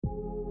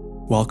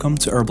Welcome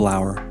to Herbal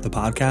Hour, the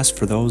podcast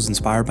for those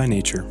inspired by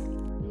nature.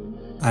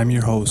 I'm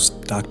your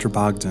host, Dr.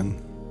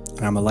 Bogdan, and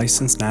I'm a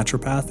licensed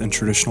naturopath and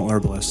traditional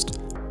herbalist,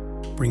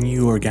 bringing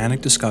you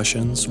organic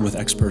discussions with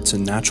experts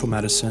in natural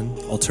medicine,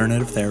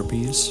 alternative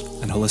therapies,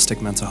 and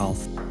holistic mental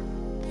health.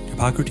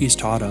 Hippocrates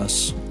taught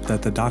us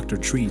that the doctor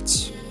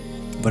treats,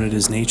 but it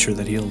is nature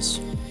that heals.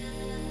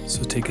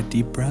 So take a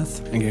deep breath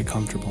and get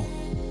comfortable.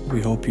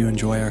 We hope you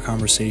enjoy our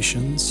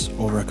conversations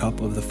over a cup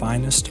of the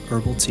finest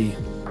herbal tea,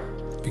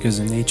 because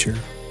in nature,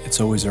 it's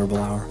always Herbal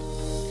Hour.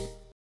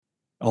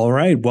 All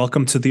right,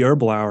 welcome to the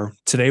Herbal Hour.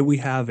 Today we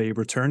have a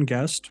return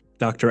guest,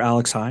 Dr.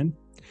 Alex Heyne.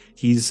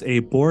 He's a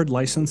board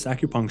licensed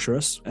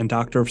acupuncturist and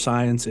doctor of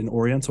science in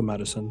Oriental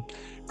medicine,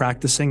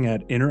 practicing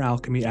at Inner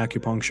Alchemy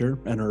Acupuncture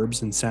and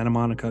Herbs in Santa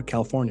Monica,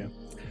 California.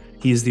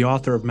 He is the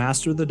author of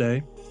Master of the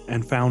Day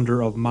and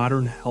founder of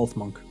Modern Health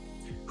Monk,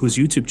 whose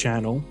YouTube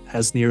channel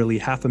has nearly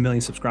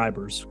 500,000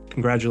 subscribers.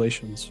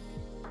 Congratulations.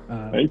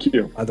 Thank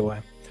you. By the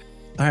way.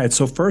 All right,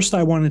 so first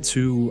I wanted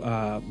to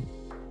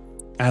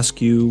ask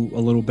you a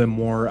little bit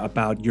more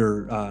about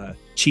your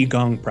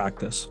Qigong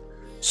practice.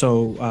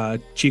 So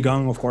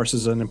Qigong, of course,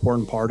 is an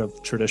important part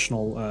of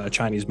traditional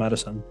Chinese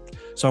medicine.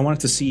 So I wanted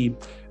to see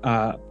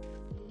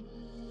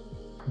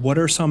what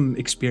are some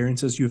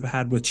experiences you've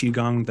had with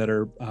Qigong that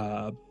are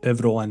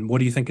pivotal, and what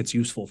do you think it's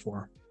useful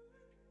for?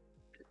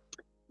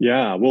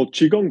 Yeah, well,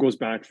 Qigong goes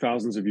back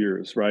thousands of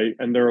years, right?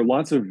 And there are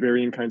lots of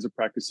varying kinds of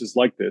practices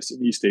like this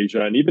in East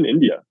Asia and even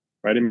India,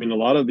 right? I mean, a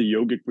lot of the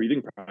yogic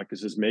breathing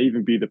practices may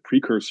even be the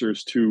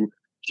precursors to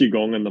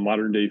Qigong and the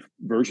modern day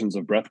versions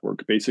of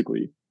breathwork,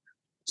 basically.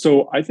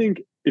 So I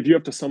think if you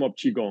have to sum up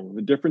Qigong,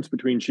 the difference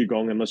between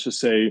Qigong and, let's just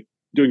say,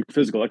 doing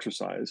physical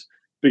exercise,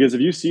 because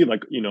if you see,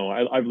 like,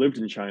 I've lived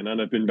in China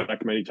and I've been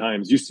back many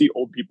times, you see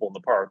old people in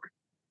the park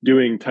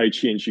doing Tai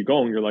Chi and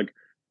Qigong, you're like,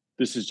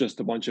 this is just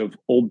a bunch of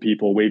old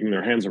people waving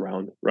their hands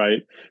around,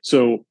 right?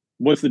 So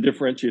what's the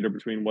differentiator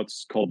between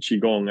what's called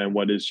Qigong and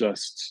what is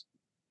just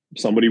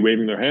somebody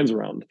waving their hands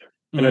around?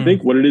 And I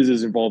think what it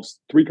is involves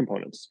three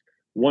components.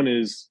 One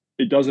is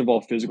it does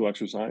involve physical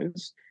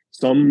exercise.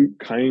 Some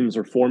kinds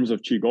or forms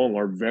of Qigong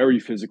are very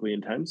physically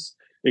intense,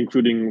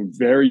 including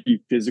very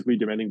physically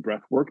demanding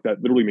breath work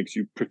that literally makes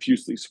you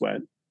profusely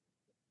sweat.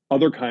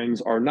 Other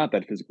kinds are not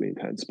that physically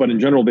intense, but in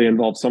general, they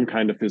involve some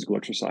kind of physical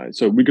exercise.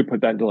 So we could put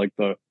that into like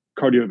the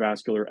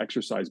cardiovascular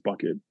exercise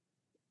bucket.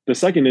 The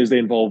second is they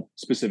involve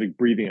specific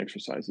breathing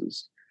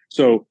exercises.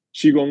 So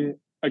Qigong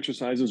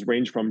exercises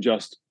range from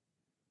just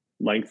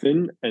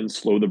lengthen and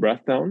slow the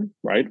breath down,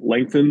 right?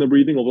 Lengthen the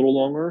breathing a little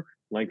longer,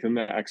 lengthen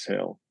the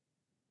exhale,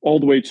 all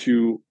the way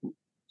to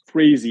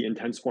crazy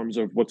intense forms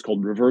of what's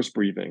called reverse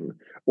breathing,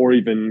 or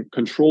even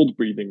controlled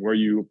breathing, where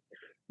you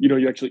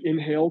actually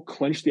inhale,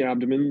 clench the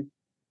abdomen,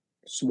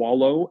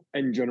 swallow,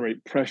 and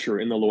generate pressure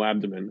in the low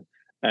abdomen.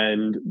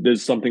 And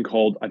there's something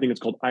called, I think it's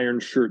called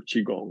Iron Shirt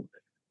Qigong,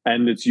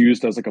 and it's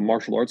used as like a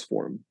martial arts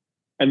form.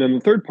 And then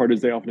the third part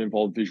is they often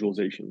involve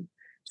visualization.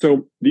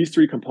 So these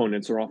three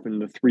components are often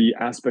the three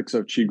aspects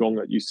of Qigong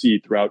that you see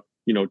throughout,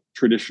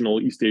 traditional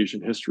East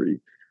Asian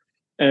history.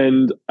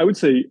 And I would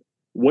say,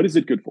 what is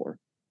it good for?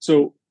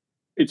 So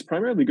it's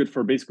primarily good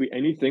for basically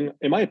anything,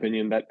 in my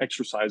opinion, that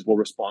exercise will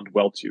respond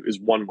well to is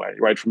one way,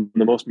 right? From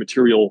the most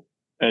material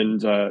and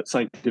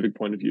scientific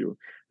point of view.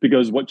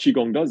 Because what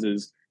Qigong does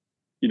is,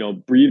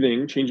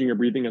 breathing, changing your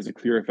breathing has a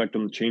clear effect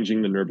on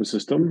changing the nervous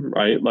system,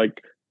 right?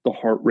 Like the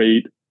heart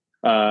rate,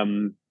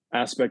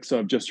 aspects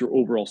of just your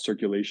overall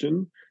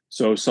circulation.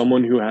 So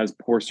someone who has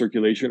poor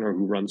circulation or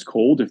who runs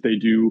cold, if they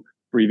do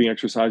breathing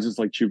exercises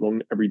like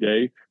Qigong every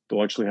day,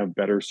 they'll actually have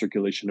better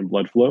circulation and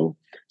blood flow.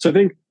 So I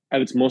think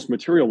at its most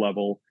material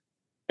level,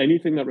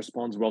 anything that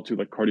responds well to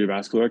like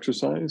cardiovascular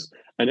exercise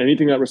and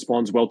anything that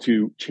responds well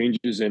to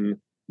changes in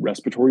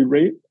respiratory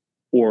rate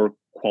or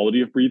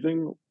quality of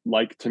breathing,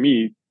 like to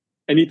me,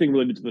 anything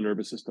related to the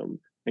nervous system,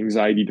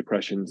 anxiety,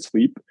 depression,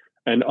 sleep,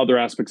 and other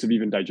aspects of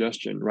even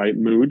digestion, right?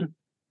 Mood,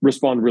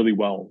 respond really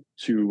well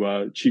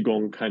to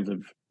Qigong kinds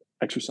of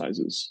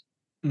exercises.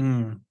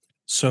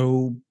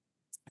 So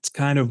it's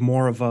kind of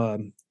more of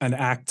an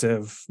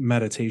active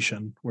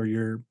meditation where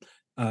you're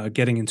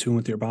getting in tune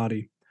with your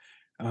body.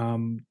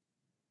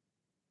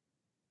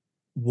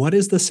 What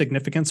is the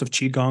significance of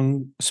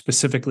Qigong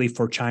specifically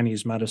for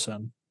Chinese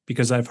medicine?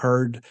 Because I've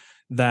heard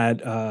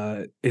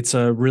that it's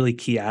a really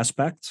key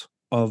aspect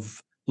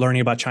of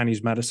learning about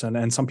Chinese medicine.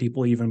 And some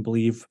people even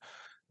believe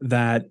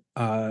that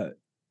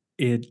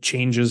it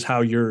changes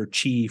how your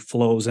qi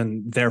flows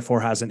and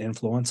therefore has an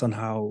influence on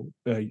how,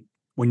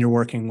 when you're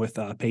working with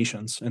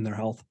patients and their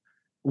health.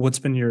 What's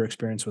been your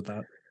experience with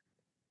that?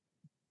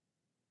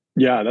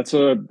 Yeah, that's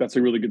a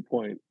really good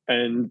point.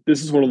 And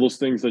this is one of those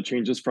things that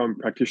changes from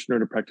practitioner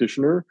to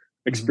practitioner,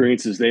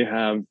 experiences they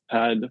have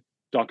had,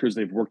 doctors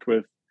they've worked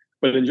with.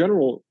 But in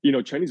general,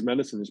 Chinese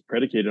medicine is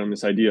predicated on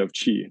this idea of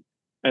qi.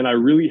 And I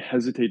really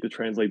hesitate to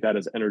translate that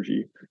as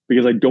energy,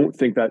 because I don't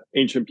think that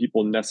ancient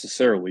people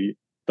necessarily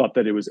thought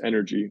that it was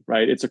energy,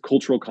 right? It's a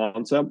cultural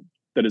concept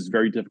that is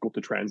very difficult to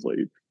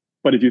translate.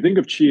 But if you think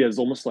of qi as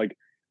almost like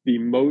the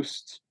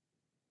most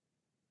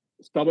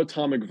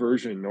subatomic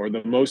version or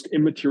the most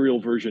immaterial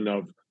version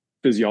of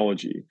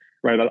physiology,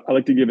 right? I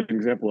like to give an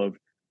example of,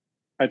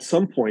 at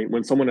some point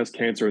when someone has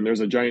cancer and there's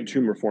a giant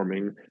tumor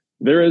forming,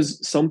 there is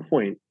some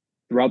point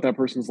throughout that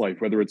person's life,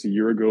 whether it's a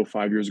year ago,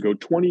 5 years ago,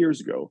 20 years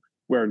ago,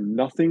 where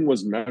nothing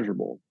was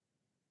measurable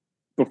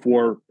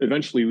before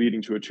eventually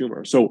leading to a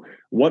tumor. So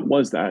what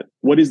was that?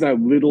 What is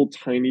that little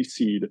tiny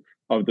seed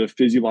of the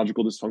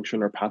physiological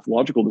dysfunction or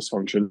pathological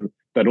dysfunction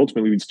that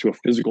ultimately leads to a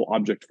physical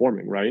object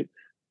forming, right?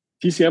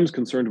 TCM is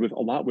concerned with a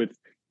lot with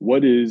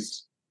what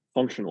is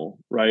functional,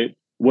 right?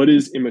 What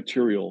is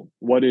immaterial?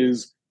 What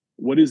is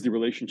the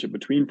relationship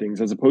between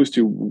things, as opposed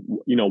to,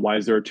 why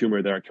is there a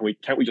tumor there?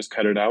 Can't we just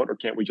cut it out, or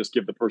can't we just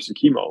give the person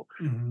chemo?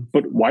 Mm-hmm.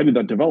 But why did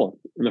that develop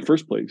in the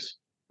first place,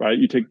 right?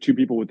 You take two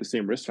people with the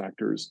same risk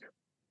factors,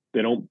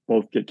 they don't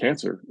both get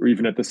cancer, or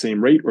even at the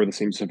same rate or the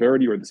same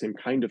severity or the same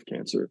kind of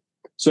cancer.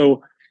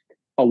 So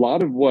a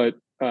lot of what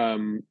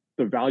the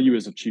value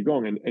is of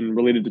Qigong and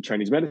related to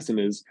Chinese medicine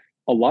is,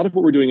 a lot of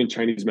what we're doing in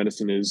Chinese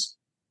medicine is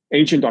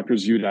ancient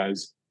doctors viewed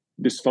as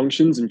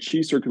dysfunctions in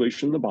qi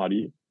circulation in the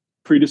body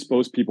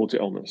predispose people to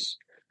illness.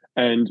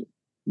 And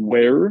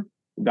where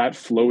that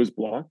flow is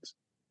blocked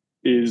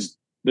is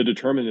the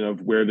determinant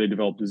of where they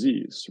develop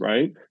disease,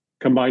 right?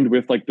 Combined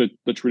with like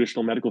the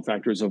traditional medical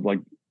factors of like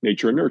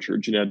nature and nurture,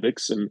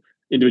 genetics, and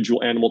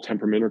individual animal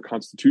temperament or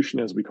constitution,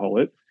 as we call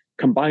it,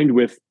 combined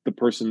with the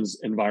person's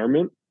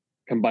environment,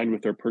 combined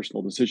with their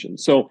personal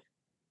decisions. So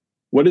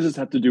what does this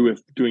have to do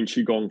with doing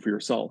Qigong for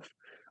yourself?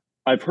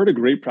 I've heard a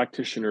great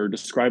practitioner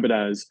describe it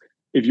as,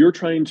 if you're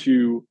trying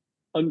to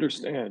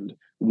understand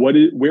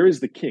where is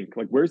the kink,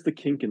 like where's the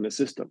kink in the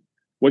system?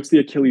 What's the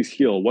Achilles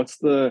heel? What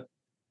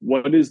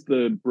is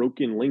the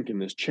broken link in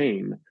this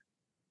chain?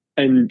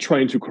 And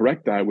trying to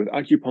correct that with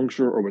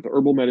acupuncture or with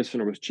herbal medicine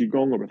or with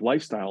Qigong or with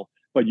lifestyle,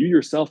 but you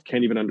yourself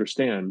can't even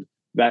understand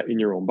that in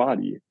your own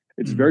body.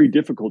 It's very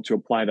difficult to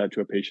apply that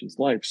to a patient's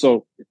life.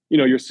 So,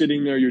 you're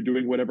sitting there, you're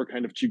doing whatever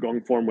kind of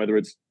Qigong form, whether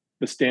it's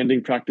the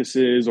standing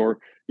practices or,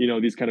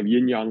 these kind of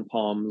yin yang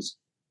palms,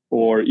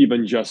 or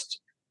even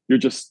you're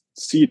just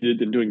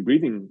seated and doing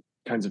breathing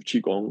kinds of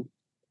Qigong.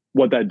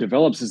 What that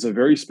develops is a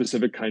very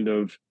specific kind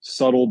of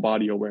subtle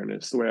body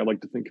awareness, the way I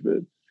like to think of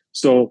it.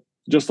 So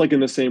just like in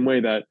the same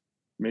way that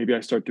maybe I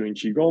start doing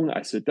Qigong,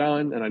 I sit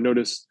down and I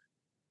notice,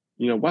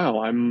 wow,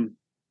 I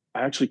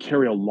actually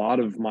carry a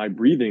lot of my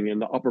breathing in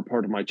the upper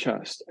part of my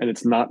chest, and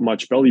it's not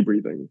much belly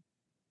breathing.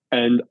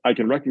 And I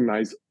can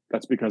recognize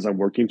that's because I'm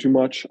working too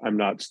much. I'm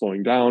not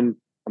slowing down.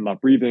 I'm not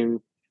breathing,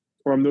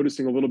 or I'm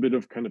noticing a little bit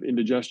of kind of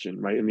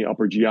indigestion, right, in the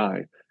upper GI.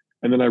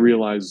 And then I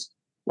realize,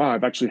 wow,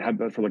 I've actually had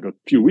that for like a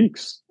few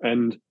weeks,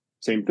 and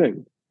same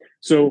thing.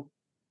 So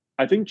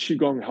I think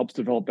Qigong helps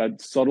develop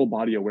that subtle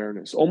body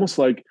awareness. Almost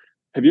like,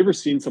 have you ever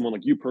seen someone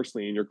like you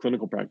personally in your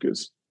clinical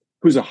practice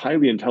who's a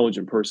highly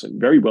intelligent person,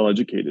 very well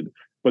educated,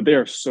 but they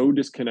are so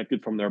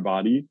disconnected from their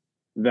body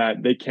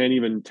that they can't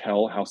even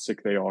tell how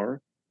sick they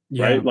are,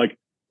 right? Like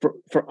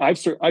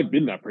I've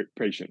been that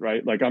patient,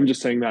 right? Like I'm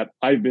just saying that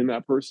I've been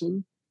that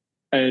person.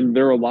 And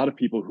there are a lot of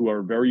people who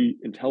are very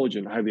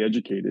intelligent, highly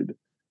educated,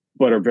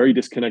 but are very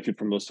disconnected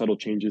from those subtle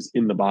changes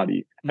in the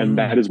body. And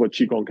that is what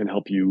Qigong can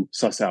help you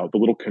suss out, the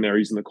little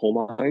canaries in the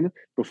coal mine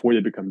before they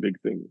become big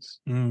things.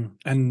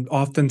 And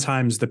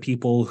oftentimes the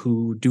people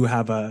who do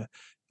have a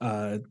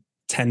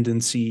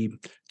tendency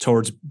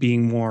towards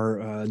being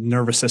more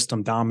nervous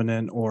system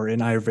dominant, or in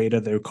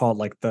Ayurveda, they're called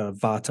like the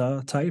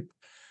Vata type,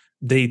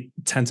 they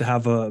tend to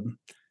have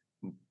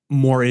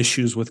more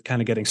issues with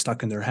kind of getting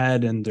stuck in their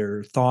head and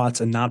their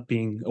thoughts and not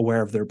being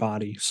aware of their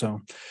body.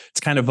 So it's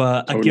kind of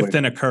a gift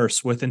and a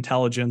curse. With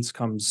intelligence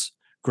comes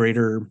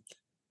greater,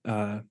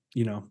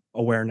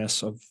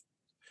 awareness of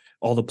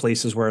all the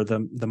places where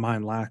the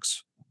mind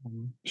lacks.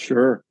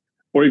 Sure.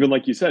 Or even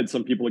like you said,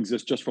 some people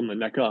exist just from the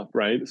neck up,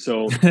 right?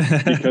 So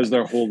because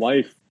their whole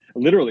life,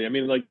 literally, I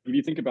mean, like if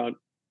you think about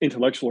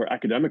intellectual or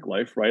academic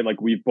life, right?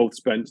 Like we've both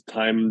spent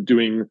time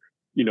doing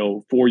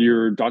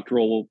 4-year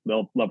doctoral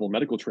level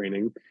medical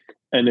training,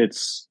 and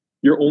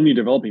you're only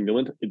developing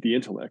the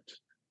intellect,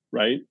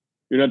 right?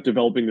 You're not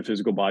developing the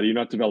physical body, you're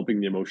not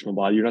developing the emotional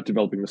body, you're not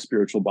developing the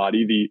spiritual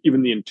body,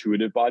 even the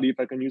intuitive body, if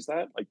I can use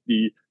that, like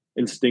the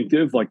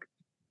instinctive, like,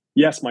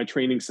 yes, my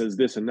training says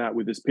this and that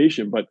with this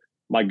patient, but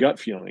my gut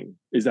feeling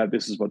is that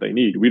this is what they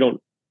need. We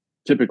don't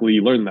typically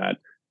learn that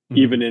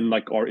even in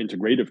like our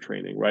integrative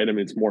training, right? I mean,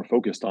 it's more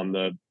focused on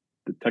the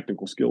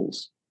technical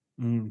skills.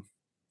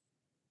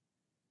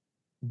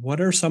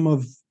 What are some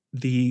of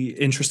the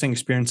interesting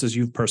experiences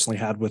you've personally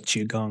had with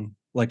Qigong?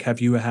 Like,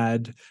 have you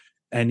had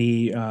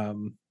any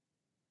kind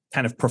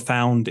of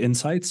profound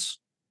insights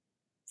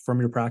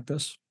from your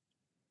practice?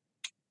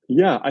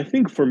 Yeah, I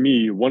think for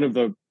me, one of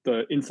the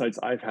insights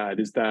I've had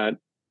is that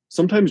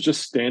sometimes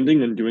just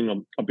standing and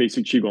doing a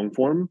basic Qigong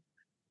form,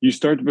 you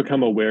start to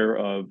become aware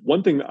of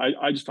one thing that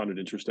I just found it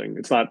interesting.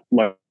 It's not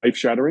life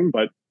shattering,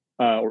 but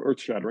or earth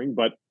shattering,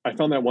 but I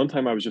found that one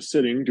time I was just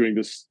sitting doing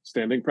this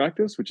standing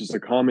practice, which is a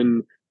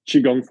common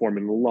Qigong form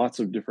in lots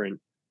of different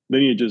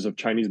lineages of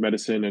Chinese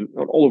medicine and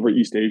all over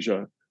East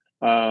Asia.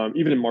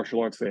 Even in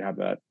martial arts, they have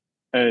that.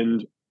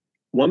 And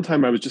one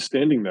time I was just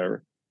standing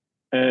there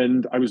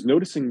and I was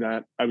noticing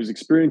that I was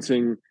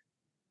experiencing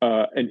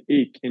an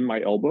ache in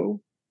my elbow,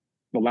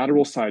 the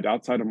lateral side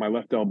outside of my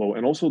left elbow,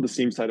 and also the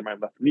same side of my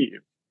left knee.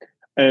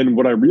 And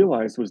what I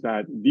realized was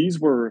that these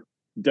were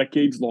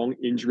decades long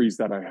injuries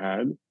that I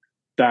had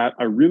that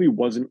I really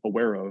wasn't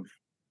aware of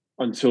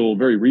until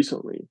very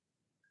recently.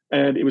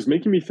 And it was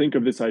making me think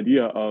of this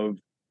idea of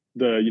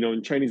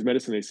in Chinese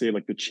medicine, they say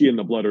like the qi and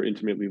the blood are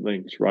intimately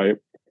linked, right?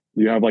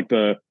 You have like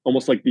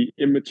almost like the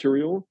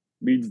immaterial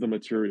leads the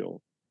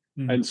material.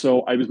 Mm. And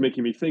so I was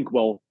making me think,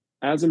 well,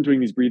 as I'm doing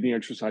these breathing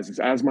exercises,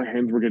 as my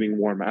hands were getting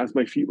warm, as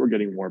my feet were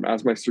getting warm,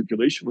 as my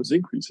circulation was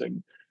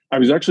increasing, I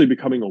was actually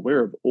becoming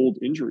aware of old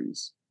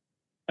injuries.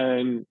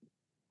 And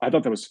I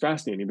thought that was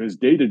fascinating because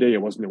day to day, I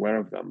wasn't aware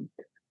of them.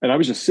 And I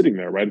was just sitting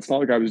there, right? It's not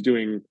like I was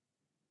doing,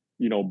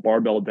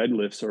 barbell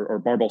deadlifts or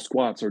barbell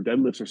squats or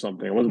deadlifts or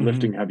something. I wasn't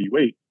lifting Mm-hmm. heavy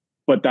weight,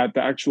 but that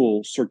the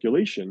actual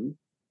circulation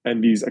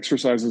and these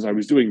exercises I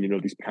was doing,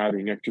 these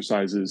padding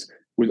exercises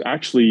was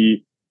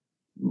actually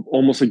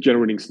almost like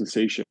generating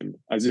sensation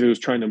as if it was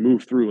trying to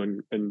move through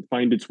and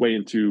find its way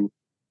into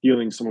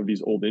healing some of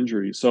these old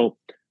injuries. So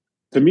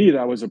to me,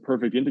 that was a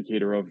perfect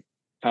indicator of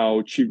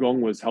how Qigong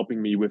was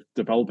helping me with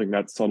developing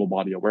that subtle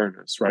body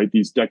awareness, right?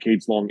 These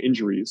decades long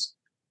injuries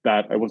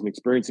that I wasn't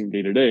experiencing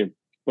day to day,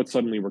 but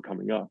suddenly were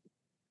coming up.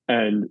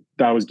 And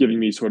that was giving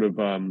me sort of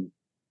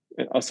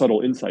a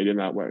subtle insight in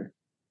that way.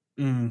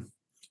 Mm.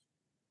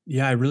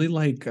 Yeah, I really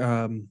like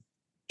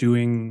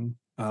doing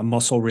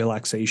muscle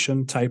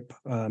relaxation type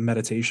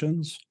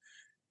meditations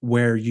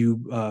where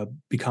you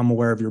become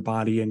aware of your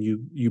body and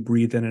you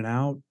breathe in and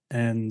out,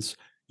 and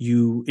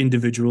you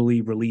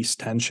individually release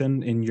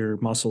tension in your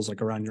muscles,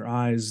 like around your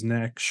eyes,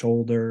 neck,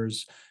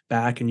 shoulders,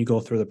 back, and you go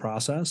through the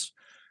process.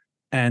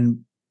 And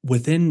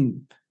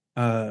within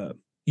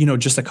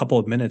just a couple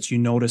of minutes, you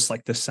notice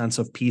like this sense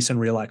of peace and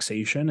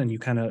relaxation, and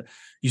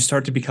you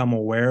start to become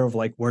aware of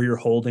like where you're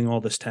holding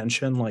all this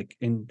tension, like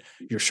in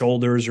your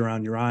shoulders,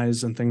 around your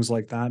eyes, and things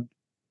like that.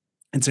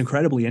 It's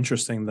incredibly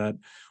interesting that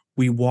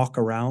we walk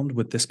around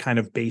with this kind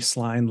of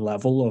baseline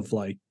level of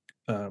like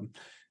um,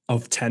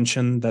 of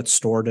tension that's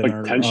stored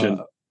Like tension.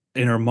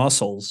 in our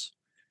muscles.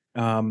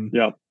 Um,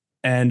 Yeah,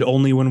 and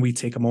only when we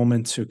take a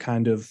moment to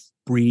kind of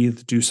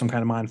breathe, do some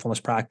kind of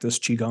mindfulness practice,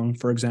 qigong,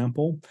 for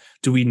example,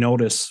 do we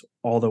notice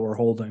all that we're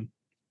holding.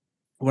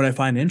 What I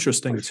find for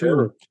interesting too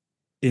sure.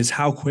 is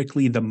how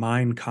quickly the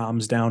mind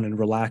calms down and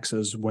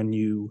relaxes when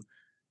you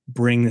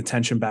bring the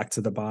tension back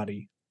to the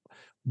body.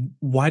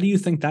 Why do you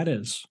think that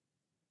is?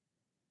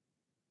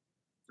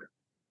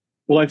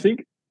 Well, I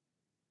think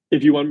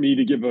if you want me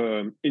to give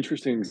an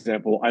interesting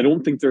example, I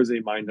don't think there's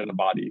a mind and a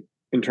body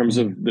in terms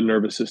of Mm, the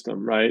nervous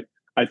system, right?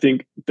 I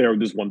think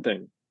there's one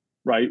thing,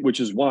 right? Which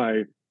is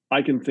why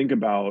I can think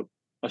about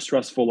a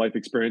stressful life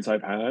experience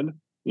I've had.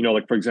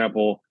 Like for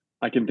example,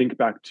 I can think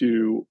back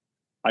to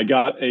I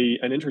got an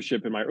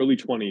internship in my early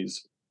 20s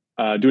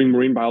doing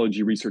marine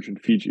biology research in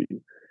Fiji.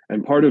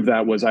 And part of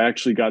that was I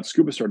actually got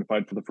scuba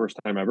certified for the first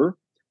time ever.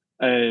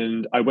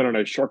 And I went on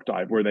a shark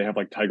dive where they have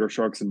like tiger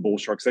sharks and bull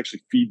sharks. They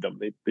actually feed them.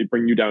 They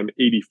bring you down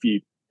 80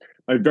 feet.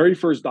 My very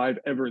first dive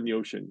ever in the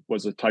ocean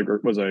was a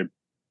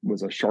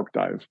shark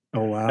dive.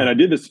 oh And I wow.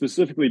 did this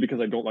specifically because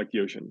I don't like the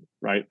ocean,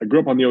 right? I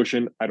grew up on the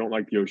ocean. I don't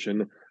like the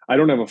ocean. I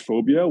don't have a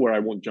phobia where I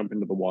won't jump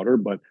into the water,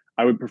 but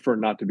I would prefer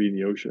not to be in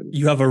the ocean.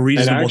 You have a And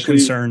reasonable actually,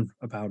 concern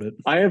about it.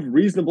 I have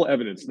reasonable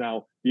evidence.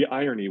 Now, the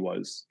irony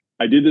was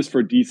I did this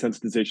for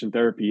desensitization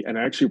therapy, and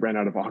I actually ran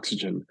out of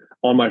oxygen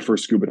on my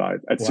first scuba dive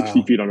at 60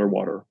 Wow. feet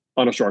underwater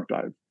on a shark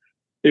dive.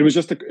 It was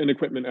just an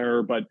equipment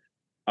error, but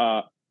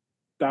uh,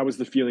 that was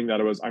the feeling that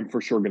I'm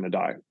for sure going to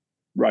die.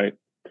 Right.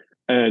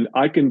 And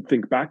I can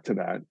think back to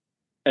that,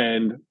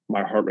 and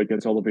my heart rate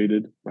gets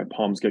elevated, my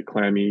palms get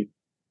clammy,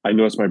 I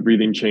notice my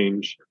breathing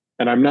change,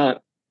 and I'm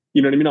not,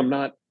 you know what I mean? I'm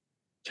not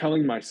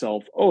telling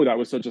myself, oh, that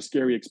was such a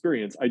scary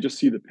experience. I just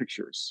see the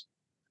pictures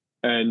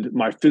and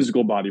my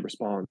physical body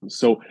responds.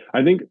 So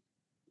I think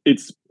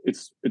it's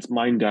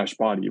mind dash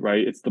body,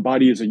 right? It's the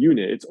body as a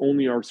unit. It's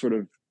only our sort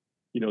of,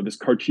 this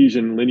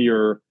Cartesian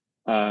linear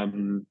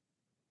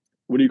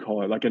what do you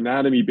call it, like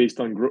anatomy based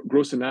on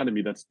gross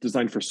anatomy that's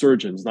designed for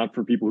surgeons, not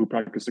for people who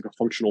practice like a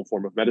functional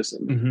form of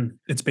medicine.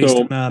 It's based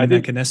So on a I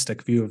think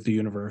mechanistic view of the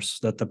universe,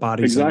 that the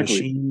body's a exactly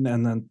machine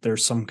and then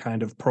there's some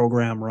kind of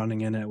program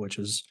running in it, which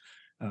is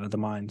the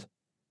mind.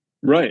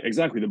 right,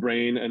 exactly the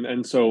brain,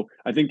 and so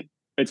I think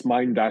it's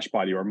mind dash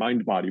body or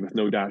mind body with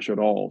no dash at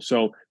all.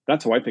 So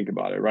that's how I think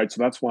about it, right?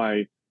 So that's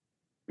why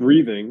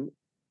breathing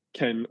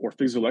can or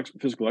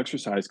physical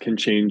exercise can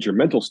change your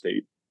mental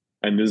state.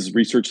 And there's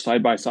research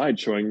side by side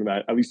showing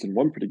that, at least in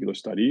one particular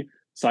study,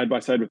 side by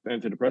side with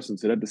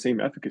antidepressants, it had the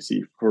same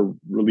efficacy for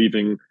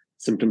relieving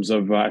symptoms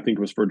of, I think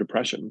it was for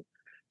depression.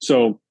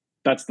 So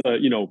that's the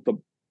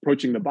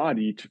approaching the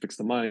body to fix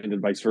the mind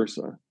and vice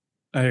versa.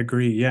 I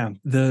agree. Yeah.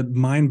 The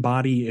mind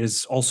body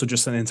is also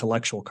just an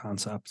intellectual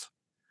concept.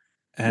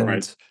 Right.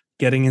 And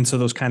getting into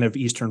those kind of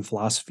Eastern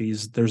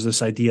philosophies, there's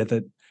this idea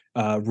that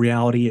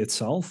reality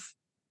itself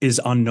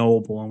is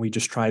unknowable and we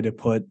just try to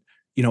put,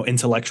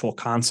 intellectual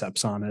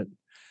concepts on it.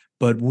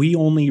 but we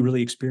only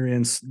really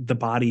experience the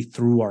body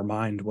through our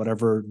mind,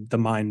 whatever the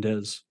mind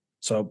is.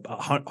 So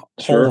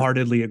Sure.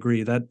 wholeheartedly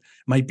agree. That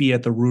might be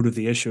at the root of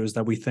the issue, is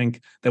that we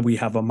think that we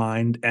have a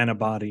mind and a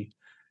body.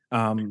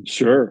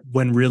 Sure.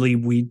 When really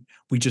we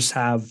just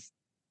have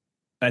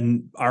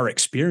our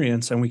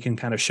experience, and we can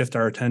kind of shift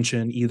our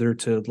attention either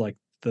to like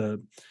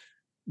the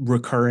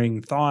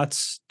recurring thought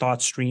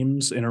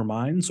streams in our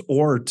minds,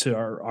 or to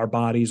our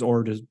bodies,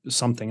 or to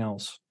something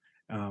else.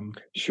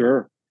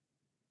 Sure.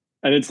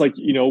 And it's like,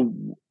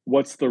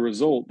 what's the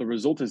result? The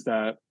result is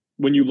that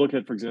when you look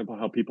at, for example,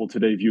 how people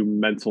today view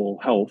mental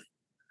health,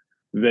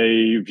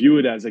 they view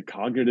it as a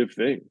cognitive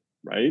thing,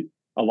 right?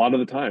 A lot of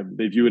the time,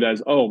 they view it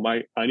as, oh,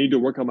 I need to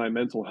work on my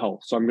mental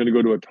health, so I'm going to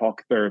go to a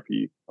talk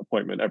therapy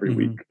appointment every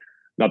week.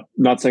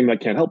 Not saying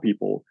that can't help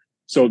people.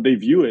 So they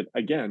view it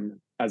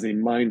again as a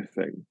mind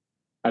thing,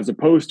 as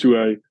opposed to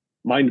a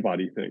mind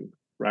body thing,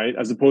 right?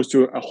 As opposed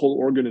to a whole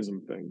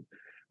organism thing,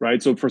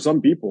 right? So for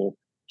some people,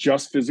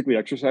 just physically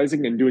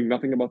exercising and doing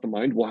nothing about the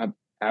mind will have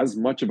as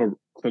much of a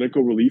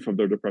clinical relief of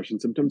their depression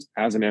symptoms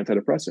as an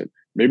antidepressant.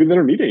 Maybe they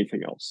don't need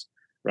anything else,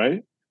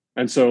 right?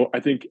 And so I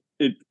think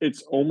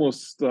it's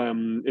almost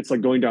it's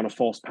like going down a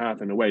false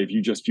path in a way if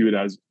you just view it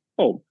as,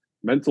 oh,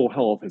 mental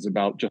health is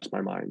about just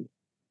my mind.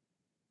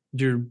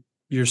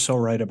 You're so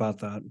right about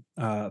that.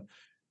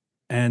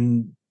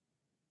 And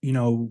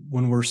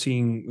when we're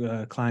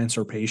seeing clients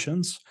or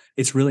patients,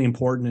 it's really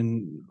important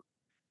in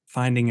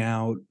finding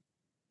out,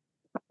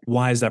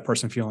 why is that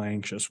person feeling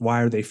anxious?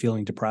 Why are they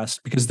feeling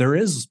depressed? Because there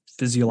is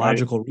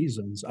physiological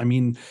reasons. I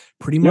mean,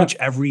 pretty much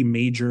every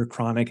major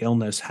chronic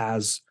illness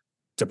has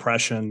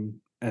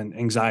depression and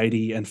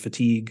anxiety and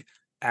fatigue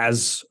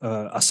as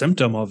a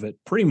symptom of it.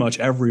 Pretty much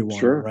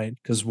everyone, right?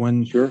 Because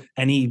when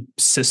any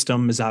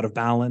system is out of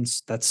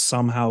balance, that's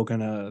somehow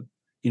going to,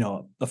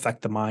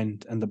 affect the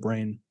mind and the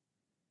brain.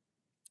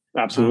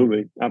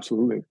 Absolutely.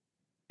 Absolutely.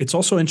 It's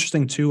also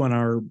interesting too, in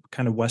our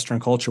kind of Western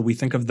culture, we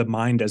think of the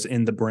mind as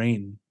in the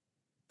brain,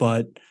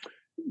 but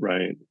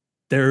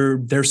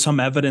there's some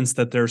evidence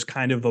that there's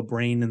kind of a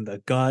brain in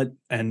the gut,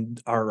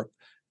 and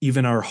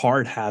even our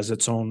heart has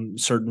its own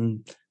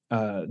certain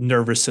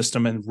nervous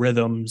system and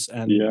rhythms,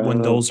 and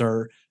when those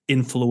are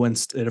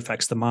influenced, it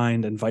affects the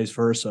mind, and vice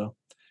versa.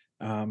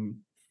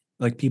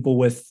 Like people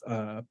with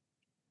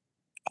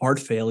heart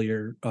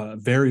failure,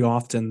 very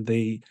often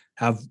they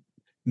have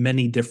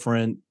many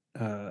different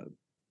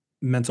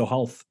mental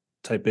health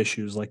type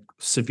issues, like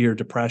severe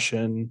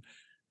depression,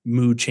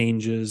 mood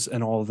changes,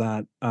 and all of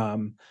that.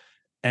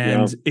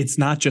 And it's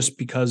not just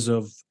because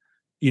of,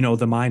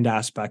 the mind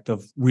aspect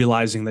of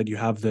realizing that you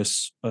have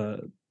this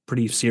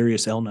pretty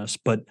serious illness,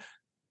 but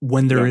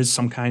when there is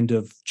some kind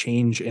of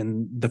change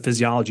in the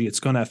physiology, it's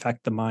going to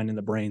affect the mind and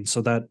the brain.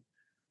 So that,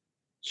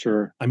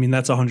 I mean,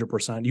 that's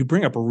 100%. You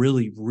bring up a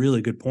really,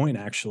 really good point,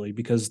 actually,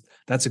 because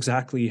that's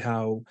exactly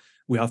how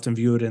we often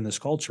view it in this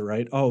culture,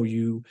 right? Oh,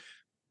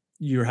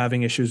 you're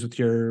having issues with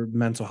your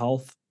mental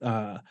health,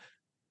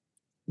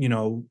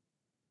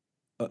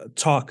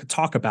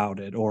 talk about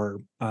it,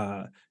 or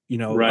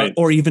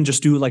or even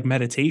just do like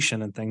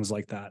meditation and things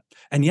like that.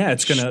 And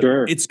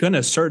it's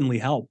gonna certainly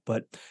help.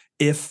 But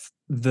if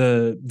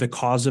the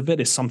cause of it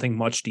is something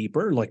much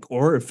deeper, like,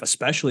 or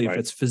especially if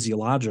it's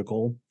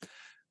physiological,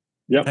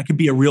 that could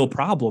be a real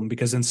problem,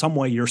 because in some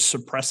way you're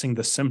suppressing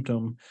the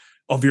symptom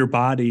of your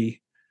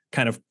body,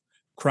 kind of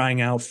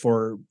crying out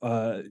for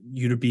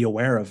you to be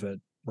aware of it.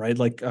 Right.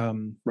 Like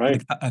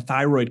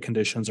thyroid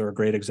conditions are a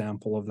great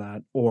example of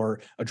that,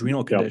 or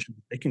adrenal conditions.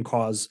 They can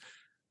cause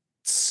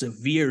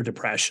severe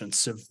depression,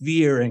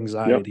 severe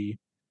anxiety.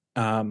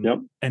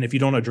 And if you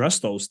don't address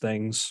those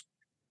things,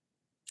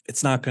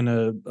 it's not going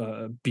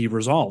to be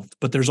resolved.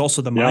 But there's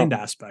also the mind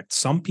aspect.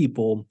 Some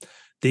people,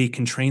 they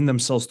can train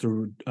themselves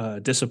through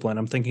discipline.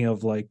 I'm thinking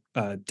of like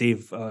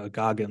Dave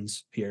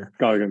Goggins here.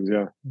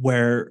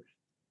 Where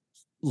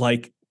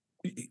like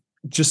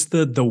just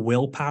the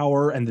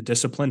willpower and the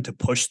discipline to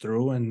push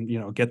through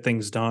and, get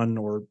things done,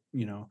 or,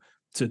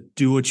 to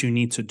do what you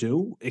need to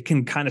do, it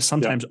can kind of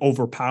sometimes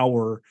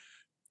overpower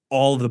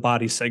all of the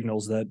body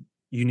signals that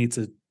you need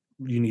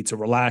to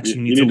relax.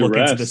 You need to look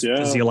into this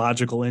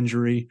physiological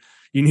injury.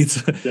 You need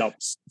to,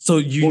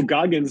 well,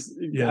 Goggins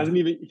hasn't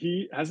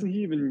he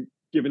even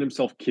given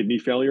himself kidney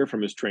failure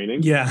from his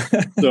training.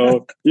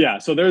 So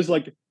there's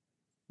like,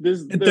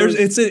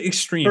 it's an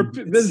extreme.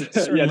 There's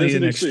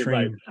an extreme,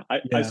 right?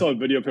 I saw a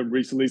video of him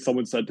recently.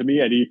 Someone said to me,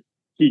 and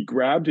he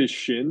grabbed his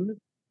shin,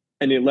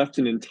 and it left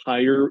an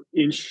entire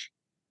inch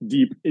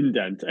deep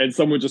indent. And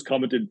someone just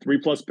commented,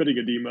 3+ pitting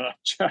edema,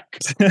 check.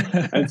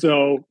 And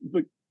so,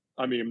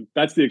 I mean,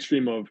 that's the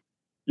extreme of,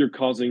 you're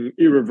causing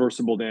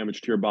irreversible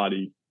damage to your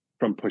body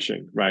from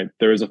pushing. Right?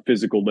 There is a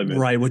physical limit,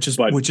 right? Which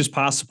is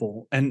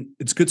possible, and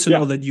it's good to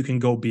know that you can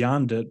go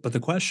beyond it. But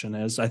the question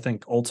is, I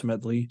think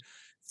ultimately,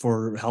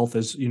 for health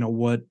is,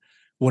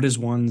 what is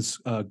one's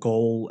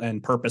goal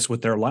and purpose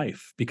with their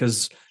life?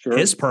 Because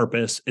his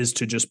purpose is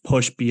to just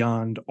push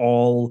beyond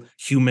all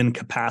human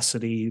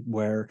capacity,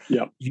 where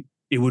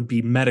it would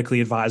be medically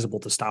advisable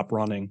to stop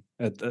running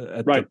at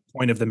the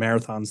point of the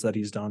marathons that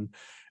he's done.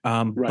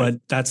 Right.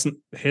 But that's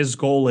his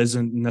goal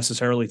isn't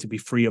necessarily to be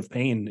free of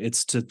pain.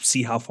 It's to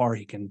see how far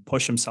he can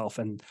push himself.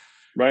 And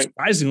Right.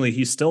 surprisingly,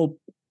 he still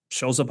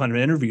shows up on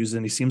interviews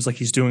and he seems like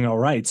he's doing all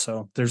right.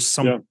 So there's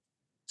Yeah.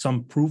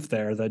 some proof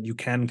there that you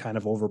can kind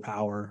of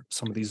overpower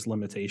some of these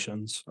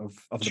limitations of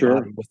the body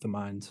Sure. with the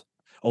mind,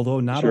 although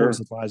not always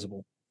Sure.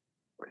 advisable.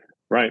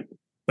 Right.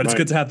 But it's Right.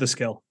 good to have the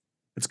skill.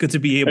 It's good to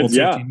be able And to if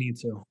yeah, you need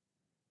to.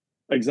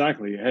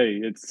 exactly. Hey,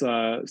 it's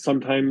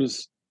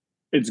sometimes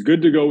it's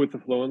good to go with the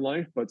flow in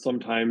life, but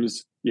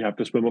sometimes you have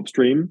to swim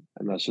upstream,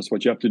 and that's just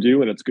what you have to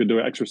do. And it's good to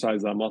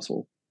exercise that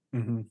muscle.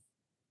 Mhm.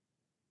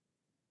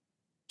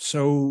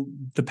 So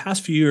the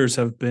past few years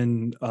have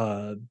been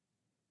a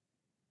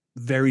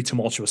very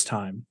tumultuous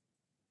time.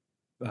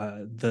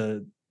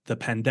 The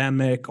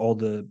pandemic, all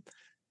the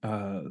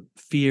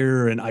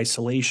fear and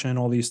isolation,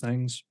 all these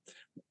things.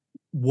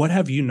 What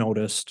have you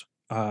noticed,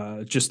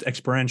 just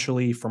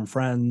experientially from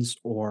friends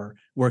or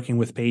working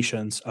with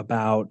patients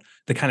about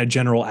the kind of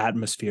general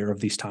atmosphere of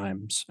these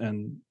times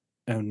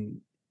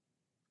and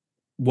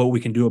what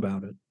we can do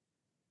about it?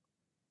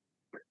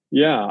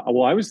 Yeah.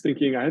 Well, I was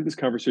thinking, I had this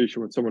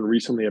conversation with someone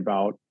recently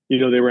about, they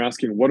were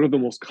asking, what are the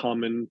most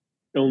common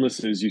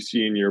illnesses you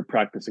see in your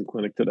practice and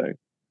clinic today?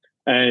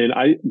 And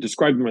I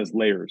described them as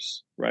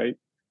layers, right?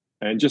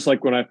 And just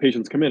like when I have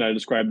patients come in, I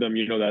describe them,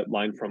 that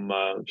line from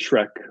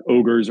Shrek,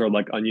 ogres are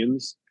like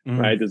onions, Mm,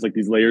 right? There's like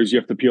these layers you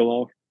have to peel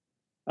off.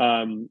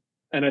 Um,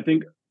 and I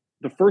think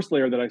the first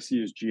layer that I see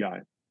is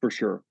GI for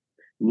sure.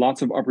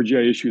 Lots of upper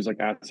GI issues like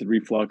acid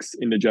reflux,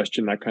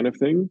 indigestion, that kind of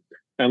thing,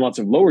 and lots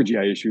of lower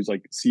GI issues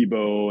like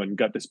SIBO and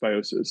gut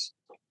dysbiosis.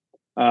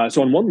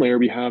 So on one layer,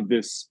 we have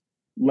this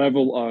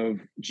level of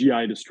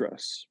GI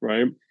distress,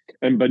 right?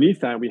 And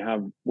beneath that, we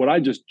have what I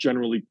just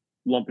generally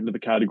lump into the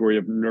category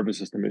of nervous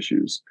system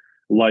issues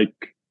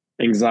like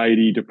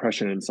anxiety,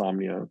 depression,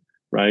 insomnia,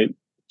 right?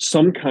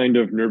 Some kind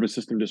of nervous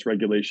system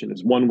dysregulation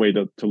is one way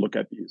to look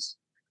at these.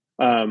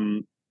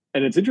 Um,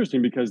 and it's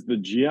interesting because the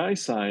GI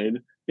side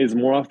is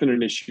more often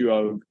an issue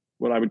of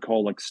what I would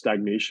call like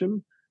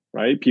stagnation,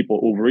 right? People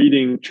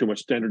overeating, too much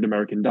standard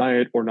American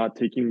diet, or not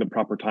taking the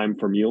proper time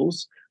for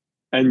meals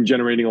and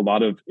generating a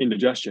lot of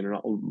indigestion and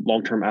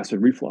long-term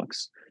acid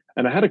reflux.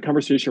 And I had a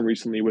conversation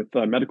recently with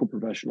a medical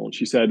professional, and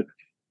she said,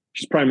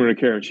 she's primary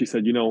care, and she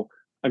said,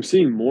 I'm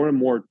seeing more and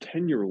more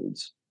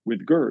 10-year-olds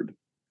with GERD.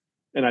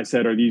 And I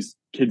said, are these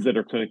kids that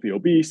are clinically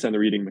obese and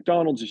they're eating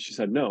McDonald's? And she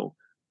said, no.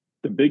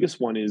 The biggest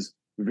one is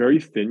very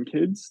thin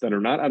kids that are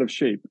not out of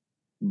shape,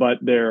 but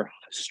they're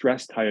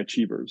stressed high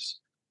achievers.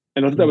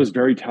 And I thought that mm, was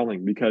very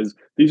telling because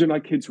these are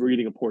not kids who are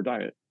eating a poor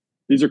diet.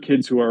 These are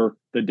kids who are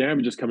the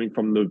damage is coming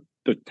from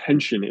the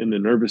tension in the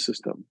nervous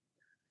system,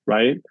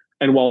 right?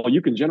 And while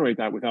you can generate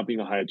that without being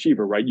a high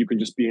achiever, right? You can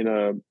just be in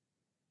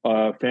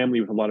a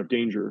family with a lot of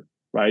danger,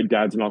 right?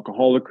 Dad's an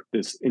alcoholic,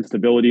 this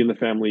instability in the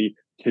family,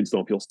 kids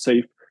don't feel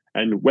safe.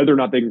 And whether or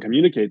not they can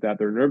communicate that,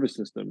 their nervous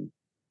system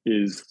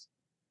is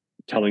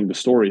telling the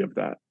story of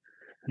that.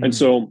 And mm,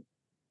 so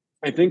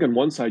I think on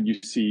one side, you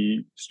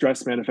see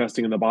stress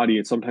manifesting in the body,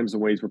 and sometimes in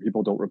ways where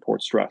people don't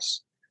report stress,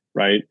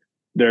 right?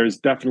 There's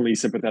definitely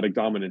sympathetic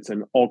dominance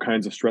and all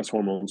kinds of stress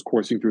hormones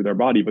coursing through their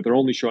body, but they're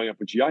only showing up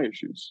with GI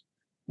issues.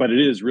 But it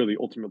is really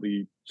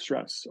ultimately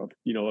stress of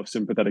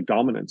sympathetic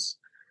dominance.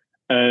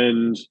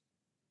 And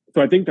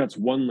so I think that's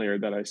one layer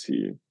that I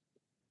see.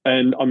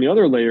 And on the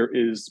other layer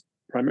is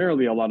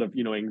primarily a lot of,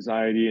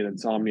 anxiety and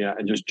insomnia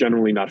and just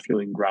generally not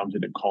feeling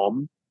grounded and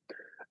calm.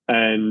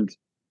 And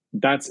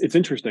it's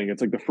interesting.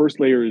 It's like the first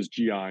layer is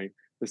GI.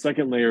 The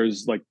second layer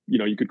is like,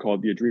 you could call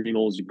it the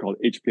adrenals, you could call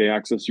it HPA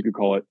axis, you could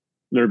call it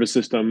nervous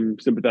system,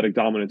 sympathetic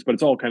dominance, but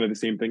it's all kind of the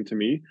same thing to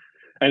me.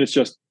 And it's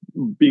just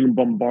being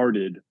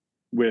bombarded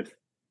with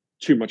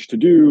too much to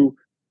do,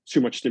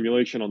 too much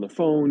stimulation on the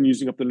phone,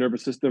 using up the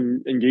nervous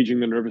system, engaging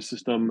the nervous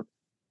system,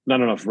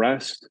 not enough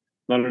rest,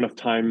 not enough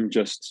time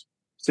just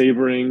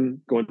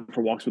savoring, going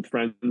for walks with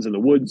friends in the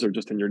woods or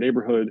just in your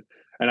neighborhood.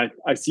 And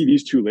I see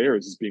these two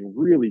layers as being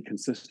really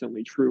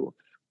consistently true.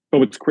 But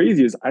what's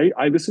crazy is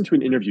I listened to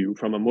an interview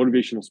from a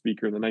motivational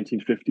speaker in the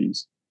 1950s.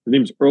 His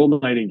name's Earl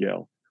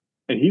Nightingale.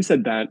 And he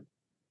said that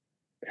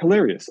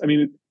hilarious. I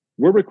mean,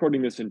 we're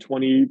recording this in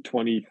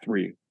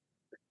 2023.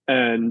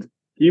 And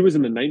he was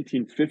in the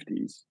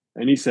 1950s.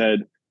 And he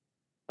said,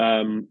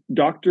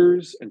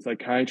 doctors and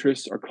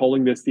psychiatrists are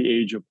calling this the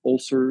age of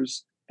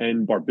ulcers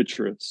and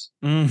barbiturates,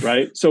 mm.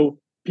 right? So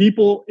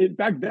people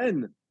back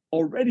then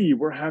already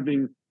were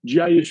having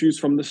GI issues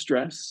from the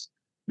stress.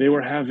 They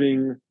were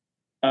having,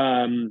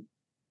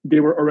 they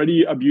were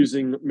already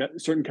abusing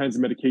certain kinds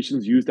of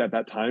medications used at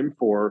that time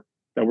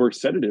that were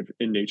sedative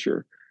in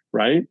nature,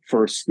 right?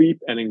 For sleep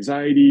and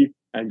anxiety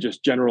and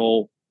just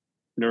general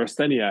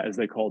neurasthenia, as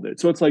they called it.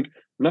 So it's like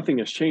nothing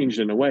has changed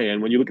in a way.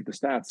 And when you look at the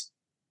stats,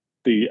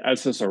 the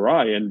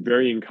SSRI and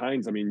varying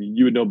kinds, I mean,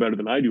 you would know better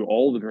than I do,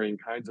 all the varying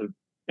kinds of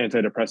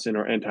antidepressant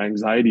or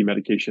anti-anxiety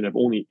medication have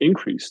only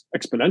increased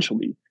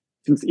exponentially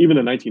since even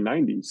the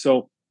 1990s.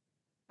 So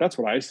that's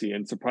what I see.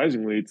 And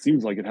surprisingly, it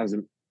seems like it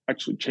hasn't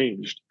actually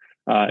changed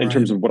in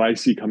terms Right. of what I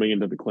see coming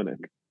into the clinic.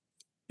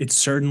 It's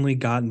certainly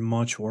gotten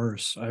much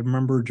worse. I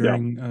remember Yeah.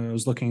 during I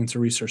was looking into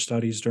research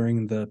studies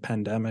during the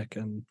pandemic,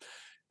 and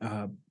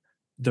uh,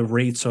 the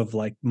rates of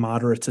like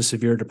moderate to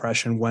severe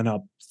depression went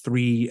up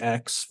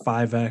 3x,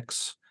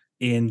 5x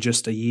in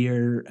just a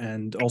year,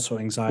 and also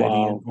anxiety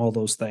and Wow. all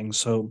those things.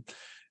 So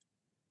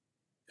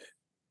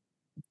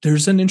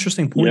there's an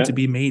interesting point to Yeah.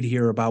 be made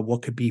here about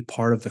what could be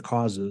part of the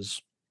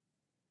causes.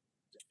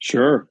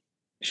 Sure.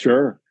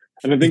 Sure.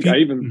 And I If think I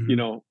you, even,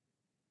 mhm.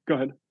 go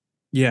ahead.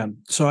 Yeah,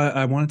 so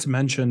I wanted to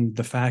mention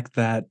the fact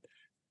that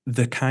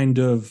the kind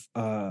of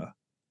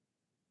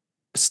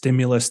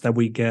stimulus that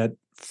we get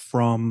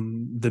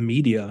from the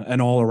media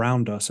and all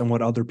around us and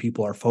what other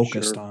people are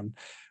focused Sure. on.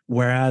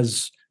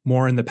 Whereas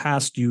more in the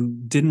past, you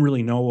didn't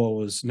really know what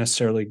was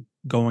necessarily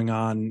going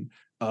on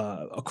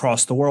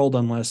across the world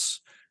unless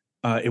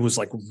it was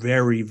like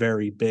very,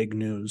 very big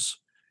news.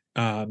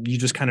 You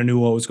just kind of knew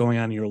what was going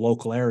on in your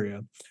local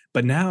area.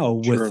 But now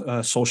with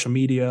Sure. social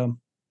media,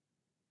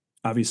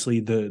 obviously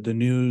the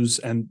news,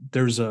 and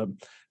there's a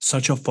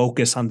such a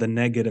focus on the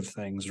negative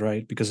things,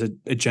 right? Because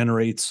it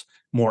generates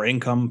more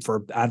income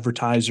for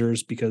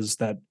advertisers, because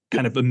that Yeah.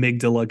 kind of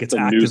amygdala gets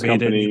The news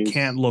activated. You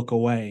can't companies. look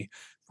away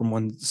from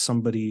when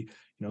somebody,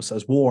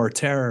 says war,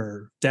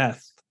 terror,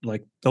 death,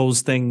 like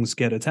those things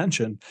get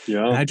attention. And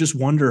Yeah. I just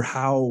wonder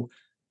how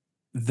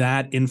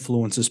that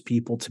influences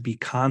people to be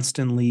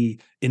constantly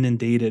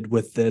inundated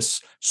with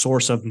this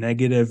source of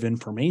negative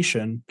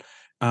information,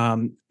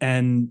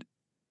 and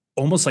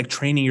almost like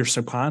training your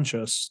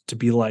subconscious to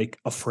be like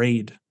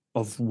afraid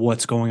of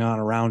what's going on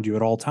around you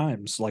at all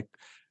times, like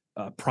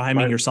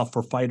priming Right. yourself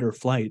for fight or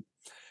flight.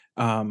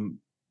 Um,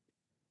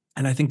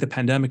 and I think the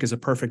pandemic is a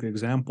perfect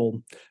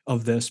example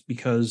of this,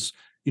 because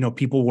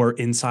people were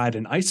inside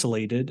and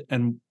isolated,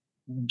 and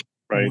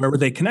Right. where were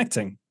they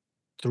connecting?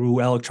 Through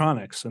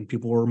electronics, and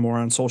people were more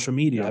on social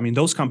media. I Yeah. mean,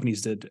 those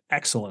companies did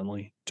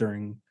excellently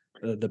during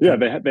the Yeah.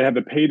 pandemic. They had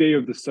the payday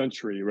of the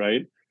century,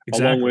 right?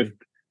 Along with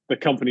Exactly. the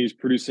companies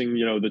producing,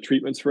 the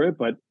treatments for it,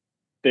 but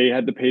they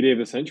had the payday of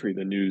the century,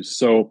 the news.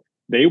 So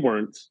they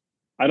weren't,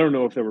 I don't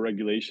know if there were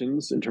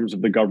regulations in terms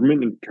of the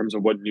government, in terms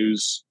of what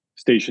news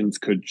stations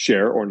could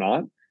share or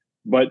not,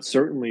 but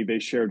certainly they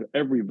shared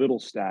every little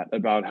stat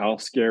about how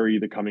scary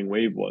the coming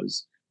wave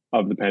was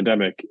of the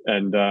pandemic.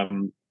 And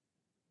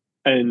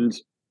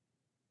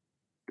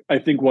I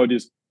think what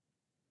is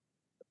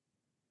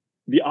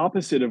the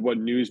opposite of what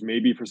news may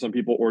be for some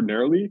people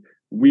ordinarily,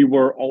 we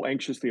were all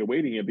anxiously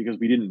awaiting it because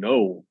we didn't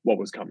know what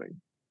was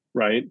coming,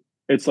 right?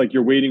 It's like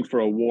you're waiting for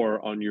a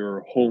war on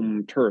your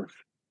home turf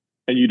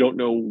and you don't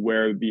know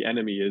where the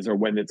enemy is or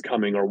when it's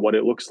coming or what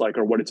it looks like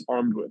or what it's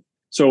armed with.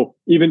 So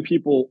even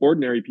people,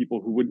 ordinary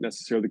people who wouldn't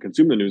necessarily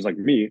consume the news like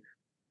me,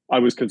 I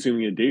was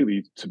consuming it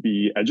daily to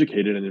be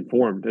educated and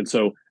informed. And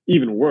so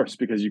even worse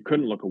because you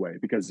couldn't look away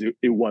because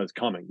it was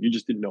coming. You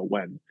just didn't know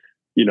when,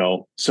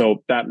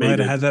 so that Right,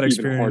 made I it had that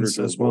even harder experience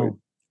to as avoid. well.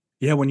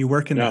 Yeah, when you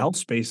work in the Yeah. health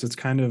space, it's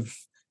kind of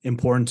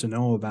important to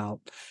know about.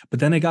 But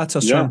then it got to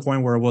a certain Yeah.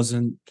 point where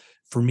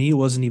for me, it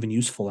wasn't even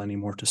useful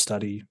anymore to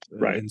study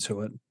Right.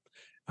 into it.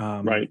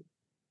 Um, Right.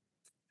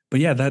 but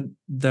yeah,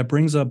 that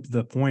brings up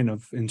the point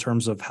of, in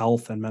terms of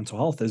health and mental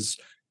health, is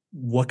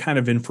what kind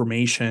of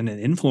information and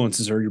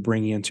influences are you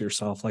bringing into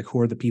yourself? Like, who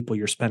are the people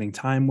you're spending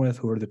time with?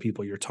 Who are the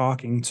people you're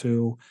talking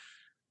to?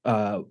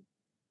 Uh,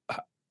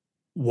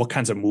 what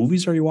kinds of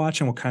movies are you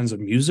watching? What kinds of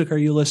music are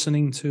you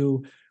listening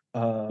to?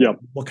 Yep.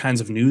 What kinds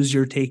of news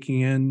you're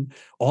taking in?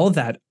 All of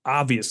that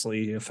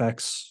obviously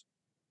affects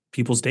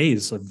people's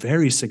days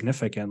very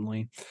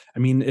significantly. I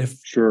mean,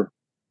 Sure.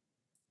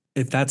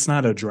 if that's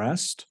not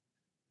addressed,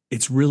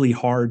 it's really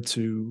hard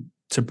to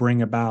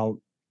bring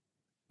about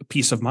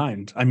peace of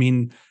mind. I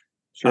mean,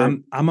 Sure.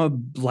 I'm a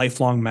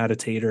lifelong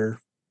meditator,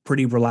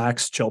 pretty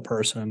relaxed, chill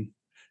person.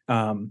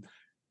 Um,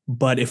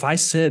 but if I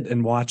sit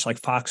and watch like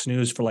Fox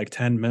News for like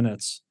 10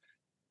 minutes,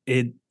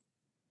 it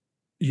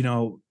you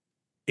know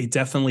it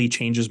definitely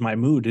changes my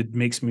mood. It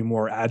makes me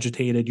more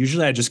agitated.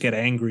 Usually I just get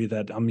angry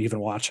that I'm even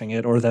watching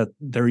it, or that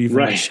they're even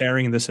like Right.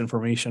 sharing this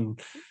information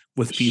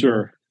with people.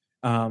 Sure.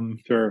 Um,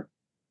 Sure.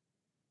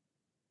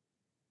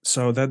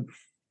 so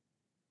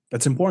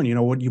that's important,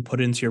 what you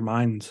put into your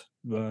mind.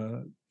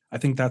 Uh, I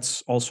think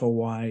that's also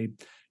why,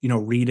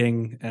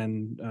 reading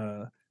and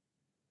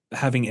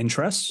having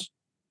interests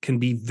can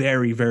be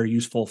very, very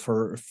useful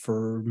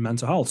for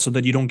mental health, so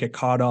that you don't get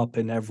caught up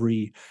in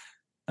every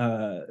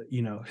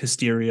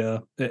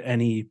hysteria,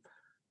 any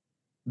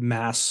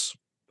mass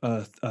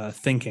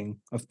thinking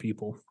of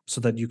people,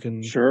 so that you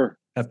can Sure.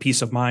 have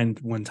peace of mind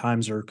when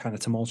times are kind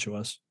of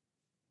tumultuous.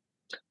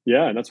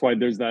 Yeah. And that's why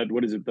there's that,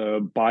 what is it, the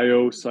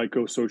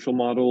biopsychosocial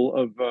model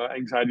of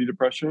anxiety,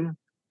 depression,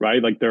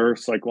 right? Like there are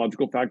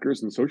psychological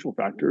factors and social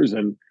factors.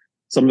 And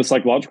some of the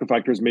psychological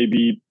factors may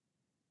be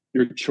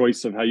your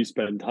choice of how you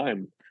spend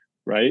time,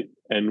 right?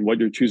 And what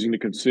you're choosing to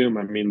consume.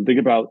 I mean, think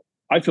about,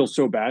 I feel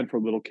so bad for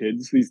little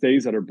kids these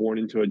days that are born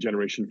into a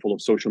generation full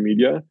of social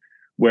media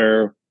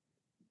where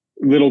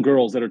little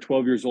girls that are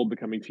 12 years old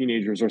becoming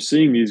teenagers are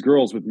seeing these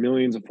girls with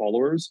millions of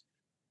followers,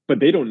 but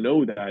they don't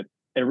know that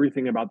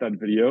everything about that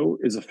video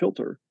is a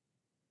filter.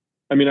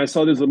 I mean, I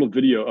saw this little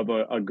video of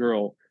a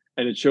girl,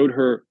 and it showed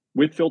her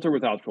with filter,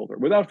 without filter.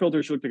 Without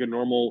filter, she looked like a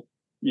normal,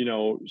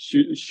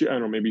 she I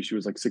don't know, maybe she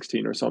was like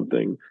 16 or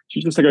something.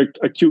 She's just like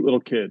a cute little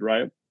kid,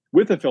 right?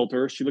 With a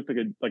filter, she looked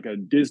like a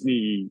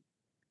Disney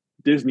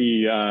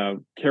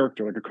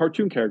character, like a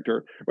cartoon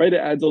character, right? It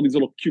adds all these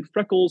little cute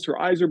freckles. Her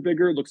eyes are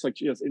bigger. It looks like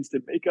she has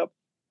instant makeup.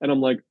 And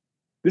I'm like,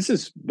 this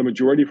is the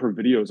majority of her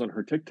videos on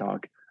her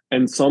TikTok.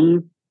 And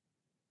some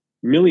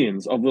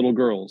millions of little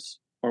girls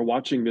are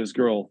watching this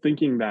girl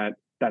thinking that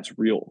that's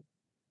real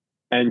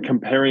and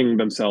comparing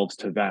themselves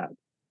to that.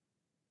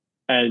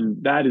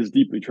 And that is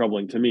deeply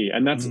troubling to me.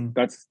 And that's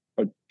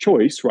a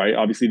choice, right?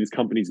 Obviously, these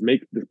companies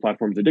make the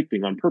platforms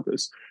addicting on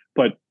purpose,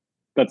 but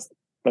that's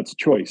that's a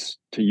choice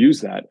to use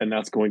that, and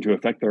that's going to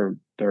affect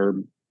their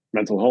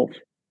mental health.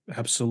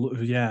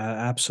 Absolutely. Yeah,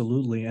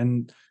 absolutely.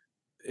 And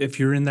if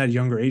you're in that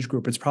younger age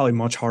group, it's probably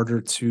much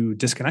harder to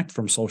disconnect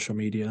from social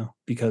media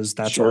because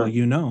that's all Sure.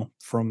 you know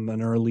from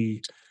an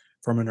early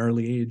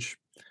age.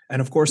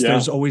 And of course, Yeah.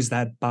 there's always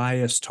that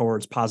bias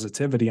towards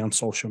positivity on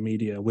social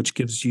media, which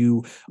gives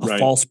you a Right.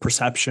 false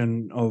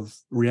perception of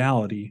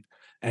reality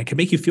and can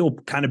make you feel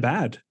kind of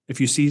bad if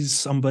you see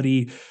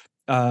somebody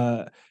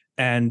uh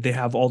and they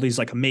have all these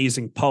like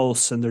amazing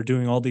posts and they're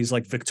doing all these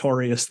like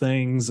victorious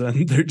things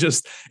and it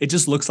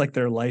just looks like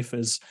their life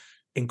is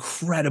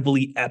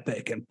incredibly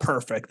epic and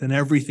perfect and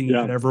everything you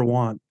Yeah. could ever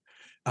want.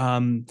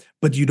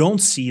 But you don't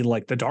see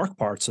like the dark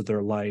parts of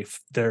their life,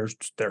 their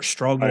Right.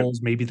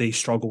 struggles. Maybe they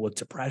struggle with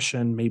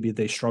depression, maybe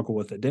they struggle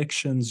with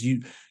addictions.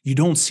 You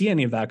don't see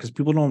any of that because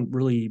people don't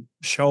really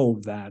show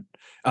that.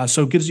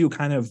 So it gives you a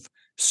kind of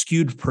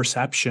skewed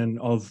perception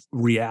of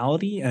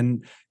reality,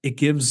 and it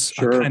gives a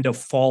Sure. kind of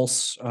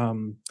false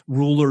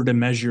ruler to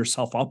measure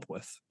yourself up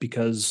with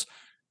because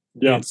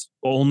Yeah. it's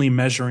only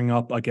measuring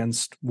up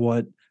against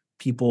what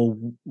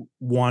people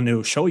want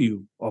to show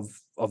you of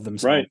Right.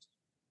 themselves,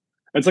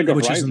 It's like a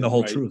which isn't the horizon,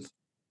 whole right? truth.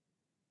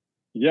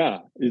 Yeah.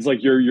 It's like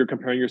you're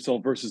comparing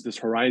yourself versus this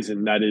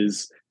horizon that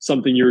is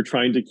something you're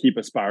trying to keep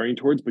aspiring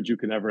towards, but you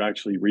can never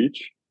actually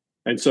reach.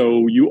 And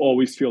so you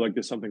always feel like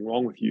there's something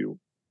wrong with you,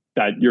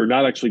 that you're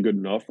not actually good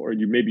enough, or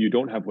you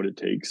don't have what it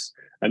takes.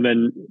 And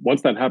then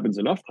once that happens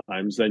enough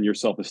times, then your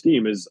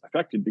self-esteem is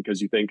affected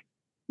because you think,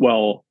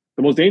 well,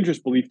 the most dangerous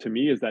belief to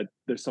me is that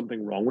there's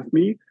something wrong with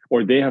me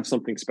or they have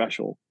something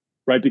special,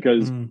 right?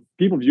 Because Mm,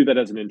 people view that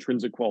as an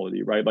intrinsic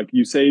quality, right? Like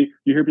you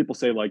hear people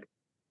say like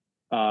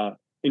uh,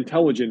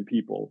 intelligent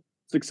people,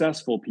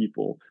 successful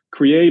people,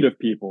 creative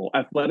people,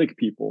 athletic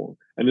people.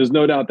 And there's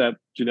no doubt that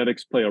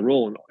genetics play a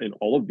role in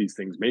all of these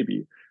things,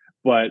 maybe.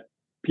 But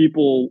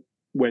people,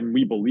 when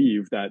we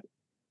believe that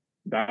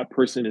that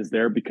person is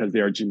there because they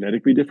are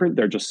genetically different,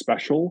 they're just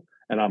special,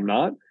 and I'm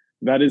not,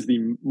 that is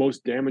the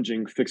most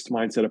damaging fixed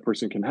mindset a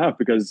person can have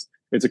because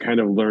it's a kind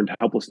of learned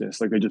helplessness.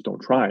 Like they just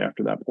don't try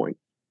after that point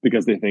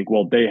because they think,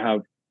 well, they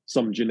have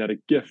some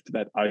genetic gift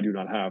that I do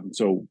not have.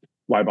 So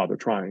why bother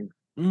trying?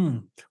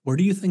 mm. Where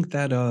do you think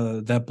that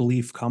that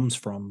belief comes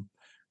from?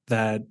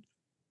 That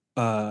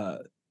uh,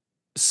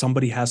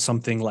 somebody has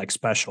something like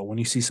special. When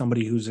you see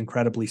somebody who's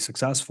incredibly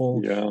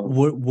successful, Yeah.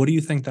 what do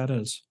you think that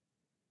is?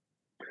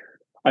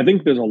 I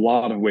think there's a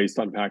lot of ways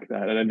to unpack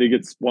that. And I think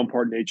it's one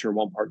part nature,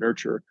 one part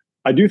nurture.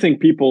 I do think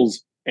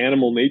people's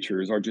animal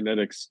natures, our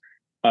genetics,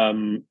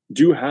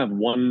 do have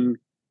one.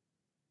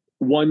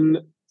 When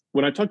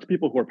I talk to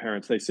people who are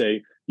parents, they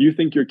say, you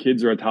think your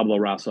kids are a tabula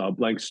rasa, a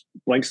blank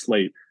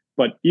slate,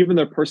 but even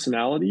their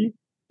personality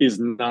is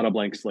not a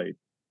blank slate.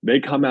 They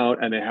come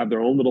out and they have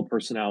their own little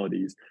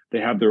personalities. They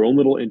have their own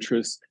little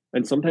interests.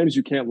 And sometimes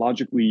you can't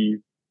logically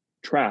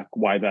track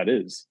why that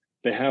is.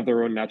 They have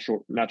their own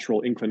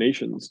natural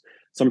inclinations.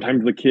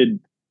 Sometimes the kid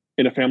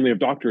in a family of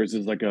doctors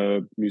is like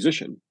a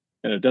musician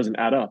and it doesn't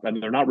add up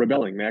and they're not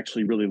rebelling. They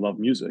actually really love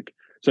music.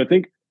 So I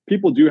think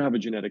people do have a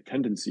genetic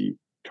tendency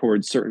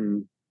towards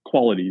certain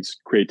qualities,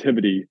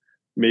 creativity,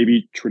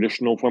 maybe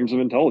traditional forms of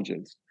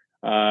intelligence.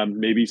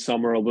 Maybe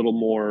some are a little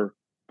more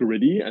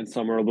gritty and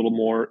some are a little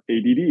more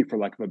ADD, for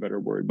lack of a better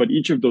word. But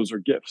each of those are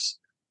gifts,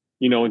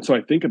 And so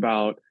I think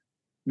about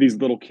these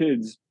little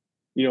kids.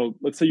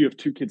 Let's say you have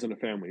two kids in a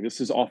family. This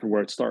is often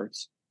where it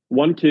starts.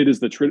 One kid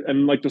is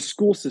and like the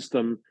school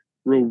system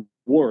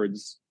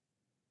rewards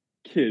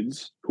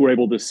kids who are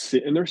able to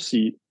sit in their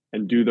seat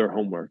and do their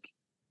homework.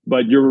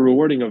 But you're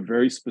rewarding a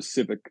very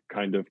specific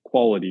kind of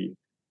quality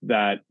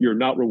that you're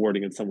not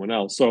rewarding in someone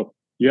else. So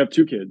you have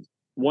two kids.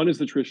 One is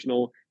the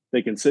traditional,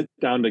 they can sit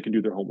down, they can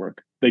do their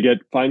homework. They get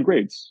fine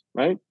grades,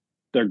 right?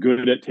 They're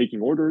good at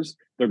taking orders.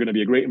 They're going to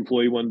be a great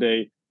employee one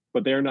day,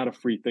 but they're not a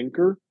free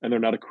thinker and they're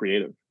not a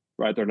creative,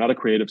 right? They're not a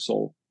creative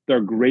soul.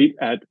 They're great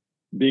at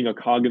being a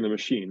cog in the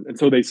machine. And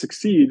so they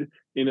succeed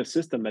in a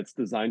system that's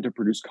designed to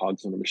produce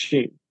cogs in the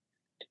machine.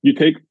 You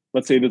take,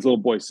 let's say, this little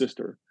boy's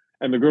sister,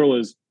 and the girl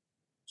is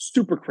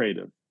super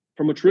creative.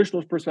 From a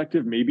traditional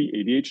perspective, maybe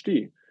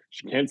ADHD.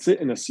 She can't sit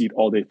in a seat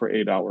all day for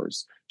 8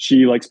 hours.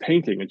 She likes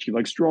painting and she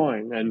likes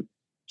drawing, and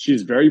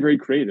she's very, very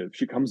creative.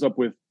 She comes up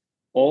with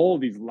all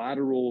these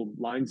lateral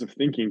lines of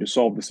thinking to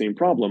solve the same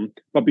problem.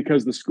 But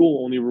because the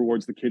school only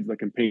rewards the kids that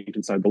can paint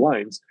inside the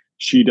lines,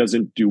 she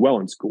doesn't do well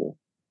in school.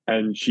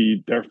 And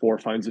she therefore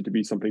finds it to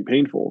be something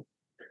painful.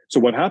 So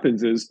what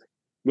happens is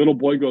little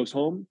boy goes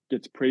home,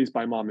 gets praised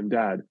by mom and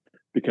dad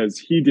because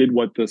he did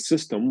what the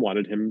system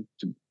wanted him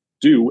to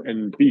do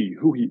and be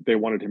who they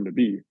wanted him to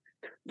be.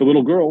 The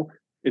little girl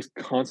is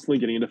constantly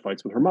getting into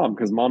fights with her mom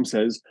because mom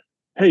says,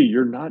 hey,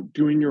 you're not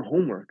doing your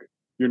homework.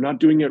 You're not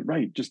doing it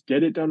right. Just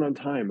get it done on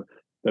time.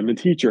 Then the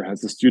teacher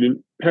has the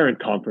student parent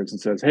conference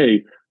and says,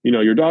 hey,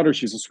 your daughter,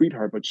 she's a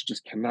sweetheart, but she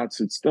just cannot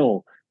sit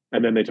still.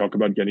 And then they talk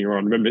about getting her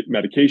on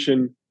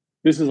medication.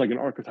 This is like an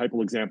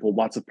archetypal example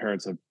lots of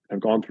parents have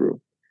gone through.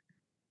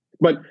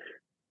 But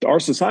our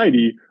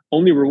society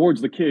only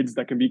rewards the kids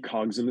that can be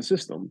cogs in the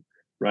system,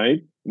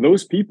 right?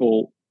 Those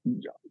people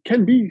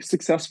can be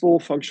successful,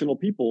 functional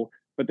people,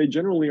 but they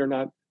generally are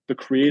not the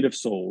creative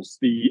souls,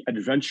 the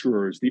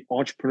adventurers, the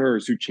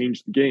entrepreneurs who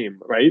changed the game,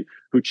 right?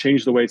 Who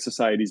changed the way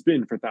society's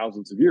been for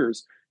thousands of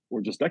years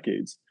or just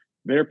decades.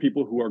 They're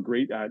people who are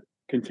great at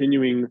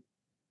continuing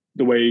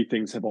the way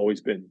things have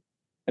always been.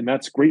 And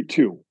that's great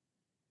too.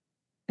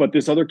 But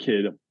this other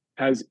kid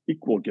has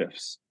equal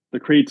gifts. The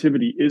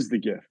creativity is the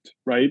gift,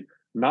 right?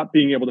 Not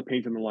being able to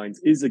paint in the lines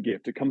is a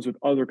gift. It comes with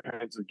other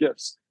kinds of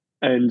gifts.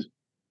 And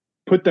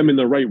put them in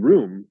the right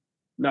room,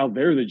 now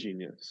they're the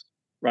genius,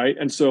 right?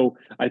 And so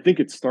I think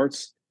it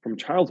starts from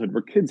childhood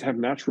where kids have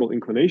natural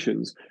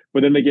inclinations,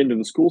 but then they get into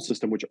the school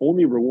system, which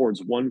only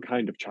rewards one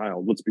kind of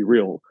child. Let's be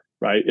real,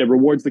 right? It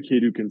rewards the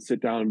kid who can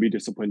sit down and be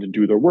disciplined and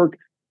do their work,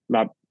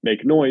 not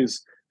make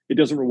noise. It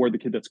doesn't reward the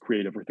kid that's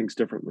creative or thinks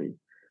differently.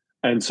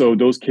 And so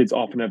those kids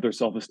often have their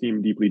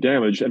self-esteem deeply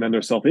damaged, and then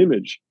their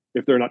self-image,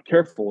 if they're not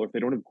careful, or if they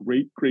don't have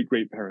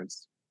great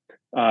parents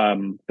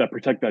that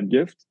protect that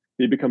gift,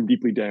 they become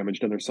deeply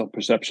damaged, and their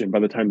self-perception by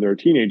the time they're a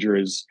teenager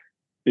is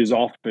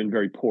often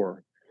very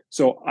poor.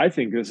 So I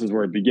think this is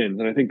where it begins,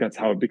 and I think that's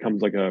how it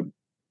becomes like a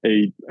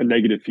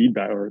negative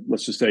feedback, or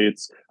let's just say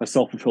it's a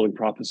self-fulfilling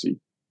prophecy.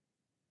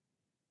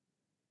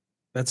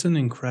 That's an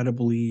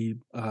incredibly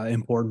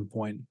important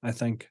point, I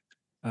think,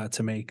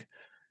 to make.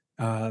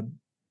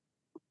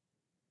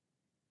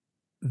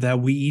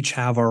 That we each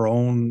have our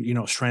own,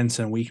 strengths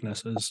and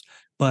weaknesses.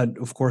 But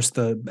of course,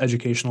 the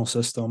educational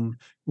system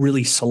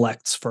really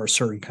selects for a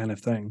certain kind of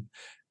thing.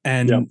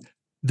 And Yep.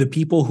 the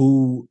people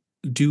who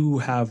do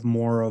have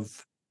more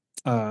of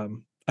a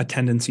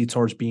tendency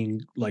towards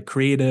being like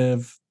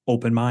creative,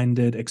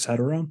 open-minded,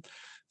 etc.,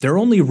 they're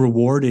only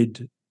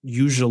rewarded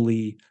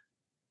usually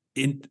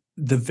in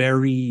the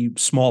very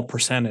small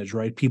percentage,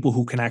 right? People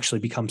who can actually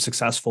become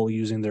successful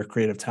using their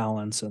creative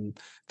talents and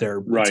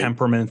their Right.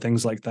 temperament,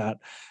 things like that.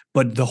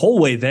 But the whole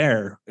way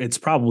there, it's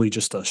probably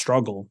just a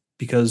struggle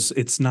because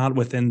it's not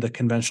within the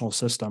conventional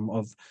system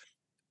of,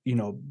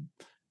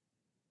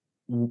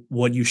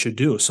 what you should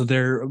do. So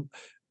they're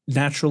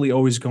naturally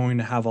always going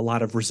to have a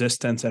lot of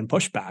resistance and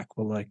pushback.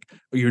 Well, like,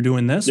 you're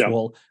doing this. Yep.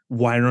 Well,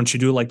 why don't you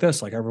do it like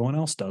this? Like everyone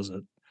else does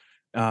it.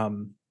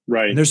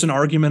 Right. And there's an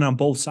argument on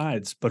both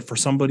sides, but for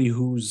somebody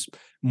who's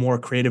more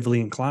creatively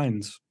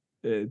inclined,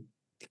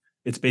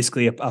 it's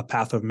basically a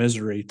path of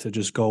misery to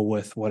just go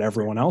with what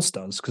everyone else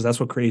does, because that's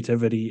what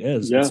creativity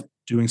is. Yeah. It's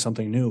doing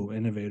something new,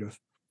 innovative.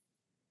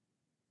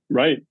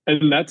 Right.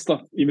 And that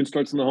stuff even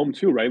starts in the home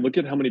too, right? Look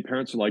at how many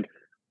parents are like,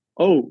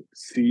 oh,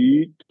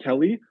 see,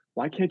 Kelly,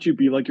 why can't you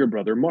be like your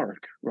brother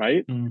Mark?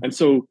 Right. And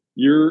so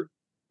you're,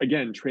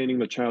 again, training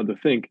the child to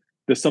think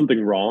there's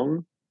something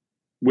wrong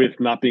with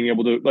not being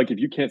able to, like, if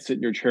you can't sit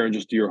in your chair and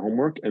just do your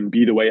homework and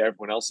be the way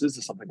everyone else is,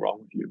 there's something wrong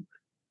with you.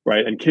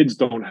 Right. And kids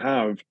don't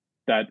have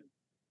that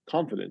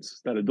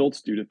confidence that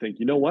adults do to think,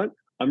 you know what,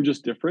 I'm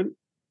just different.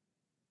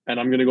 And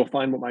I'm going to go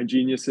find what my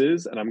genius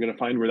is, and I'm going to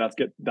find where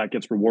that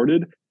gets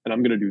rewarded, and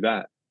I'm going to do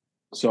that.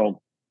 So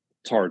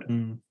it's hard.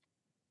 In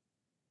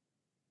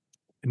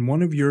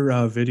one of your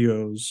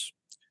videos,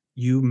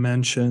 you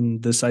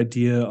mentioned this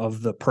idea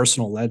of the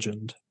personal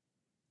legend.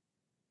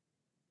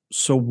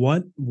 So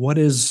what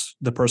is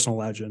the personal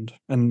legend,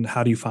 and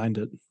how do you find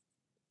it?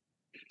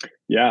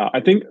 Yeah, I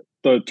think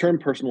the term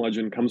personal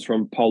legend comes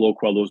from Paulo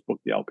Coelho's book,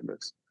 The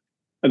Alchemist.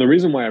 And the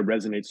reason why I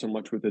resonate so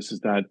much with this is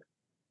that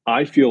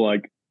I feel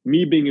like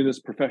me being in this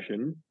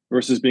profession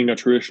versus being a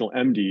traditional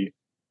MD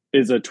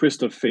is a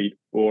twist of fate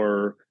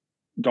or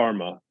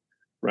dharma,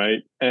 right?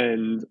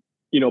 And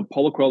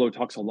Paulo Coelho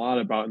talks a lot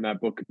about in that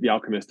book, The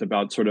Alchemist,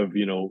 about sort of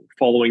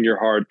following your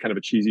heart, kind of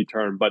a cheesy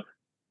term, but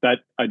that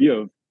idea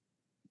of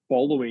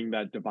following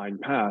that divine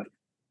path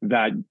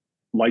that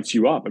lights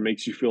you up and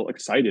makes you feel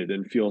excited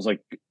and feels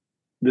like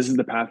this is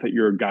the path that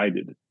you're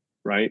guided,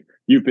 right?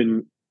 You've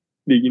been,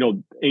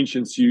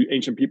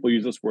 ancient people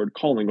use this word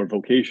calling or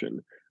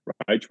vocation,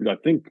 right?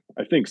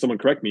 I think someone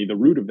correct me, the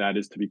root of that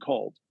is to be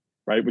called,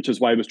 right? Which is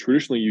why it was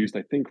traditionally used,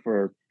 I think,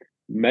 for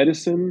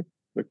medicine,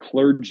 the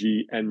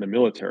clergy, and the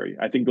military.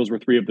 I think those were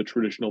three of the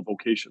traditional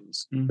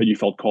vocations that you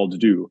felt called to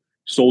do: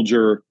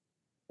 soldier,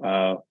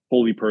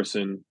 holy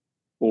person,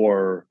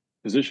 or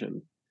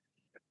physician.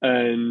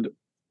 And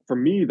for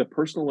me, the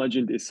personal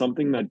legend is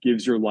something that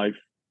gives your life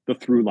the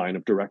through line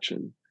of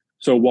direction.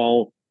 So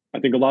while I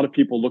think a lot of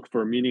people look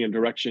for meaning and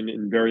direction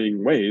in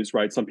varying ways,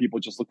 right? Some people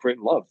just look for it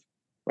in love,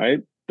 right?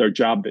 Their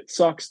job that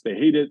sucks, they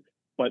hate it,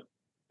 but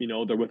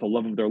they're with the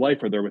love of their life,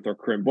 or they're with their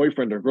current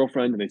boyfriend or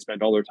girlfriend, and they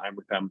spend all their time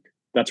with them.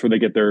 That's where they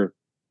get their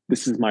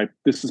this is my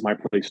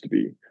place to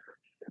be.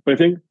 But I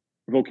think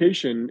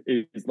vocation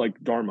is like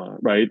dharma,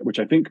 right? Which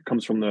I think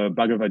comes from the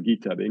Bhagavad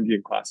Gita, the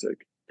Indian classic.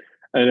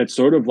 And it's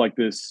sort of like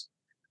this,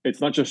 it's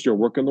not just your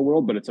work in the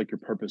world, but it's like your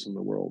purpose in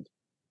the world.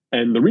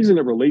 And the reason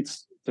it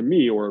relates to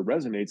me or it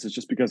resonates is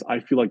just because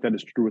I feel like that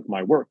is true with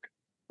my work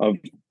of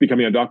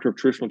becoming a doctor of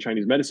traditional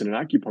Chinese medicine, and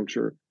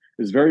acupuncture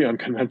is very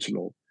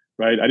unconventional,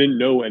 right? I didn't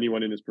know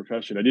anyone in this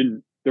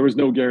profession. There was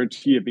no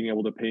guarantee of being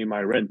able to pay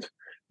my rent.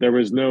 There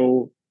was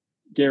no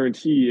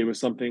guarantee it was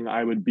something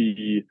I would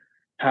be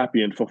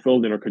happy and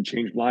fulfilled in or could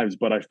change lives,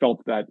 but I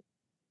felt that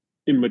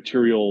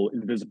immaterial,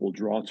 invisible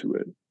draw to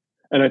it.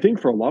 And I think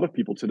for a lot of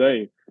people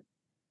today,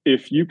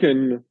 if you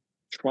can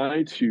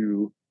try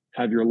to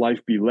have your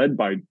life be led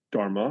by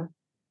dharma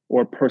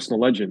or personal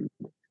legend,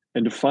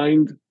 and to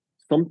find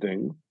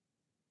something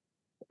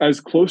as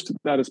close to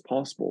that as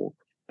possible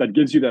that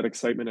gives you that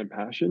excitement and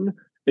passion,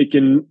 it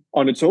can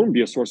on its own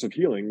be a source of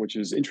healing, which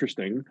is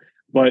interesting,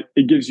 but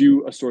it gives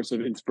you a source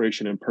of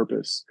inspiration and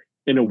purpose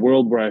in a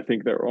world where I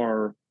think there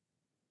are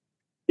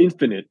an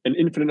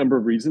infinite number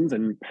of reasons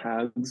and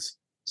paths,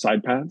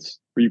 side paths,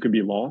 where you can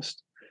be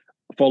lost.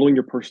 Following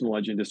your personal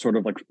legend is sort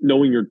of like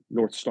knowing your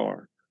North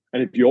Star.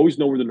 And if you always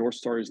know where the North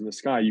Star is in the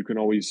sky, you can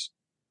always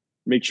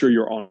make sure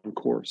you're on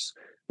course.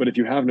 But if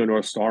you have no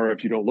North Star,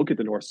 if you don't look at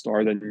the North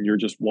Star, then you're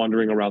just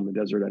wandering around the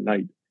desert at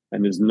night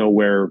and there's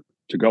nowhere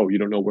to go. You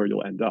don't know where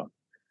you'll end up.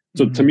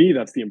 So to me,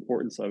 that's the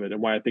importance of it,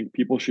 and why I think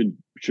people should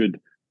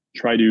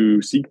try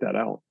to seek that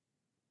out.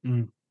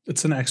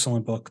 It's an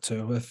excellent book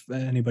too. If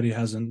anybody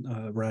hasn't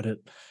read it,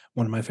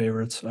 one of my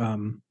favorites.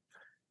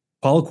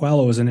 Paulo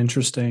Coelho is an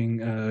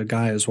interesting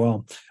guy as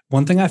well.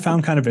 One thing I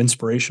found kind of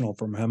inspirational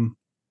from him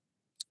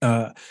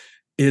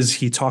is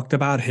he talked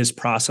about his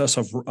process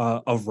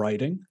of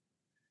writing,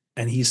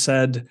 and he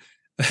said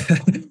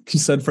he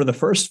said for the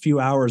first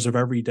few hours of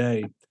every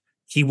day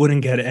he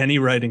wouldn't get any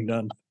writing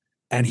done,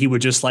 and he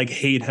would just like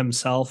hate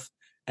himself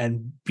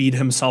and beat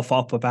himself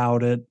up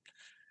about it.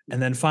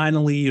 And then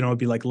finally, it'd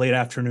be like late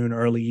afternoon,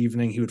 early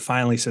evening, he would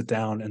finally sit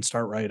down and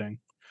start writing.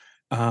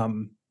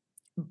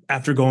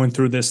 After going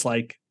through this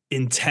like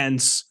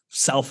intense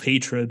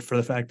self-hatred for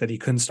the fact that he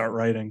couldn't start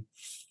writing.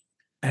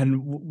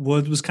 And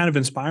what was kind of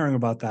inspiring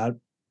about that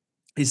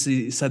is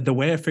he said, the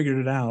way I figured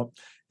it out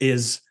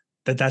is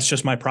that that's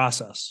just my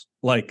process.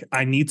 Like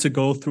I need to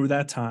go through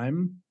that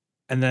time,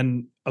 and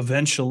then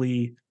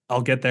eventually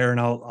I'll get there and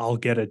I'll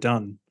get it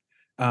done.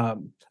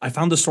 I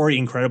found the story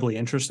incredibly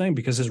interesting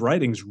because his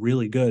writing's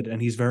really good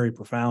and he's very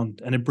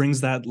profound, and it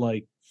brings that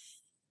like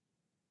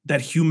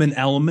that human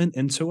element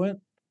into it.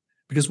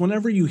 Because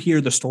whenever you hear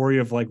the story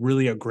of like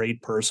really a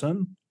great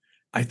person,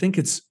 I think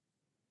it's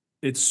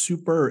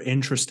super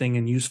interesting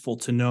and useful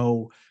to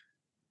know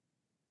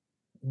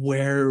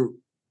where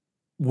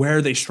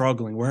are they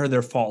struggling, where are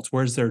their faults,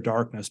 where's their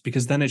darkness,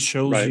 because then it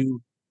shows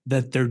you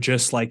that they're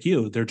just like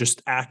you. They're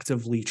just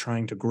actively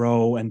trying to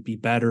grow and be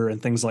better and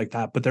things like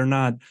that. But they're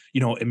not,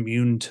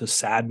 immune to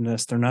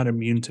sadness. They're not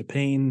immune to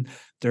pain.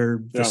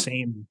 They're the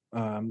same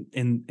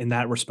in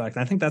that respect.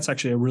 And I think that's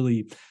actually a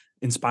really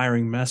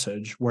inspiring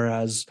message.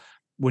 Whereas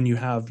when you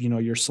have,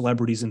 your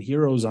celebrities and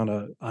heroes on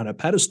a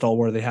pedestal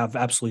where they have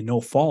absolutely no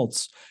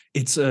faults,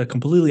 it's a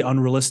completely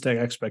unrealistic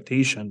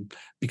expectation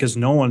because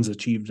no one's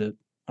achieved it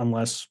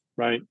unless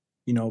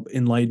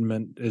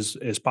enlightenment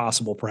is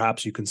possible.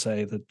 Perhaps you can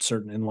say that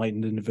certain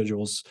enlightened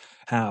individuals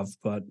have,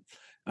 but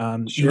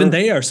even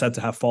they are said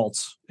to have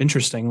faults,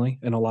 interestingly,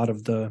 in a lot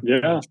of the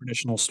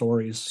traditional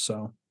stories.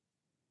 So,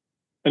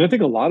 and I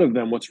think a lot of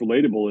them, what's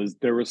relatable is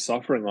there was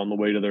suffering on the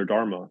way to their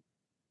dharma,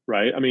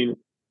 right? I mean,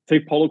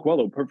 take Paulo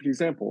Coelho, perfect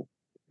example.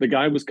 The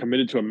guy was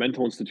committed to a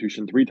mental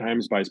institution 3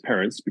 times by his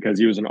parents because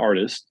he was an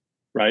artist,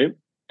 right?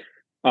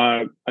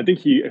 I think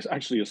he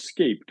actually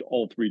escaped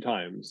all 3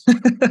 times.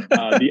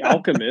 The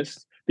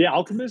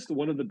Alchemist,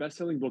 one of the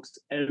best-selling books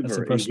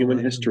ever in human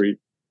history.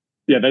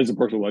 Yeah, that is a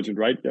personal legend,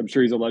 right? I'm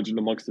sure he's a legend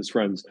amongst his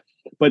friends.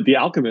 But The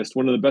Alchemist,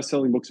 one of the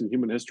best-selling books in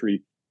human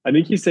history, I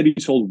think he said he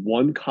sold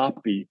 1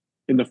 copy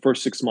in the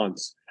first 6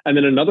 months, and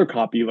then another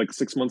copy like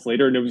 6 months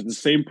later, and it was the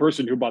same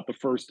person who bought the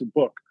first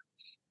book.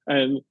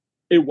 And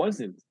it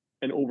wasn't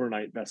an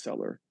overnight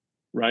bestseller,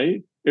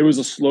 right? It was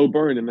a slow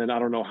burn, and then I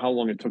don't know how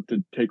long it took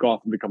to take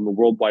off and become the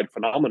worldwide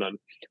phenomenon.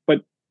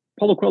 But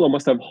Paulo Coelho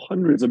must have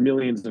hundreds of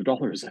millions of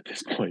dollars at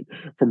this point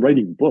from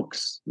writing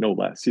books, no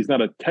less. He's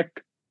not a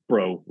tech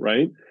bro,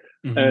 right?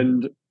 Mm-hmm.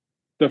 And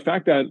the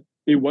fact that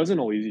it wasn't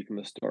all easy from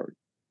the start.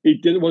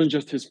 It wasn't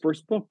just his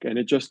first book, and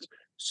it just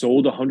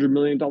sold $100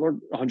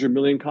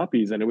 million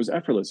copies, and it was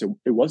effortless.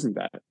 It wasn't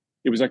that.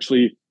 It was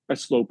actually a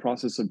slow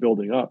process of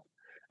building up.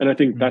 And I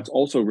think that's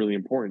also really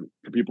important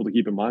for people to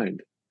keep in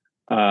mind.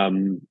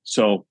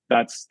 So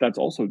that's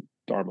also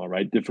dharma,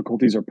 right?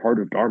 Difficulties are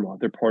part of dharma.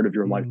 They're part of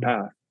your life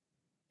path.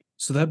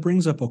 So that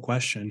brings up a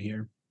question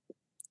here.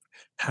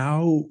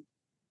 How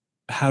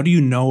how do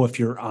you know if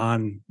you're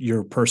on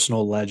your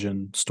personal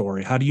legend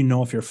story? How do you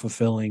know if you're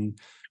fulfilling,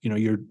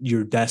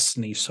 your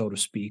destiny, so to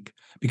speak?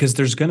 Because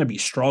there's going to be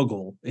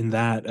struggle in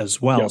that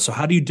as well. Yep. So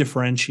how do you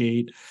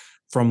differentiate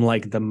from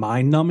like the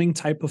mind numbing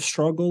type of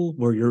struggle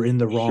where you're in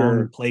the wrong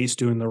Sure. place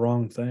doing the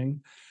wrong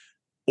thing,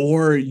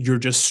 or you're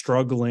just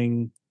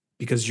struggling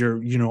because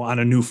you're, on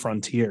a new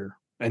frontier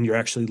and you're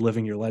actually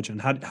living your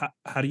legend?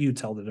 How do you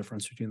tell the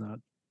difference between that?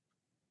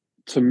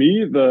 To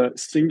me, the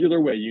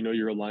singular way you know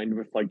you're aligned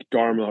with like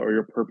Dharma or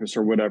your purpose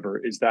or whatever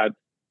is that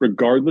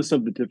regardless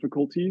of the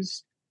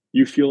difficulties,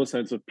 you feel a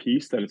sense of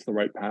peace that it's the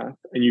right path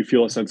and you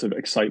feel a sense of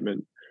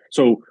excitement.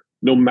 So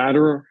no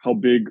matter how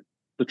big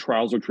the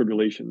trials or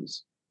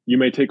tribulations, you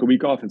may take a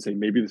week off and say,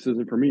 maybe this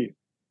isn't for me.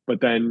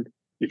 But then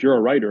if you're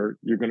a writer,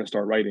 you're going to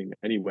start writing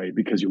anyway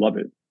because you love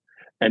it.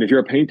 And if you're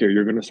a painter,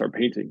 you're going to start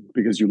painting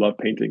because you love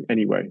painting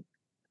anyway.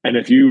 And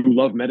if you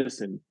love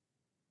medicine,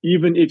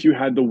 even if you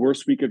had the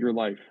worst week of your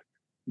life,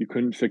 you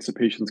couldn't fix a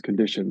patient's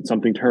condition,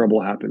 something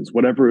terrible happens,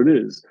 whatever it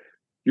is,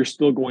 you're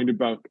still going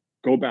to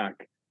go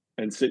back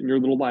and sit in your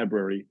little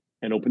library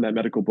and open that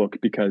medical book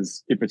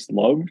because if it's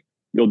love,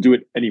 you'll do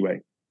it anyway.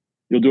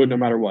 You'll do it no Mm,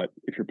 matter what.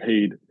 If you're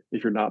paid,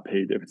 if you're not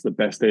paid, if it's the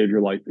best day of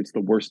your life, it's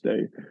the worst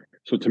day.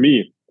 So to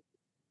me,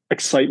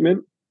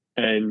 excitement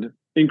and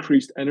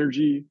increased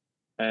energy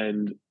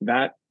and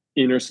that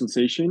inner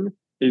sensation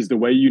is the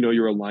way you know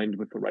you're aligned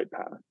with the right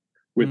path,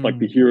 with like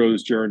the mm,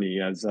 hero's journey,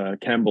 as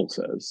Campbell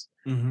says,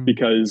 mhm.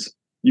 because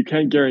you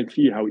can't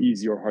guarantee how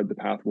easy or hard the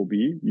path will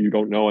be. You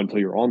don't know until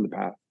you're on the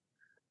path.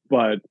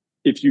 But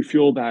if you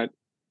feel that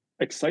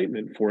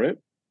excitement for it,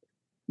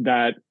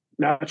 that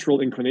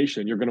natural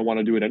inclination, you're going to want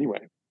to do it anyway.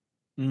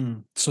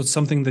 So it's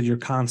something that you're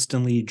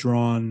constantly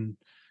drawn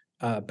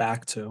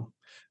back to.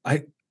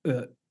 I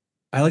uh,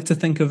 I like to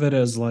think of it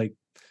as like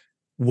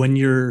when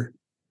you're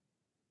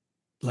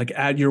like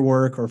at your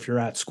work or if you're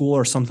at school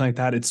or something like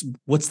that. It's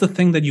what's the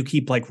thing that you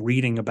keep like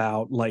reading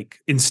about, like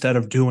instead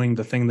of doing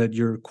the thing that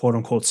you're quote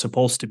unquote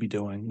supposed to be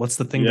doing. What's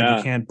the thing that you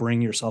Yeah, can't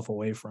bring yourself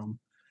away from?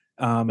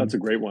 that's a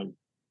Um, great one.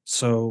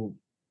 so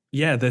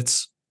yeah,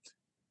 it's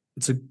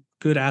a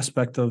good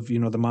aspect of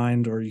the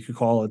mind, or you could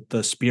call it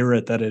the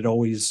spirit, that it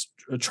always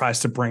tries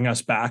to bring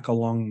us back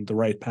along the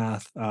right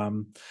path.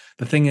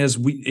 The thing is,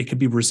 it could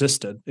be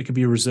resisted. It could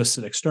be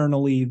resisted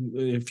externally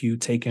if you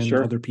take in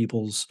Sure. other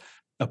people's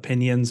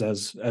opinions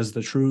as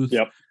the truth.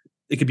 Yep.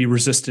 It could be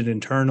resisted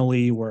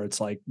internally, where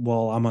it's like,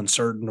 well, I'm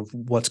uncertain of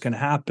what's going to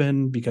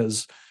happen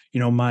because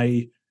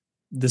my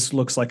this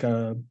looks like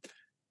a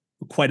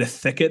quite a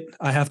thicket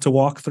I have to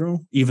walk through,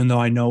 even though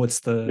I know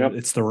Yep.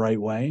 it's the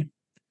right way.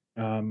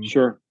 Um,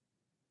 Sure.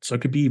 so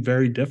it could be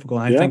very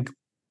difficult. I Yeah. think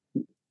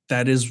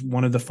that is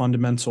one of the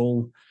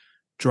fundamental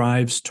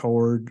drives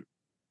toward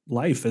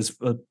life, is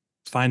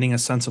finding a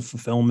sense of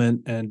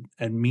fulfillment and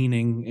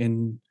meaning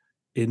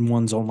in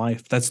one's own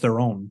life. That's their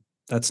own.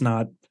 That's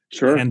not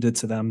Sure. handed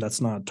to them.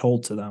 That's not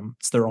told to them.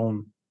 It's their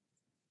own.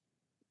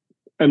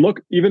 And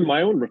look, even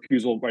my own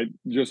refusal, right?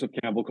 Joseph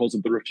Campbell calls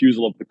it the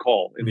refusal of the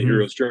call in the Mm-hmm.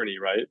 hero's journey,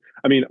 right?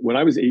 I mean, when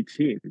I was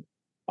 18,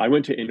 I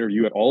went to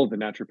interview at all of the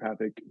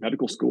naturopathic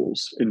medical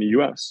schools in the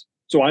US.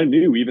 So I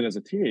knew even as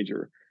a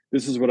teenager,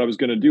 this is what I was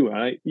going to do. And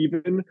I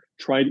even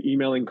tried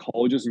emailing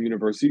colleges and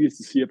universities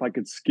to see if I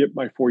could skip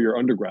my 4 year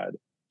undergrad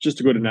just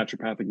to go to Mm-hmm.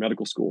 naturopathic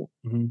medical school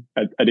Mm-hmm.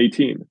 at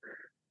 18.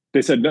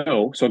 They said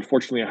no. So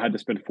unfortunately, I had to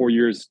spend 4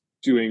 years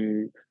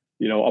doing,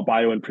 a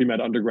bio and pre med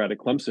undergrad at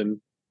Clemson,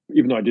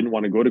 even though I didn't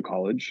want to go to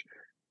college.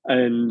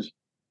 And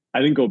I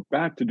didn't go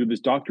back to do this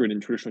doctorate in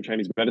traditional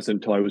Chinese medicine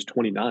until I was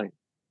 29.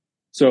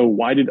 So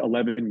why did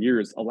 11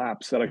 years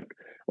elapse? Like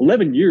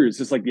 11 years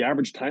is like the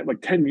average time,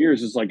 like 10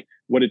 years is like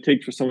what it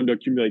takes for someone to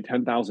accumulate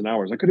 10,000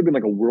 hours. I could have been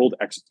like a world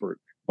expert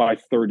by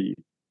 30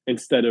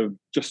 instead of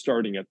just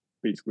starting at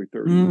basically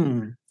 30.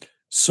 Mm.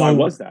 Why So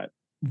was that?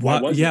 Why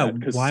what? was it Yeah. that?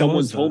 Because Why someone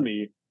was told that?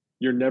 me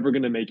you're never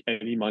going to make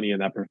any money in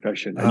that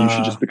profession and you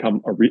should Uh, just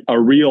become a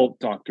real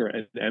doctor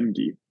and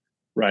MD,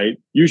 right?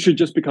 You should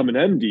just become an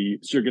MD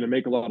so you're going to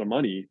make a lot of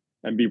money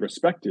and be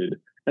respected.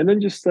 And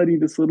then just study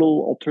this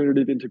little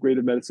alternative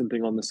integrative medicine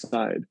thing on the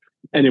side.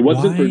 And it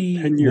wasn't for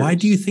why? 10 Why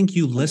do you years think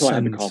you until I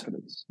had the listened?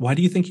 confidence. Why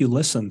do you think you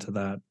listened to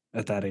that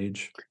at that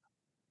age?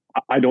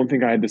 I don't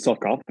think I had the self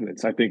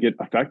confidence. I think it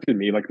affected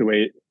me like the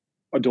way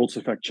adults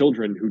affect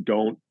children who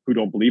don't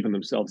believe in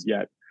themselves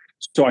yet.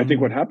 So I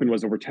think what Mm, happened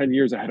was over 10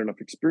 years, I had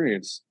enough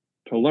experience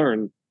to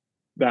learn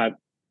that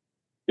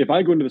if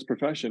I go into this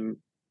profession,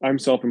 I'm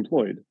self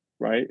employed,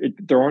 right?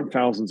 There aren't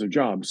thousands of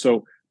jobs.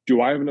 So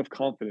do I have enough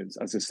confidence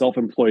as a self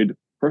employed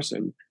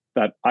person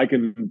that I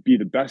can be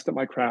the best at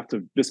my craft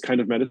of this kind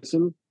of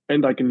medicine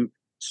and I can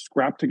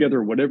scrap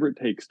together whatever it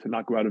takes to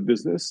not go out of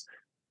business?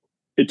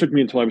 It took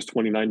me until I was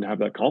 29 to have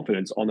that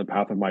confidence on the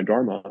path of my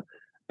dharma,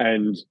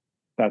 and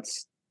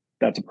that's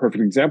that's a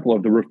perfect example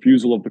of the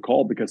refusal of the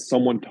call because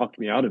someone talked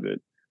me out of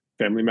it.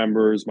 Family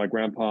members, my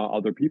grandpa,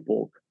 other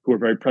people who are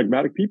very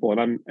pragmatic people,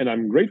 and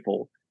I'm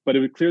grateful. But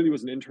it clearly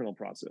was an internal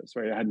process,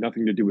 right? It had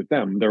nothing to do with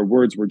them. Their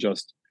words were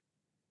just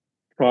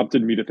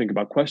prompted me to think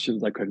about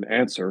questions I couldn't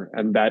answer,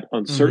 and that mm-hmm.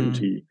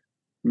 uncertainty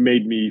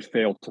made me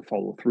fail to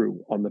follow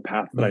through on the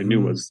path that I knew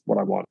Hmm. was what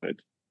I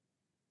wanted.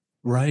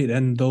 Right,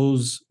 and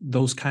those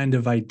kind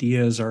of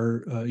ideas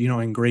are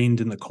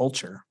ingrained in the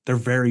culture. They're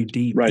very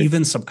deep, Right.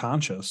 even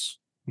subconscious.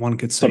 One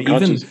could say,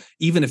 even Subconscious.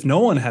 even if no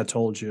one had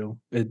told you,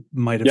 it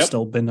might have Yep.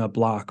 still been a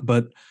block.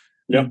 But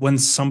Yep. when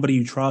somebody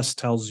you trust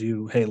tells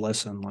you, "Hey,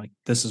 listen, like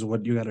this is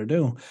what you got to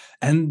do,"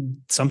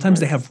 and sometimes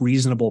they Right. have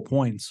reasonable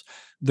points.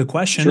 The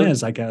question Sure.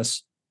 is, I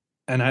guess,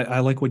 and I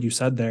like what you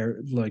said there.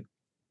 Like,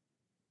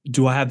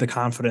 do I have the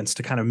confidence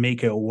to kind of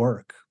make it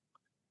work?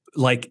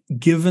 Like,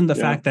 given the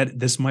Yeah. fact that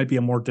this might be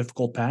a more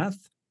difficult path,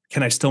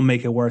 can I still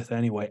make it worth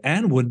anyway?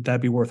 And would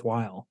that be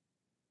worthwhile?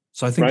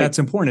 So I think Right. that's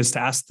important, is to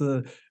ask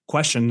the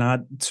question,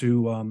 not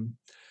to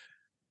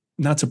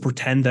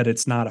pretend that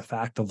it's not a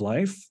fact of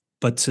life,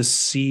 but to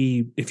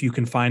see if you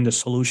can find a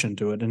solution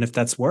to it and if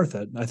that's worth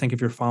it. I think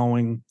if you're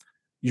following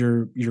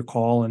your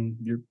call and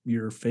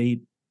your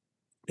fate,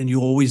 and you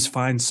always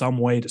find some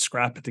way to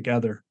scrap it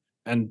together,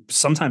 and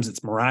sometimes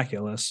it's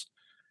miraculous.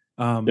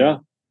 Um, Yeah.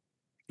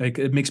 like,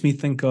 it makes me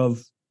think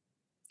of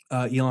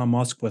Elon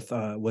Musk with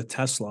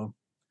Tesla,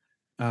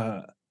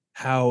 uh,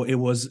 how it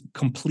was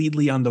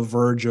completely on the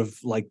verge of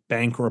like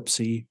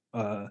bankruptcy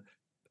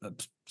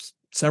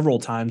several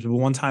times. But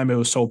one time it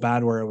was so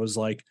bad where it was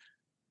like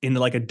in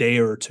like a day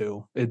or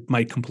two, it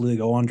might completely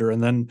go under.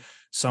 And then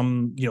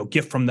some,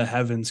 gift from the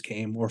heavens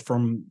came, or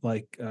from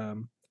like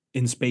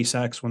in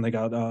SpaceX when they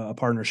got a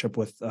partnership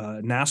with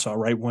NASA,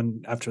 right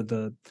when after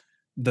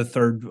the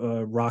third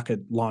rocket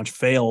launch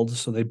failed,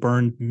 so they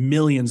burned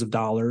millions of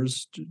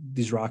dollars.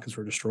 These rockets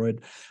were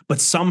destroyed,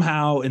 but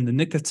somehow in the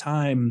nick of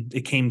time,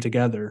 it came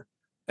together.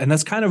 And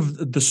that's kind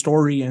of the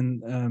story in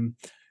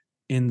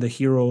the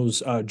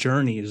hero's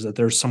journey, is that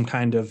there's some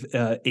kind of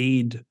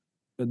aid.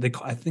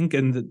 I think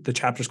in the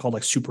chapter is called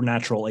like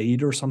supernatural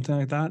aid or something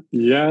like that.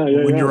 Yeah.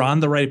 Yeah. When Yeah. you're on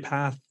the right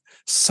path,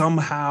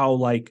 somehow,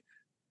 like,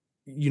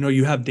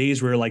 you have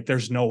days where like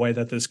there's no way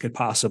that this could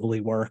possibly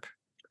work,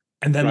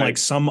 and then like Right.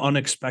 some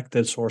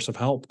unexpected source of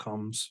help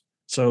comes.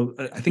 So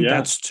I think Yeah.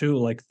 that's too,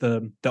 like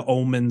the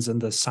omens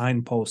and the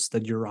signposts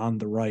that you're on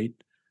the right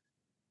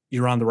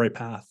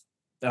path,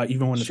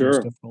 even when it's most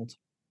Sure. difficult.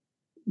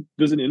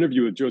 There's an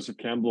interview with Joseph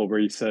Campbell where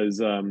he says,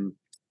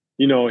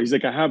 he's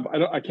like,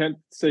 I can't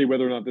say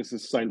whether or not this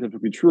is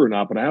scientifically true or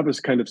not, but I have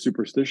this kind of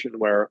superstition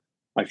where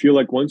I feel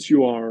like once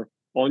you are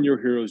on your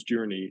hero's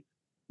journey,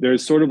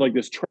 there's sort of like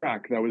this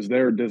track that was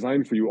there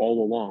designed for you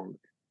all along.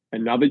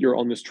 And now that you're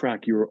on this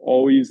track, you're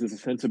always, there's a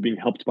sense of being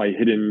helped by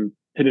hidden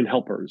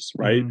helpers,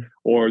 right? Mhm.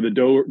 Or the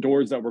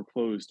doors that were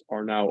closed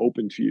are now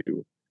open to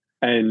you.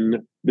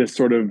 And this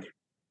sort of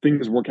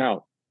things work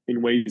out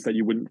in ways that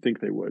you wouldn't think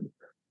they would.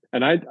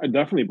 And I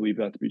definitely believe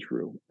that to be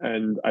true.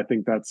 And I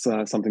think that's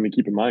something to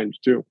keep in mind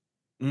too.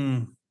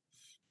 Mm.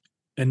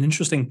 An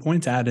interesting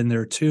point to add in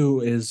there too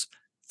is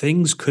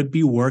things could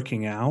be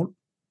working out,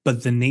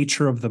 but the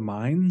nature of the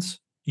minds,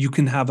 you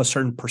can have a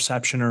certain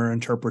perception or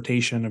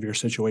interpretation of your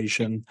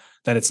situation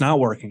that it's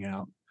not working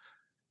out,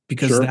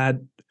 because Sure.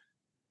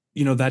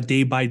 that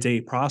day by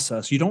day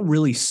process, you don't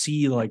really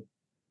see like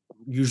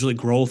usually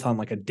growth on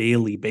like a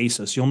daily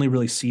basis. You only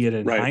really see it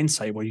in Right.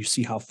 hindsight, where you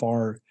see how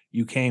far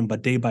you came,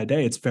 but day by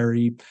day, it's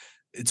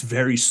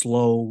very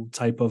slow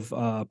type of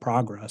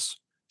progress.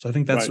 So I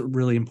think that's Right. a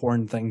really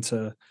important thing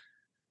to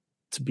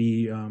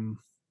be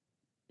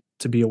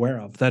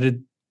aware of, that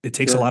it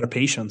takes a Sure. lot of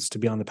patience to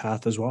be on the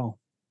path as well.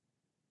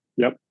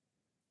 Yep.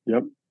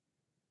 Yep.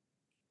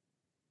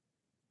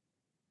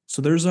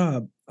 So there's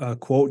a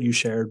quote you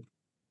shared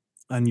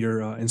on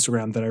your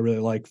Instagram that I really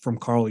like, from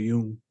Carl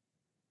Jung.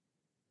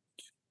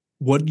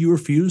 What you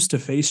refuse to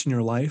face in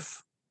your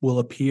life will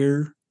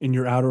appear in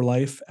your outer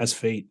life as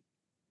fate.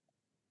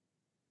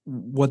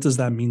 What does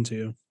that mean to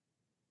you?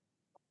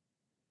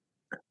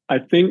 I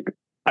think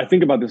I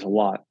think about this a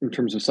lot in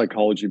terms of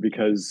psychology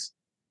because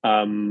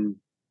um,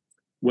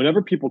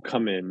 whenever people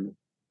come in,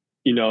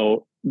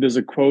 there's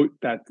a quote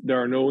that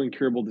there are no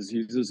incurable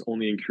diseases,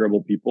 only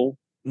incurable people.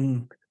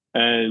 Mm,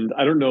 And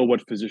I don't know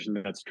what physician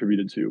that's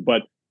attributed to,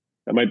 but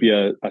that might be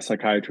a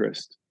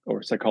psychiatrist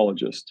or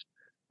psychologist.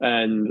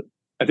 And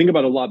I think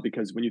about it a lot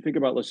because when you think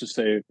about, let's just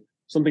say,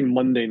 something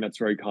mundane that's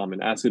very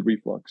common, acid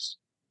reflux,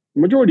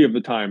 the majority of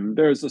the time,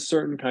 there's a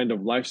certain kind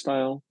of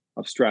lifestyle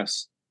of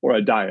stress or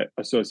a diet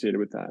associated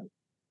with that.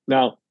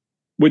 Now,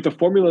 with the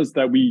formulas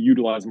that we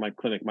utilize in my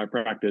clinic, my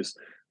practice,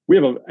 we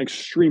have an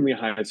extremely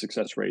high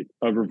success rate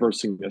of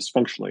reversing this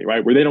functionally,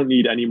 right? Where they don't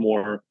need any of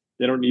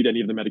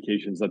the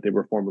medications that they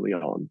were formerly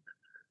on.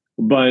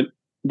 But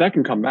that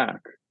can come back,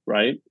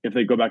 right? If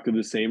they go back to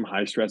the same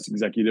high stress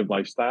executive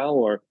lifestyle,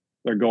 or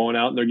they're going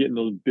out and they're getting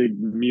those big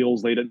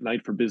meals late at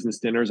night for business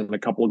dinners and a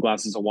couple of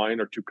glasses of wine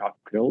or two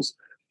cocktails.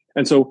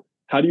 And so,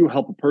 how do you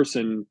help a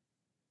person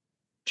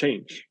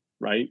change,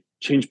 right?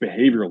 Change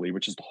behaviorally,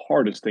 which is the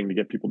hardest thing to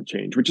get people to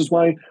change, which is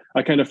why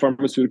a kind of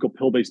pharmaceutical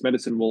pill based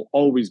medicine will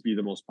always be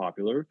the most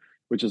popular,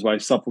 which is why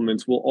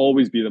supplements will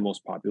always be the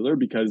most popular,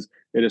 because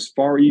it is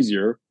far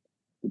easier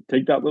to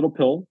take that little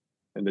pill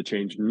and to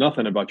change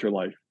nothing about your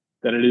life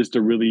than it is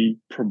to really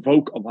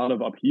provoke a lot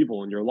of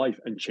upheaval in your life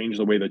and change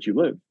the way that you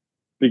live.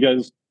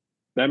 because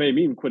that may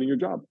mean quitting your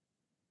job,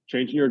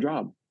 changing your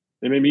job.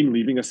 It may mean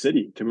leaving a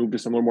city to move to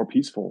somewhere more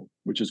peaceful,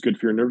 which is good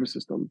for your nervous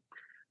system.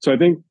 So I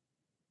think,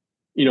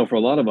 for a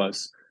lot of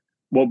us,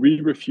 what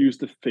we refuse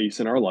to face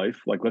in our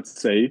life, like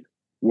let's say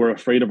we're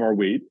afraid of our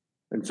weight,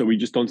 and so we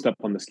just don't step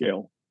on the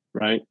scale,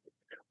 right?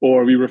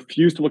 Or we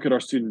refuse to look at our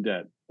student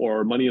debt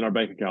or money in our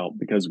bank account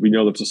because we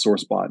know that's a sore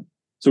spot.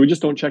 So we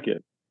just don't check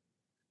it.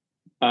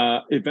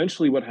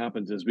 Eventually, what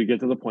happens is we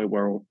get to the point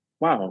where,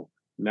 wow,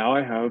 now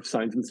I have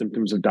signs and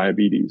symptoms of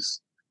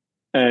diabetes.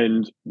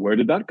 And where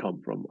did that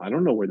come from? I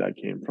don't know where that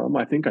came from.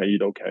 I think I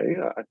eat okay.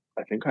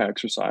 I think I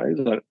exercise.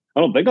 I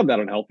don't think I'm that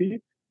unhealthy,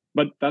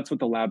 but that's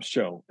what the labs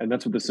show. And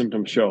that's what the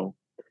symptoms show.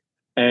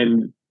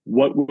 And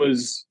what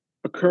was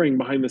occurring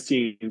behind the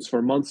scenes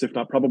for months, if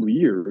not probably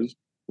years,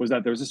 was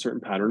that there's a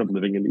certain pattern of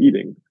living and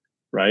eating,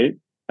 right?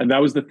 And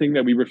that was the thing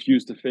that we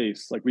refused to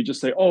face. Like we just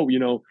say, oh,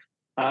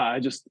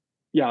 I'm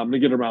going to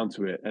get around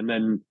to it. And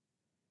then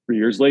 3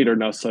 years later,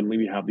 now suddenly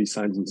we have these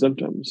signs and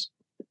symptoms.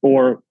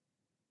 Or,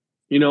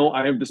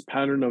 I have this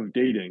pattern of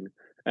dating.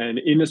 And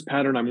in this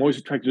pattern, I'm always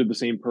attracted to the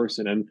same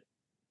person. And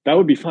that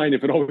would be fine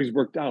if it always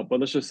worked out. But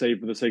let's just say,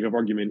 for the sake of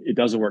argument, it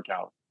doesn't work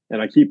out.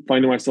 And I keep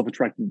finding myself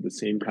attracted to the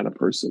same kind of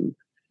person.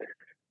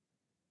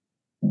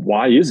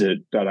 Why is it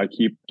that I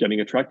keep getting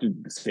attracted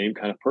to the same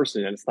kind of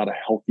person and it's not a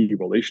healthy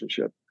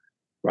relationship,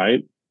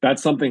 right?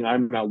 That's something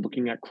I'm now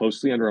looking at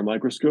closely under a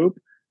microscope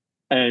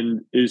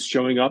and is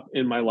showing up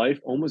in my life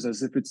almost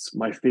as if it's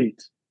my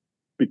fate,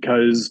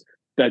 because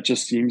that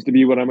just seems to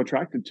be what I'm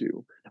attracted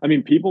to. I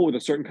mean, people with a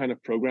certain kind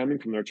of programming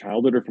from their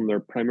childhood or from their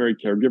primary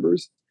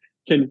caregivers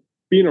can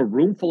be in a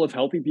room full of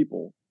healthy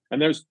people,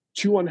 and there's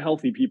two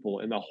unhealthy people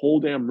in the whole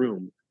damn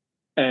room,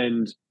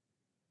 and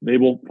they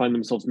will find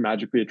themselves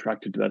magically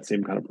attracted to that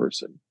same kind of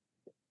person.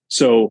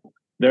 So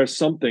there's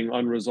something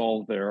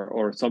unresolved there,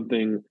 or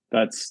something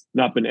that's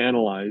not been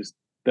analyzed,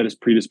 that is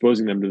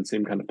predisposing them to the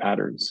same kind of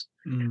patterns.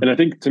 And I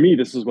think, to me,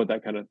 this is what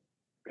that kind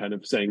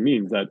of saying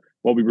means, that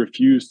what we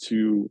refuse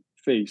to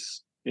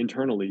face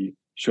internally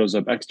shows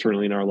up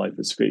externally in our life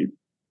as fate.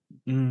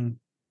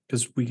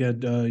 Because we get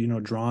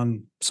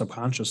drawn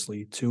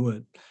subconsciously to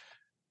it,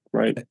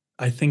 right?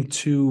 I think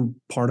too,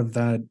 part of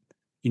that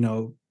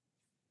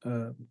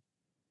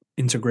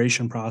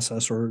integration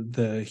process, or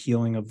the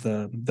healing of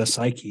the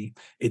psyche,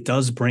 it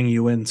does bring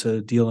you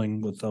into dealing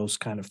with those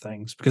kind of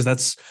things, because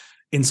that's,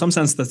 in some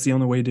sense, that's the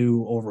only way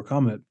to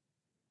overcome it,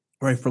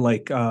 right? For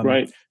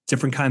right.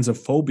 different kinds of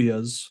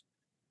phobias,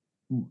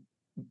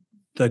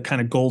 the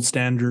kind of gold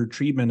standard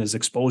treatment is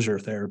exposure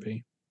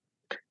therapy,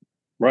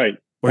 right?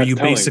 Where you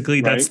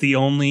basically, right? that's the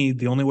only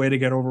way to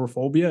get over a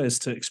phobia, is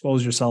to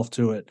expose yourself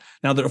to it.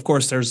 Now, of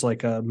course, there's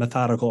like a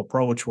methodical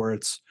approach where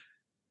it's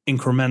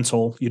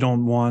incremental. You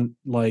don't want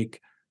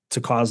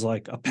to cause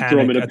like a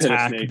panic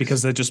attack,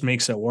 because that just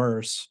makes it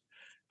worse.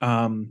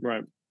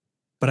 Right.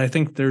 But I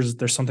think there's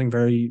something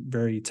very,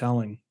 very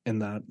telling in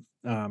that.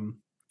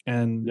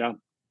 And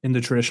in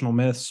the traditional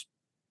myths,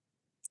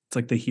 it's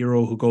like the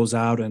hero who goes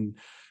out and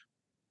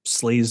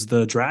slays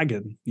the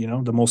dragon,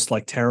 the most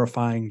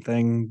terrifying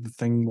thing, the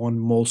thing one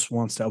most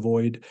wants to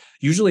avoid,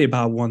 usually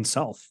about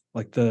oneself,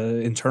 like the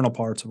internal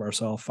parts of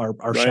ourself, our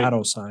right.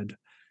 shadow side.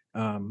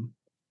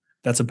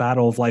 That's a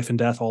battle of life and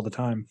death all the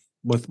time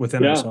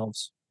within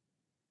ourselves.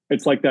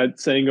 It's like that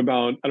saying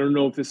about, I don't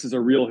know if this is a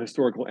real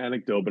historical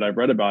anecdote, but I've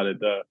read about it.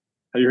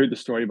 Have you heard the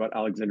story about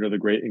Alexander the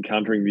Great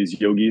encountering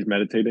these yogis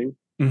meditating?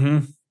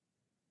 Mm-hmm.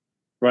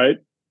 Right?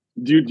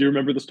 Do you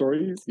remember the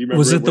story?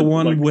 Was it the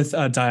one with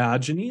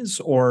Diogenes,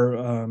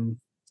 or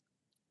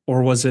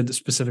was it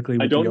specifically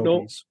with the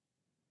yogis?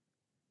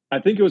 Know.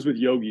 I think it was with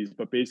yogis,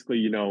 but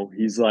basically,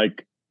 he's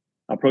like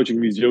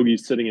approaching these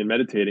yogis sitting and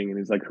meditating, and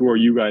he's like, "Who are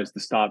you guys to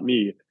stop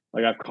me?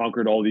 Like, I've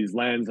conquered all these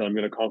lands, and I'm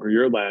going to conquer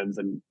your lands."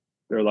 And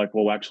they're like,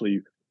 "Well,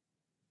 actually,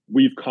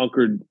 we've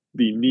conquered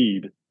the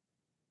need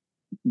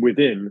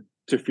within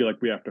to feel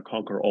like we have to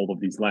conquer all of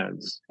these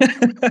lands."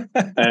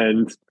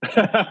 And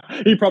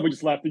he probably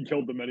just laughed and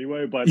killed them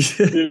anyway. But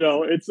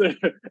it's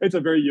a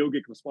very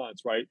yogic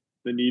response, right?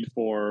 The need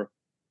for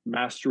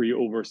mastery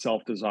over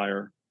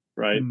self-desire,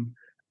 right?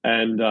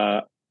 And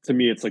to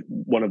me, it's like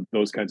one of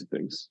those kinds of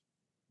things.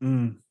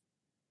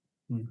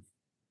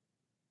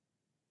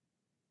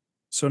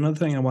 So another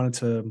thing I wanted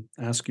to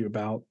ask you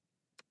about,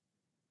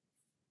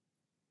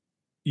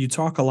 you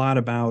talk a lot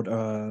about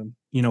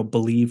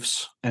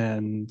beliefs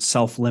and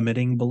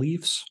self-limiting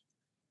beliefs.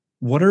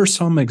 What are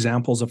some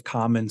examples of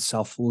common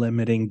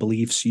self-limiting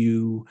beliefs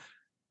you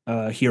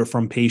hear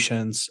from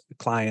patients,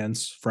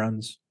 clients,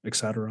 friends,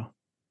 etc.?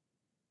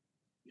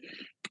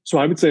 So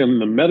I would say in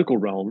the medical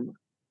realm,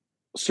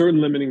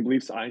 certain limiting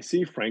beliefs I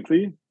see,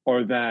 frankly,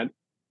 are that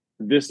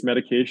this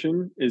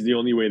medication is the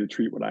only way to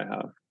treat what I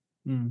have.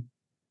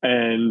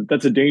 And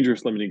that's a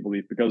dangerous limiting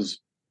belief, because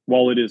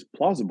while it is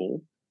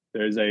plausible,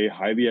 there's a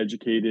highly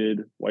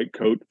educated white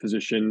coat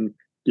physician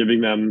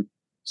giving them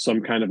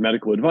some kind of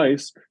medical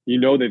advice.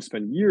 They've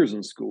spent years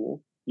in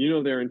school.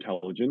 They're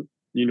intelligent.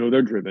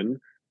 They're driven.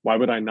 Why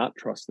would I not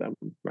trust them,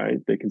 right?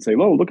 They can say,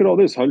 "Oh, look at all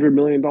this $100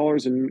 million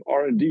in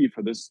R&D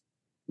for this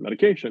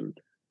medication."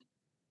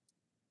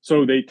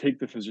 So they take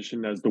the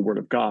physician as the word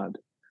of God.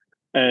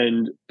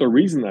 And the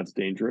reason that's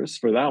dangerous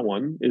for that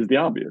one is the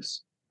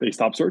obvious. They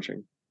stop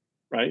searching,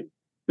 right?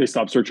 They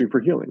stop searching for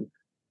healing.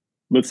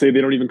 Let's say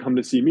they don't even come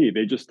to see me.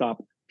 They just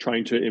stop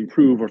trying to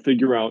improve or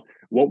figure out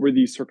what were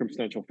these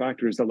circumstantial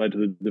factors that led to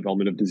the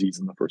development of disease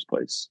in the first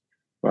place,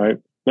 right?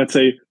 Let's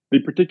say the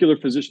particular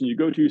physician you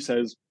go to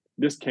says,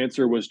 this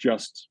cancer was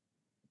just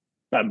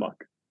bad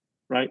luck,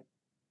 right?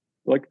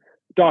 Like,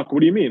 doc,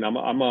 what do you mean?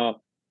 I'm a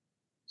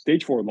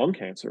stage 4 lung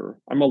cancer.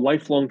 I'm a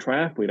lifelong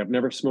triathlete. I've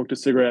never smoked a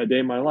cigarette a day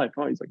in my life.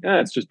 Oh, he's like,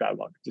 it's just bad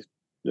luck.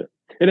 Yeah.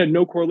 It had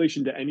no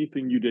correlation to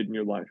anything you did in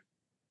your life.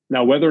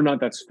 Now, whether or not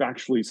that's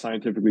factually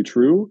scientifically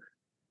true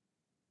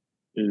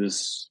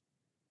is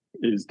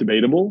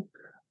debatable,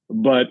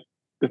 but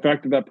the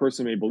fact that that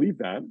person may believe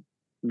that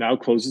now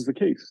closes the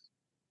case.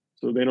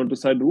 So they don't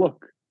decide to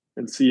look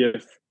and see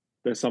if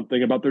there's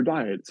something about their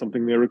diet,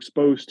 something they're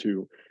exposed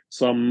to,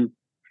 some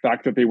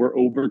fact that they were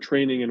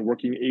overtraining and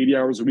working 80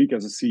 hours a week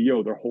as a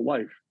CEO their whole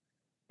life.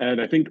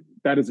 And I think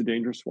that is a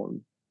dangerous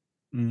one.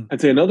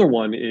 I'd say another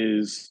one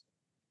is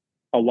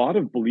a lot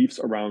of beliefs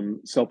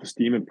around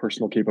self-esteem and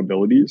personal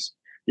capabilities.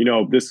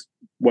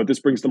 What this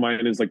brings to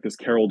mind is like this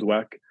Carol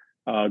Dweck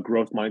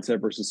growth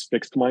mindset versus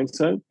fixed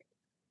mindset.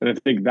 And I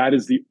think that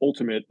is the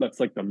ultimate, that's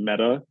like the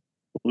meta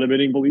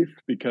limiting belief,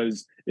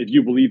 because if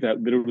you believe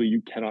that literally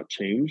you cannot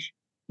change,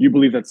 you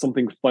believe that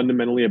something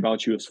fundamentally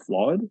about you is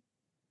flawed,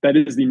 that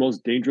is the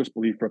most dangerous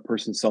belief for a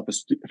person's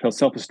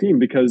self-esteem,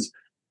 because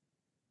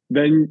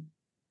then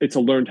it's a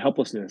learned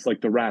helplessness,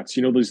 like the rats.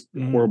 Those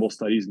horrible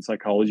studies in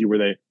psychology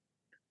where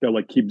they'll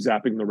like keep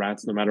zapping the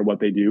rats no matter what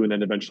they do, and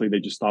then eventually they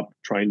just stop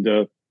trying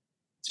to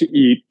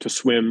eat, to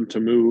swim, to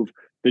move.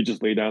 They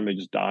just lay down, they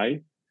just die.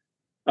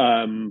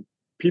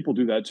 People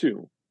do that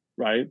too,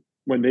 right?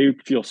 When they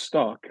feel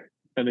stuck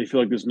and they feel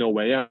like there's no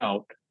way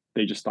out,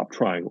 they just stop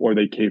trying, or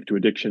they cave to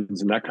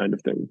addictions and that kind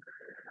of thing.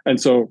 And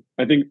so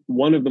I think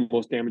one of the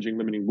most damaging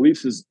limiting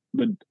beliefs is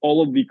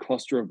all of the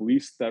cluster of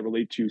beliefs that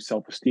relate to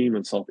self-esteem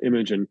and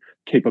self-image and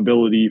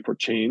capability for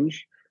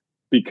change,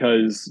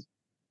 because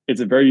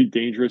it's a very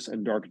dangerous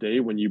and dark day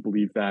when you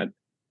believe that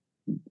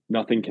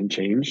nothing can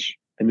change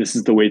and this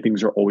is the way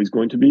things are always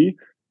going to be,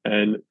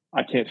 and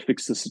I can't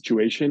fix the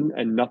situation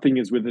and nothing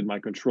is within my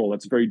control.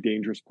 That's a very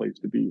dangerous place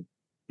to be.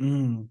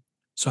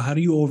 So how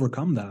do you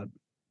overcome that?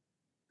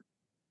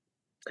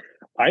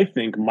 I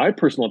think my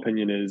personal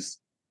opinion is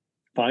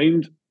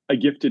find a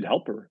gifted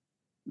helper,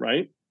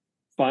 right?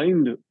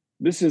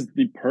 This is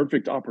the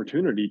perfect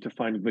opportunity to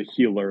find the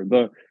healer,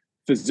 the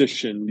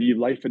physician, the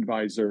life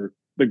advisor,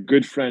 the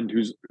good friend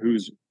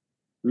who's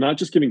not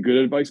just giving good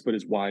advice, but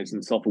is wise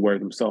and self-aware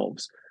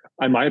themselves.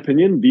 In my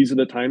opinion, these are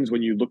the times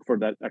when you look for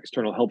that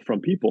external help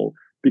from people,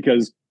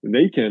 because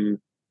they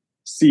can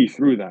see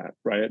through that,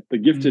 right? The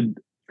gifted,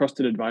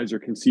 trusted advisor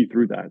can see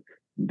through that.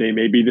 They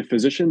may be the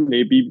physician,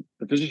 the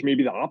physician may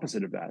be the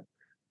opposite of that.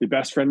 The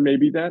best friend may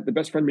be that, the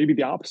best friend may be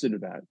the opposite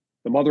of that.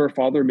 The mother or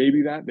father may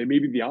be that, they may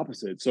be the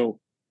opposite. So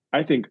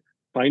I think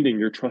finding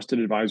your trusted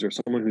advisor,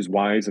 someone who's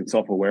wise and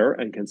self-aware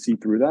and can see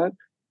through that,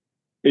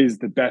 is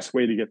the best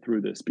way to get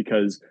through this.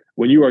 Because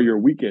when you are your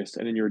weakest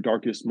and in your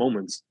darkest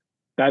moments,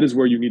 that is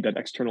where you need that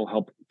external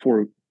help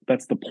for.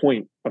 That's the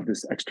point of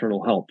this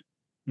external help.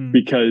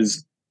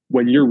 Because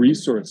when your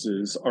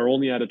resources are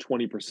only at a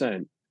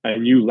 20%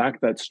 and you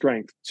lack that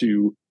strength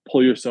to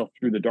pull yourself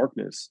through the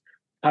darkness,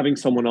 having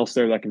someone else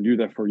there that can do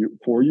that for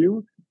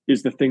you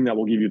is the thing that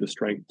will give you the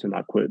strength to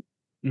not quit.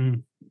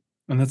 And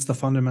that's the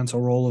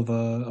fundamental role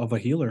of a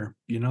healer,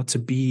 to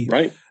be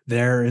right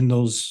there in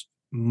those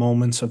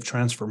moments of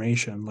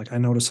transformation. Like I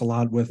notice a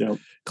lot with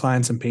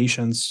clients and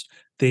patients,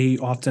 they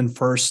often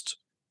first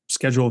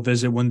schedule a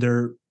visit when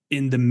they're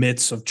in the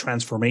midst of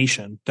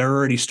transformation. They're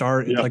already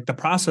started, like the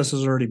process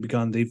has already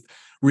begun. They've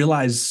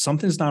realized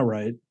something's not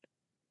right,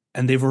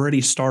 and they've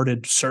already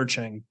started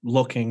searching,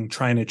 looking,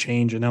 trying to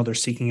change, and now they're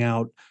seeking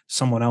out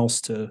someone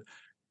else to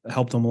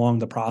help them along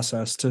the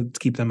process, to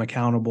keep them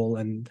accountable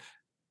and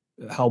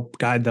help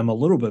guide them a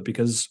little bit,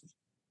 because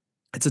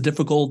it's a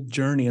difficult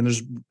journey and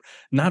there's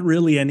not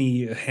really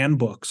any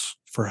handbooks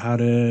for how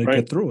to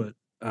get through it.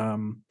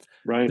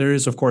 There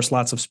is, of course,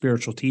 lots of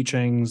spiritual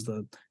teachings,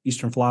 the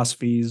Eastern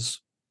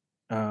philosophies,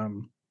 all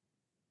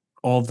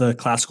of the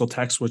classical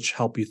texts which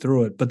help you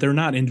through it, but they're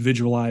not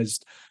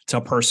individualized to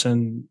a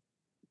person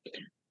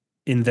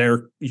in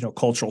their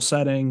cultural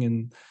setting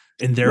and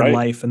in their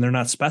life, and they're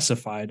not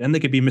specified, and they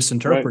could be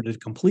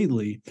misinterpreted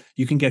completely.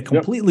 You can get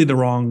completely the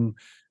wrong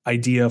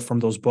idea from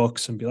those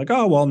books and be like,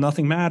 oh, well,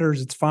 nothing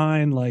matters. It's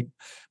fine. Like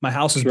my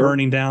house is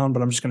burning down,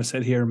 but I'm just going to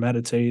sit here and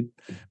meditate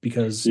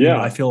because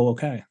I feel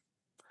okay.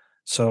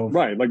 So,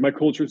 like my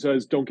culture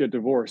says, don't get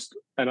divorced.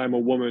 And I'm a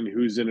woman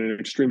who's in an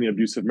extremely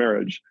abusive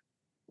marriage.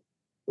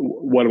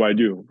 What do I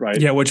do? Right.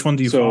 Yeah. Which one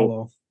do you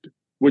follow?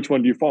 Which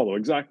one do you follow?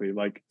 Exactly.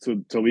 Like,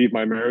 so to leave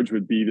my marriage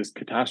would be this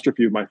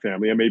catastrophe of my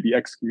family. I may be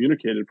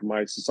excommunicated from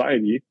my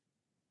society,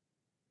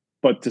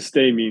 but to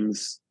stay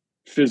means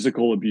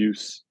physical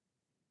abuse,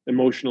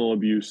 emotional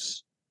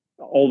abuse,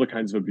 all the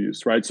kinds of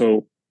abuse, right?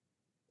 So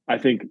I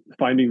think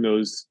finding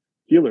those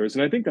healers.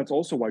 And I think that's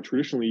also why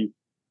traditionally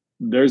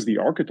there's the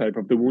archetype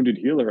of the wounded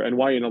healer, and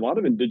why in a lot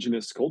of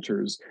indigenous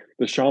cultures,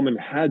 the shaman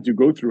had to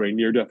go through a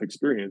near-death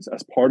experience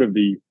as part of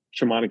the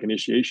shamanic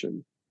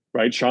initiation,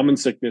 right? Shaman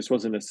sickness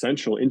was an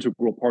essential,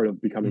 integral part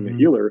of becoming a Mm-hmm.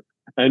 healer.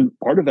 And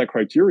part of that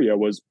criteria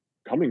was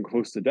coming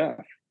close to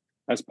death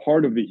as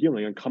part of the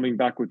healing and coming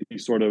back with the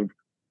sort of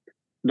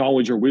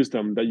knowledge or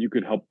wisdom that you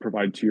could help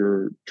provide to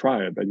your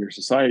tribe and your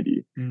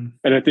society. Mm.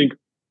 And I think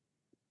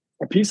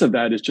a piece of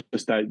that is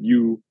just that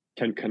you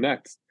can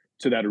connect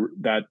to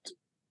that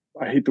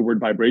I hate the word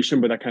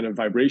vibration, but that kind of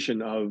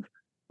vibration of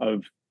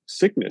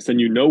sickness, and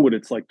you know what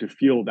it's like to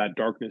feel that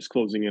darkness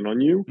closing in on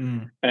you.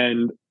 Mm.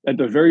 And at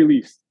the very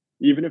least,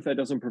 even if that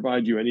doesn't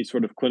provide you any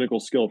sort of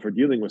clinical skill for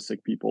dealing with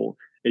sick people,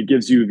 it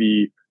gives you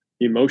the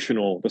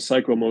emotional, the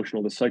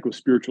psycho-emotional, the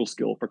psycho-spiritual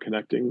skill for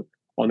connecting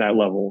on that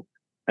level.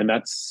 And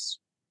that's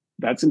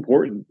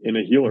important in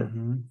a healer.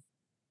 Mm-hmm.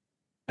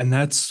 And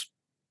that's,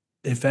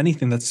 if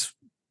anything, that's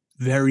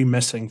very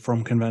missing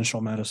from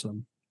conventional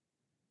medicine.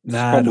 It's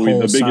That probably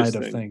whole the side biggest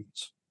of thing.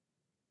 things.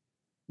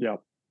 Yeah.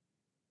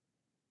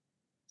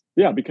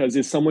 Yeah, because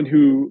it's someone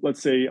who,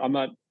 let's say, I'm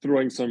not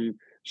throwing some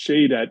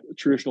shade at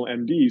traditional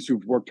MDs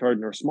who've worked hard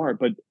and are smart,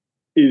 but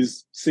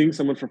is seeing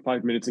someone for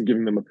 5 minutes and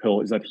giving them a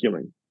pill, is that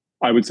healing?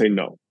 I would say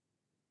no.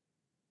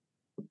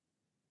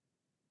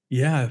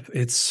 Yeah,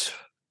 it's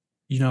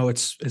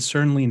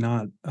certainly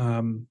not.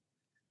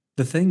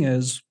 The thing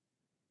is,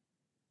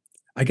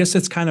 I guess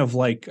it's kind of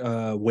like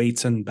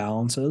weights and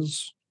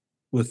balances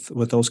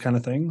with those kind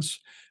of things.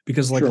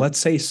 Because like Sure. let's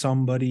say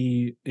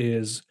somebody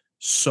is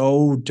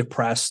so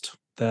depressed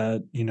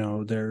that,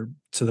 they're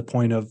to the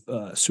point of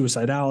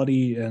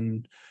suicidality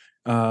and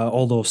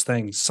all those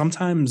things.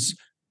 Sometimes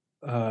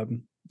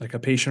like a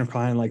patient or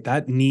client like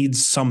that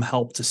needs some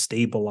help to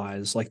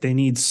stabilize. Like they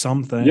need Yeah,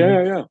 something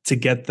yeah, yeah. to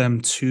get them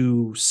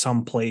to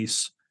some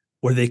place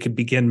where they could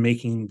begin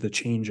making the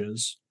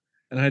changes.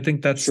 And I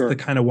think that's the Sure.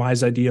 kind of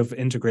wise idea of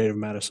integrative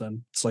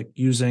medicine. It's like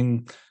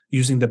using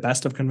the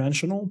best of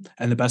conventional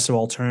and the best of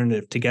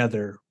alternative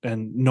together,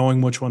 and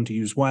knowing which one to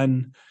use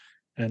when,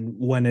 and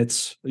when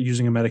it's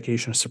using a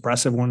medication, a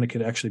suppressive one, it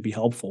could actually be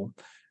helpful.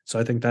 So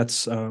I think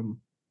that's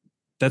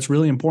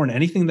really important.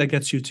 Anything that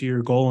gets you to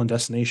your goal and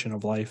destination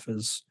of life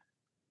is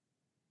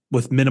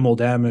with minimal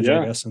damage, I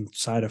Yeah, guess, and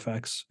side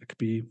effects. It could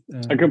be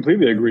I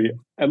completely agree.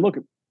 valuable. And look,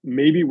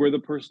 maybe where the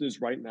person is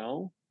right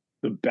now,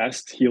 the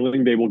best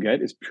healing they will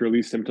get is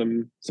purely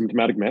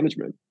symptomatic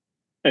management.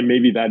 And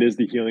maybe that is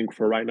the healing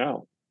for right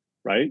now,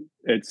 right?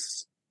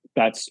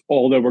 That's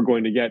all that we're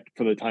going to get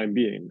for the time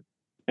being.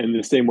 And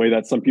the same way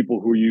that some people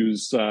who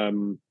use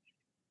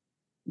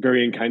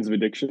varying kinds of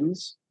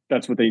addictions,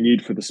 that's what they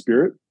need for the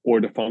spirit or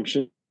to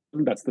function.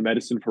 That's the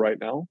medicine for right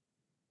now.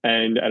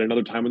 And at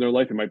another time in their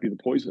life, it might be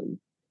the poison.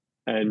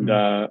 And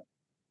Mm.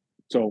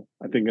 so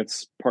I think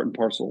it's part and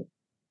parcel.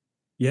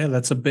 Yeah,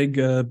 that's a big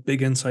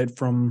insight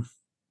from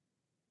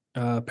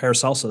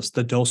Paracelsus.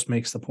 The dose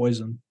makes the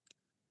poison.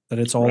 That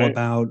it's all Right.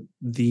 about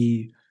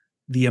the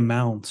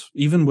amount,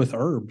 even with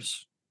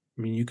herbs.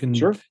 I mean,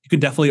 Sure. you can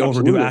definitely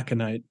overdo Absolutely.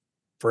 aconite,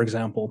 for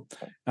example,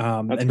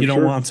 That's and for you don't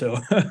sure. want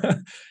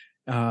to.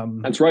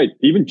 That's right.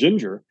 Even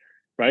ginger,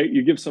 right?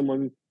 You give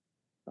someone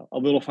a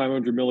little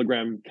 500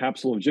 milligram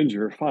capsule of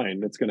ginger, fine.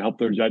 That's going to help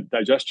their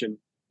digestion.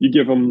 You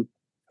give them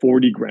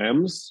 40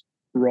 grams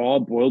raw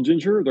boiled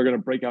ginger, they're going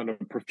to break out in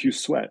a profuse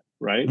sweat,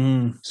 right?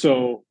 Mm,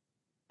 So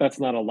that's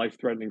not a life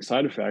threatening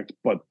side effect,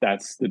 but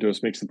that's the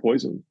dose makes the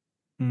poison.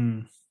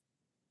 mm.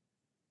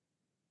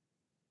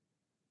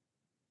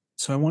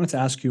 So I wanted to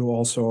ask you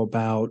also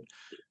about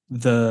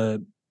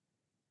the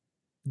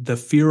the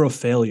fear of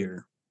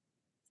failure.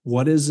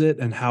 What is it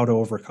and how to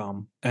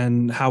overcome,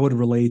 and how it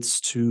relates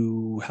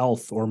to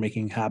health or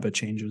making habit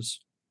changes?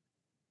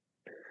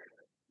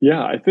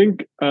 Yeah, I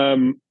think,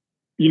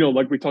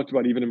 like we talked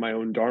about, even in my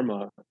own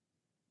Dharma,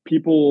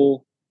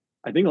 people,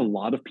 I think a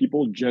lot of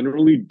people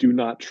generally do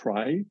not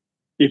try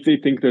if they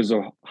think there's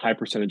a high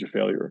percentage of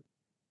failure,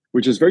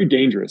 which is very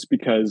dangerous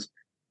because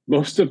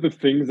most of the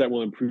things that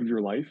will improve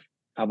your life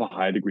have a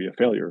high degree of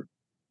failure,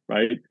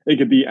 right? It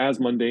could be as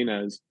mundane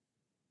as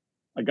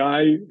a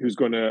guy who's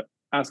going to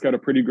ask out a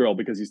pretty girl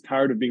because he's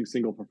tired of being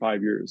single for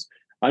 5 years.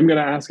 I'm going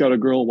to ask out a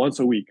girl once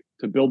a week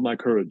to build my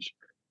courage.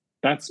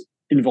 That's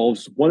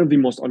involves one of the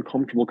most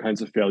uncomfortable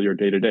kinds of failure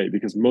day to day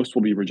because most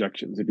will be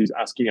rejections if he's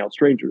asking out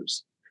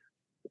strangers.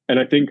 And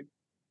I think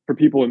for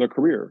people in their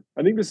career,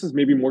 I think this is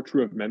maybe more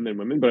true of men than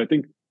women, but I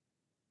think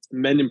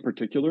men in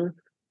particular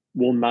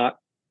will not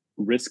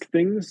risk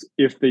things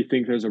if they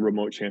think there's a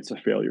remote chance of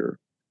failure.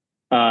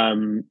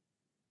 Um,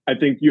 I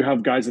think you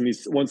have guys on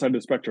these one side of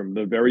the spectrum,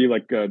 the very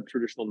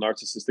traditional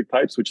narcissistic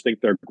types, which think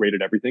they're great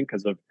at everything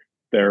because of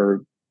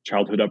their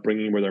childhood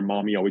upbringing where their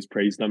mommy always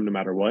praised them no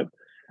matter what.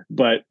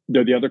 But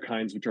they're the other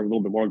kinds which are a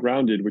little bit more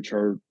grounded, which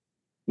are a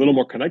little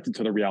more connected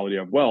to the reality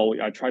of, well,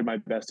 I tried my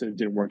best and it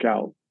didn't work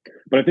out.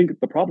 But I think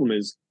the problem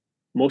is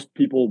most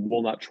people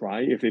will not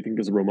try if they think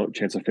there's a remote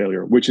chance of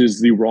failure, which is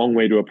the wrong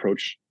way to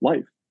approach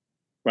life,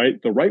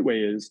 right? The right way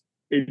is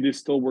it is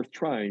still worth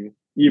trying,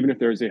 even if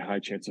there is a high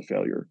chance of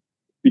failure.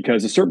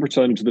 because a certain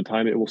percentage of the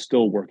time it will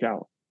still work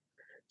out.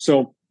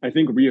 So I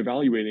think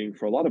reevaluating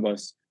for a lot of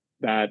us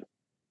that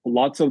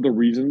lots of the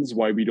reasons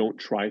why we don't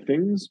try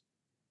things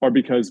are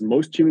because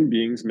most human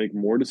beings make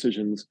more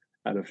decisions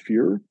out of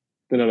fear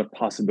than out of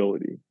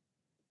possibility.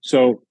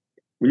 So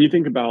when you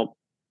think about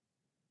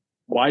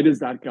why does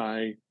that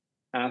guy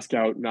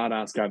not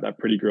ask out that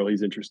pretty girl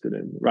he's interested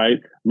in, right?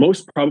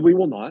 Most probably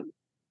will not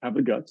have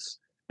the guts.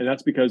 And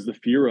that's because the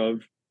fear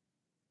of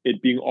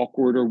it being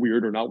awkward or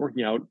weird or not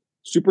working out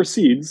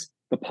supersedes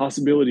the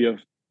possibility of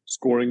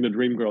scoring the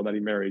dream girl that he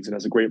marries and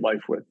has a great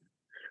life with.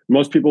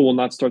 Most people will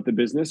not start the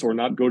business or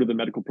not go to the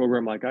medical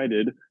program like I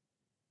did,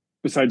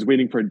 besides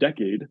waiting for a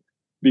decade,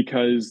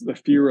 because the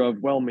fear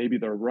of, well, maybe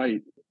they're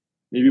right.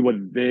 Maybe what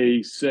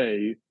they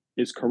say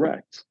is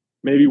correct.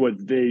 Maybe what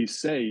they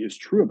say is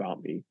true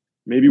about me.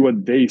 Maybe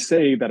what they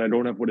say that I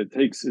don't have what it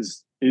takes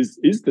is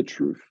the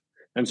truth.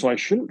 And so I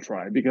shouldn't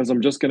try because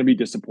I'm just going to be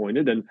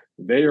disappointed and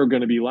they are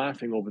going to be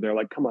laughing over there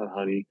like, come on,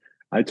 honey,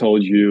 I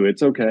told you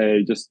it's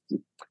okay. Just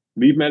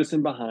leave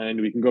medicine behind.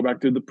 We can go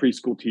back to the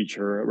preschool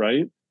teacher,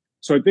 right?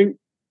 So I think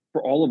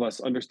for all of us,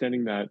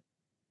 understanding that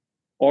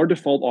our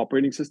default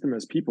operating system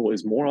as people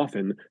is more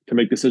often to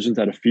make decisions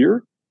out of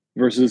fear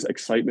versus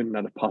excitement and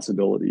out of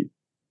possibility.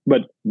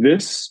 But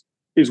this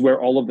is where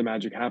all of the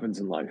magic happens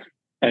in life.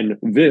 And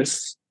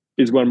this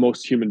is where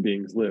most human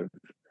beings live.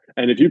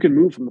 And if you can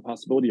move from the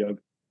possibility of,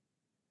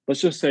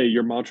 let's just say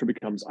your mantra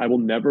becomes, I will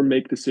never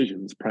make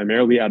decisions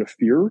primarily out of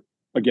fear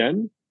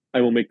again.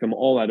 I will make them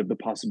all out of the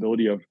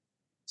possibility of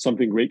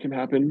something great can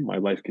happen. My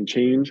life can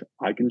change.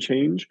 I can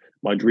change.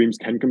 My dreams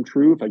can come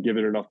true if I give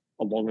it a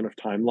long enough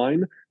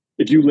timeline.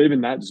 If you live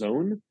in that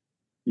zone,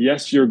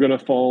 yes, you're going to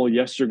fall.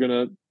 Yes, you're going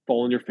to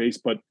fall on your face,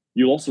 but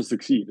you'll also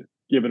succeed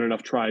given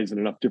enough tries and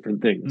enough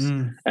different things.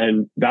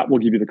 And that will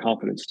give you the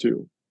confidence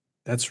too.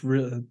 That's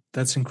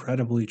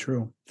incredibly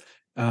true.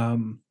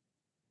 And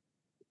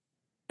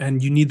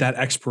you need that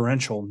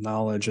experiential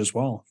knowledge as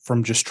well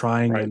from just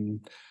trying Right.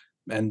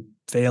 and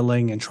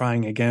failing and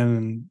trying again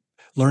and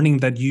learning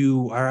that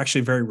you are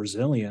actually very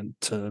resilient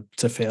to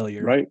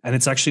failure. Right. And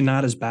it's actually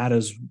not as bad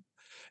as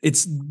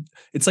it's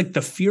like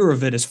the fear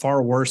of it is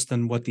far worse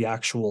than what the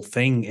actual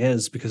thing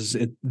is, because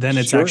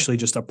it's actually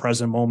just a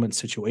present moment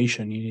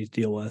situation you need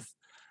to deal with.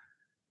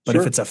 But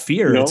if it's a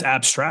fear, it's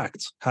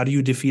abstract. How do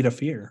you defeat a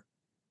fear?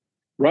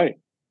 Right.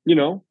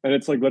 And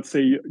it's like, let's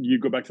say you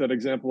go back to that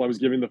example I was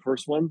giving the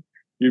first one.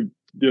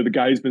 The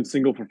guy who's been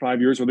single for 5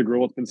 years or the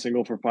girl that's been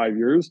single for 5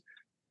 years.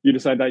 You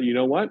decide that, you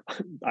know what,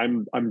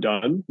 I'm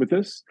done with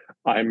this.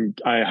 I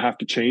have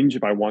to change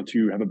if I want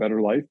to have a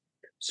better life.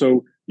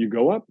 So you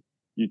go up,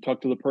 you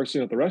talk to the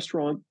person at the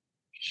restaurant.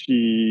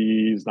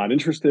 She's not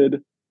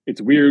interested.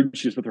 It's weird.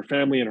 She's with her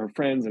family and her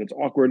friends, and it's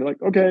awkward. And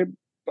like, okay,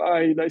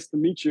 bye, nice to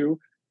meet you.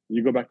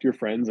 You go back to your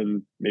friends,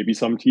 and maybe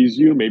some tease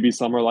you, maybe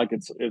some are like,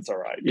 it's all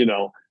right,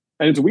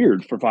 and it's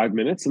weird for 5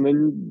 minutes, and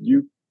then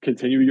you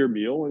continue your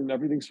meal, and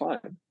everything's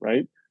fine,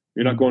 right?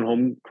 You're not going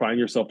home crying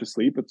yourself to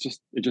sleep. It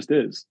just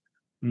is.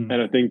 And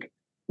I think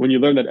when you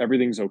learn that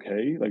everything's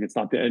okay, like it's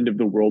not the end of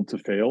the world to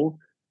fail.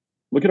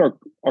 Look at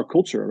our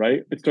culture,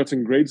 right? It starts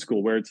in grade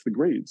school where it's the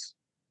grades,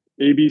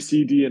 A, B,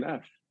 C, D, and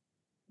F.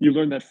 You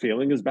learn that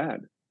failing is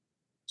bad.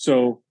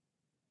 So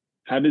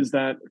how does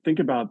that, think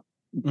about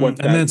what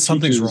that and then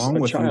something's teaches wrong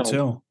a with child. you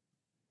too.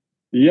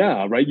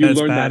 Yeah, right. You It's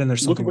learn bad that, and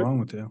there's something wrong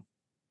with you.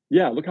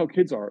 Yeah, look how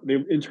kids are. They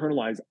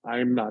internalize,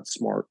 I'm not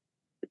smart,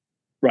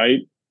 right?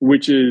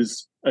 Which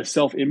is a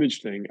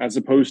self-image thing, as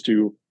opposed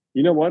to,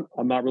 you know what?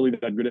 I'm not really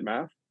that good at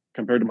math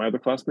compared to my other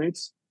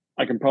classmates.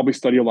 I can probably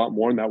study a lot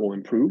more and that will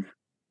improve.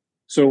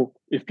 So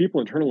if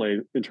people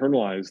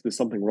internalize there's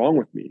something wrong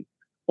with me,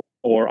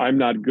 or I'm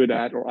not good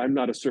at, or I'm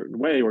not a certain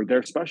way, or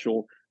they're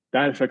special,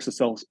 that affects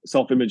the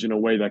self-image in a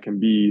way that can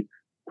be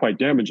quite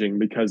damaging,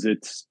 because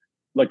it's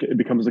like it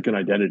becomes like an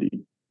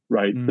identity,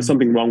 right? There's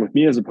something wrong with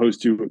me, as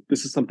opposed to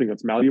this is something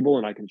that's malleable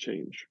and I can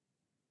change.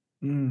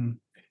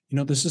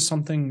 This is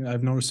something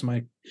I've noticed in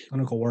my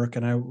clinical work,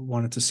 and I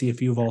wanted to see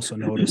if you've also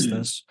noticed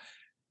this.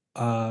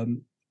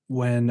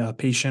 When a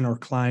patient or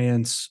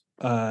client's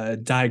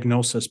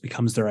diagnosis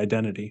becomes their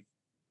identity.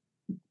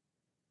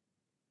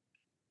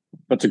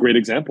 That's a great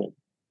example,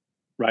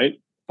 right?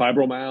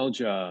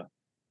 Fibromyalgia.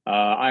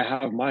 I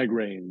have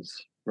migraines,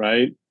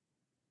 right?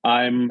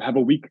 I have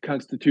a weak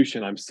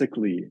constitution. I'm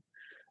sickly.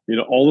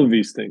 All of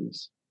these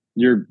things.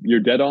 You're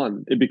dead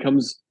on.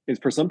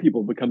 For some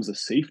people, it becomes a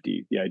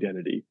safety, the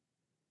identity,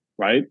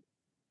 right?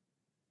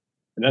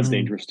 And that's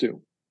dangerous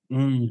too.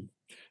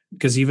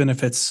 Because even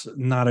if it's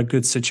not a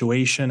good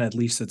situation, at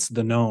least it's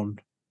the known.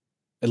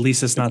 At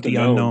least it's not the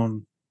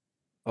unknown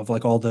of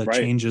like all the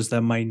changes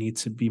that might need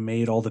to be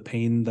made, all the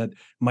pain that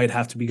might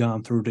have to be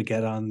gone through to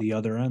get on the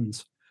other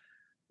ends.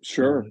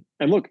 Sure.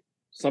 And look,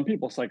 some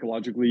people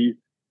psychologically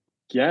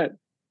get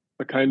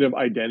a kind of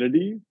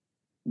identity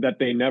that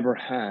they never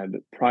had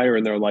prior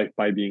in their life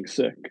by being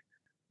sick,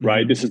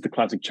 right? This is the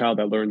classic child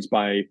that learns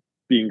by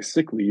being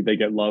sickly, they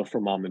get love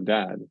from mom and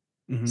dad.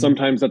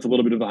 Sometimes that's a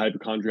little bit of the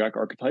hypochondriac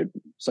archetype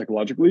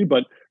psychologically,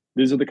 but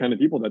these are the kind of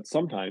people that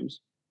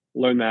sometimes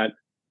learn that,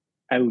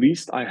 at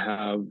least I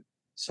have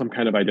some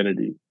kind of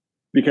identity.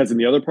 Because in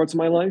the other parts of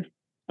my life,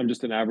 I'm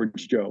just an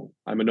average Joe.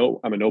 I'm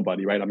a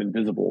nobody, right? I'm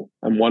invisible.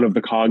 I'm one of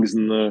the cogs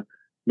in the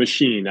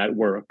machine at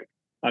work.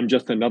 I'm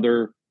just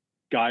another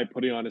guy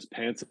putting on his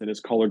pants and his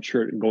collared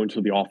shirt and going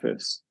to the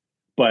office.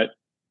 But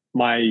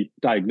my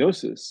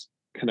diagnosis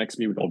connects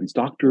me with all these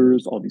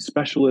doctors, all these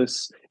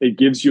specialists. It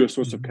gives you a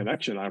source of Mhm.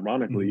 connection,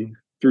 ironically, Mhm.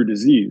 through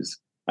disease,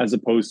 as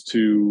opposed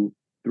to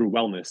through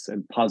wellness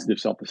and positive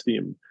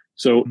self-esteem.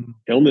 So Mhm.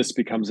 illness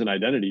becomes an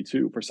identity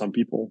too for some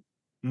people.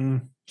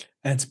 Mm.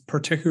 And it's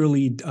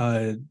particularly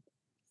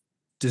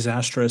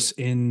disastrous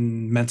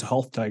in mental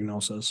health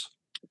diagnosis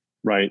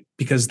Right.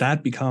 because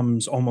that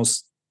becomes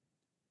almost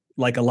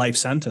like a life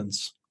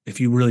sentence if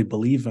you really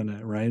believe in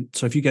it, right?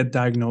 So if you get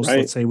diagnosed, Right.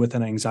 let's say, with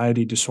an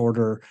anxiety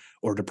disorder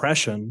or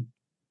depression,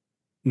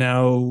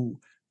 now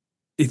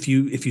if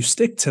you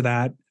stick to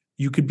that,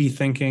 you could be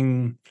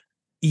thinking,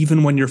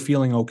 even when you're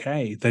feeling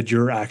okay, that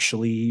you're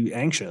actually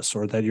anxious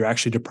or that you're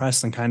actually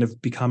depressed, and kind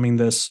of becoming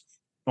this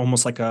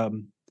almost like a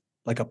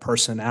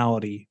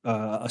personality,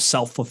 a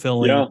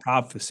self-fulfilling Yeah.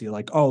 prophecy,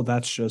 like, oh,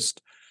 that's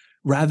just,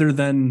 rather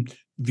than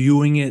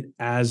viewing it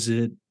as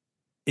it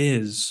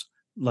is,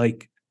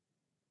 like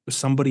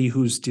somebody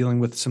who's dealing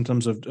with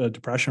symptoms of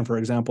depression, for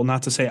example,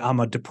 not to say I'm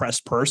a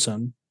depressed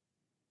person,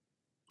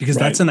 because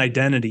that's Right. an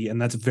identity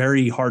and that's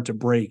very hard to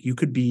break. You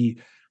could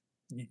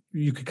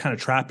kind of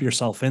trap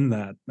yourself in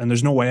that, and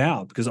there's no way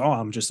out because, oh,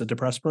 I'm just a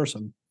depressed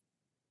person.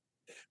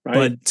 Right.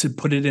 But to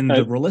put it in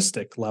the And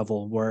realistic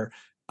level where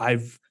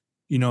I've,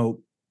 you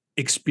know,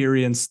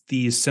 experienced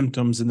these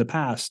symptoms in the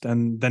past,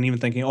 and then even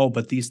thinking, oh,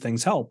 but these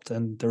things helped.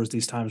 And there was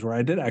these times where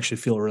I did actually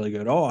feel really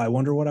good. Oh, I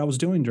wonder what I was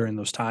doing during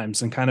those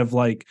times, and kind of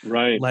like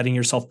right. letting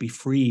yourself be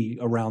free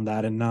around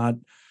that and not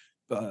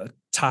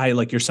tie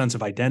like your sense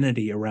of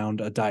identity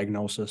around a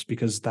diagnosis,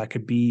 because that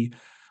could be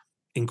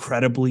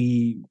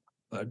incredibly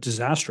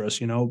disastrous.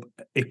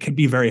 It could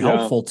be very Yeah.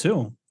 helpful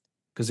too,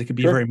 because it could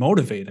be Sure. very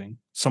motivating.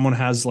 Someone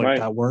has like Right.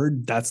 that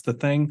word, that's the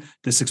thing.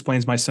 This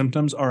explains my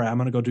symptoms. All right, I'm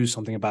going to go do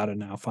something about it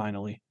now,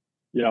 finally.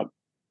 Yeah.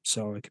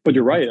 So it could But be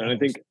you're right. And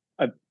incredible.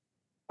 I,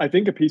 I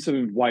think a piece of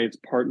why it's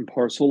part and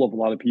parcel of a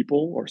lot of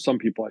people, or some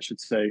people, I should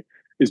say,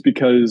 is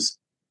because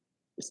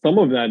some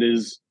of that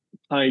is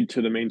tied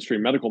to the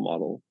mainstream medical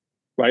model,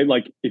 right?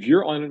 Like if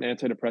you're on an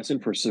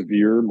antidepressant for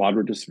severe,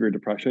 moderate to severe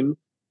depression,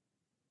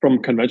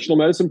 from conventional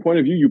medicine point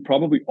of view, you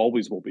probably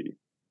always will be,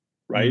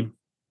 right? Mm,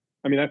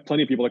 I mean, I have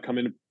plenty of people that come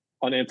in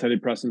on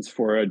antidepressants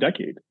for a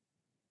decade,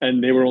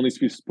 and they were only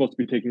supposed to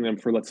be taking them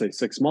for, let's say,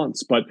 6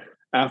 months. But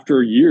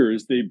after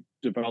years, they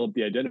develop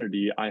the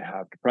identity, I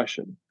have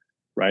depression,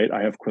 right?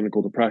 I have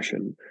clinical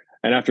depression.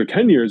 And after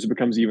 10 years, it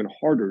becomes even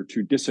harder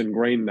to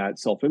disingrain that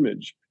self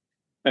image.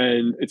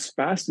 And it's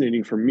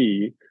fascinating for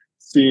me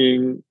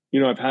seeing,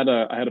 I had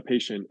a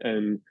patient,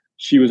 and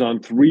she was on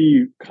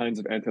three kinds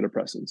of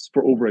antidepressants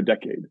for over a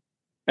decade.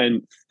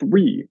 And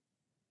three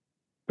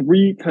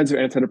kinds of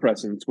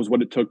antidepressants was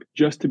what it took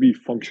just to be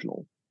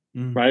functional,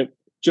 mm. right?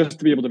 Just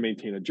to be able to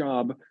maintain a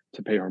job,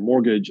 to pay her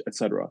mortgage,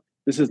 etc.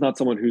 This is not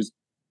someone who's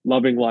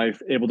loving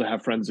life, able to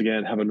have friends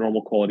again, have a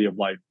normal quality of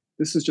life.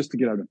 This is just to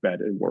get out of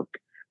bed and work.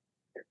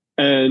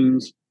 And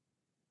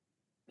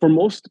for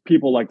most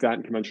people like that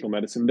in conventional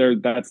medicine,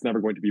 that's never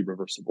going to be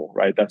reversible,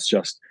 right? That's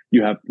just,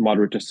 you have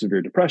moderate to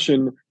severe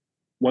depression.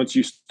 Once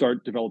you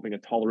start developing a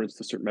tolerance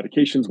to certain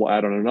medications, we'll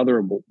add on another,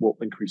 and we'll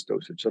increase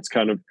dosage. That's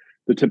kind of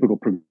the typical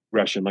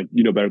progression, like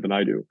you know better than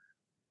I do.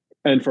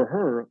 And for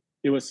her,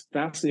 it was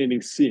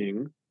fascinating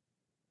seeing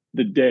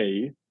the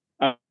day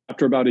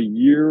after about a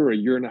year or a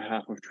year and a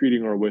half of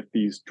treating her with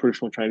these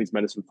traditional Chinese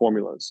medicine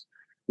formulas,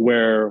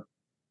 where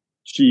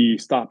she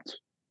stopped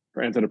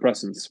her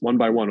antidepressants one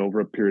by one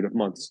over a period of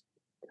months.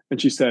 And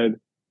she said,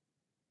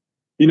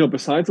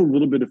 besides a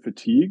little bit of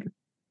fatigue,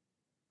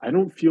 I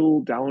don't feel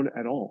down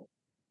at all.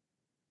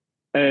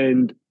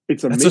 And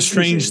it's That's a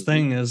strange amazing.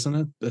 thing, isn't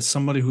it? As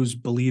somebody who's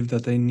believed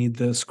that they need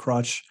this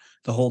crutch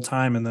the whole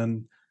time, and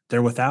then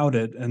they're without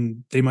it,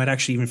 and they might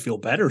actually even feel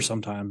better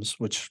sometimes,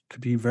 which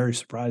could be very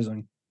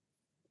surprising.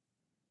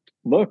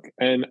 Look,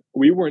 and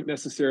we weren't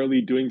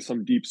necessarily doing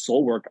some deep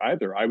soul work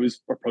either. I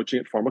was approaching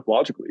it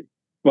pharmacologically,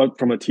 but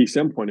from a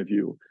TSM point of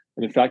view.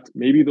 And in fact,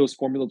 maybe those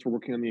formulas were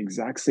working on the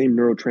exact same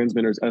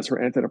neurotransmitters as her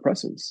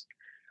antidepressants.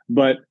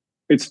 But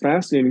it's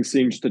fascinating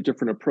seeing just a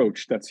different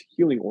approach that's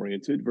healing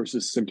oriented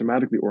versus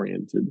symptomatically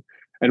oriented.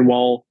 And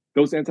while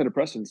those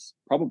antidepressants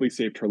probably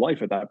saved her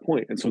life at that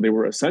point, and so they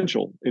were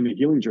essential in the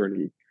healing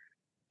journey,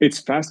 it's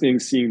fascinating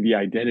seeing the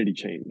identity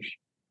change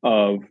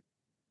of,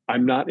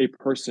 I'm not a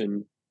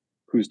person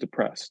who's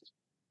depressed,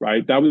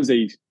 right? That was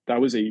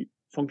a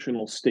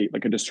functional state,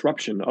 like a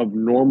disruption of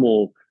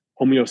normal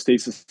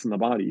homeostasis in the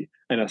body,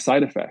 and a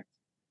side effect,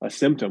 a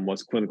symptom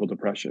was clinical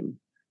depression.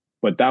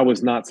 But that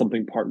was not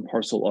something part and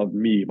parcel of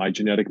me, my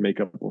genetic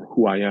makeup, or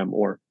who I am,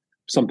 or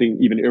something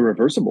even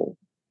irreversible.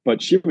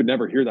 But she would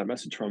never hear that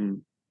message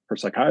from her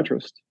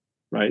psychiatrist,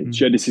 right?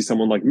 She Mm. had to see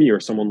someone like me or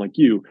someone like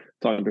you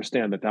to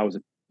understand that that was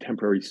a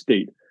temporary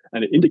state,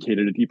 and it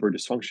indicated a deeper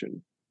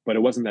dysfunction. but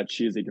it wasn't that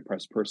she is a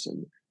depressed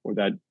person or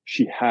that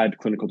she had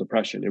clinical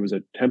depression. It was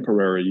a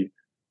temporary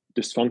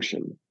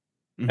dysfunction.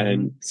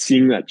 And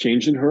seeing that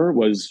change in her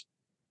was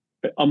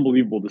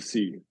unbelievable to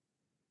see.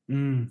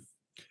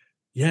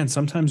 Yeah, and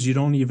sometimes you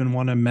don't even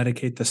want to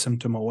medicate the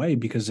symptom away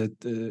because it's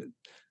the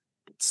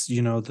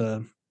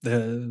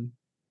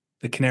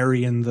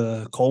canary in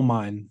the coal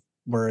mine,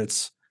 where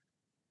it's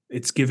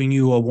giving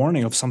you a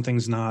warning of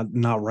something's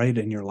not right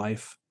in your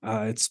life.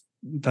 That's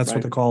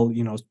what they call,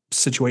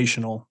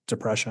 situational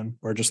depression,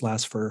 where it just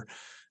lasts for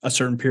a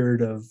certain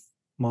period of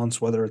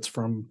months, whether it's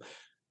from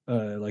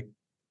like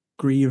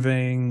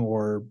grieving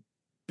or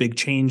big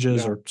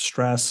changes or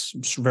stress,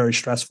 very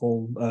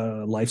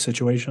stressful life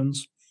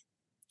situations.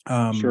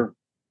 Sure.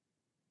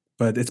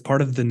 But it's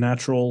part of the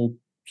natural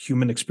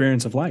human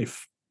experience of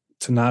life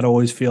to not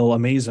always feel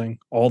amazing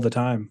all the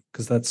time,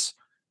 because that's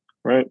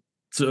right.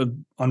 It's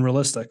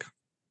unrealistic.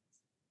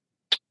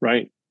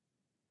 Right.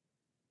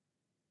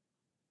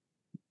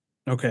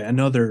 Okay,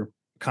 another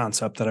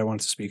concept that I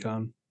want to speak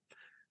on.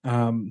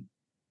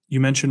 You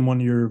mentioned one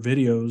of your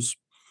videos,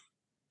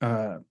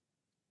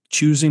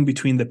 choosing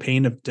between the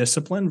pain of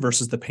discipline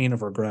versus the pain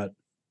of regret.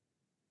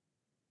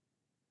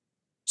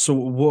 So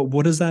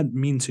what does that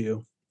mean to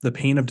you? The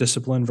pain of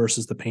discipline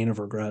versus the pain of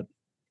regret?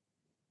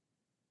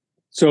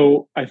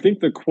 So I think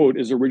the quote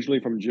is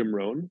originally from Jim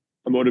Rohn,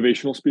 a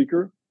motivational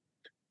speaker.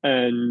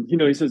 And,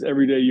 he says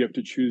every day you have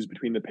to choose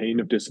between the pain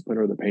of discipline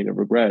or the pain of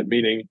regret,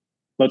 meaning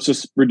let's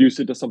just reduce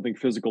it to something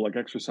physical like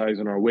exercise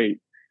and our weight.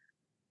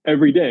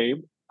 Every day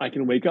I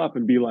can wake up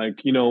and be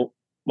like,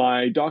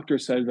 my doctor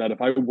says that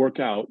if I work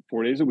out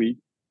 4 days a week,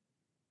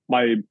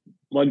 my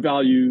blood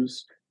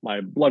values,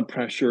 my blood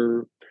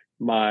pressure,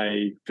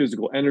 my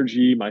physical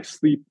energy, my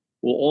sleep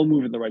will all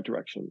move in the right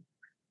direction.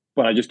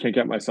 But I just can't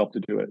get myself to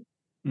do it.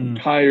 I'm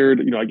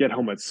tired. I get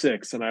home at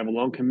 6 and I have a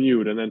long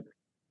commute, and then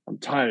I'm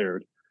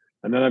tired.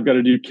 And then I've got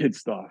to do kid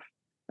stuff.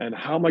 And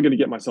how am I going to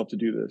get myself to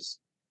do this?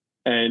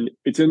 And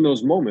it's in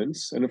those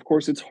moments. And of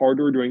course, it's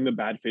harder during the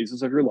bad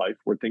phases of your life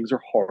where things are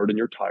hard and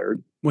you're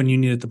tired. When you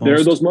need it the most. There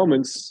are those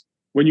moments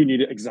when you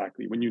need it,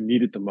 exactly, when you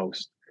need it the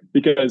most.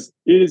 Because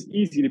it is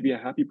easy to be a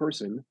happy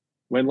person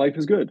when life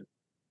is good,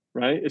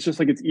 right? It's just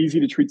like it's easy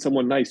to treat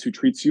someone nice who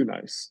treats you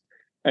nice.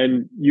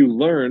 And you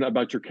learn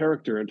about your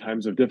character in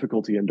times of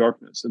difficulty and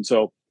darkness. And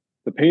so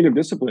the pain of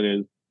discipline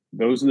is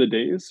those are the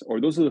days,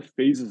 or those are the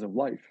phases of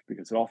life,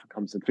 because it often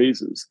comes in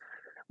phases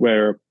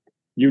where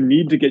you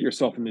need to get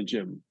yourself in the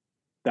gym,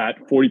 that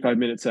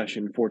 45-minute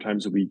session 4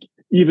 times a week,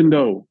 even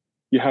though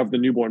you have the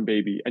newborn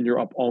baby and you're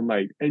up all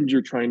night and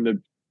you're trying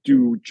to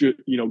do,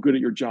 good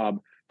at your job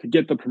to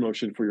get the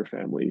promotion for your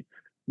family.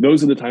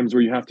 Those are the times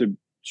where you have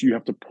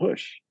to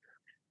push.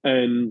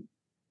 And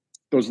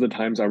those are the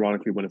times,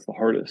 ironically, when it's the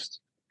hardest.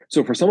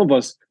 So for some of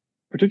us,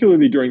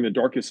 particularly during the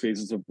darkest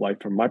phases of life,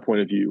 from my point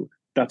of view,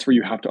 that's where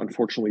you have to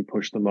unfortunately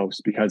push the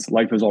most, because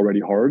life is already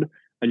hard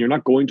and you're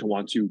not going to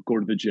want to go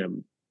to the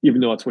gym,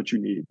 even though that's what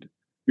you need.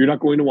 You're not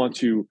going to want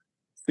to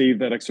save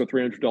that extra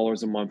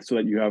 $300 a month so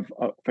that you have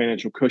a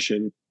financial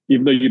cushion,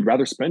 even though you'd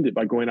rather spend it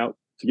by going out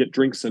to get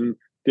drinks and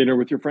dinner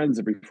with your friends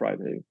every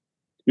Friday.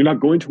 You're not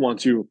going to want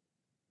to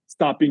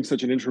stop being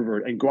such an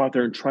introvert and go out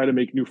there and try to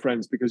make new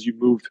friends because you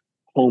moved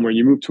home, or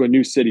you moved to a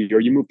new city,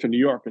 or you moved to New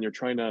York and you're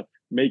trying to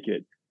make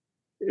it.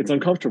 It's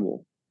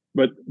uncomfortable.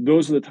 But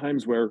those are the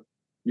times where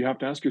you have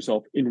to ask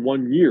yourself, in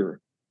 1 year,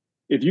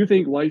 if you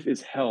think life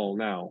is hell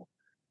now,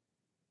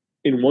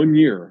 in 1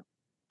 year,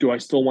 do I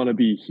still want to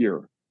be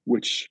here?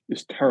 Which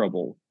is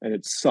terrible and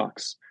it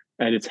sucks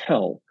and it's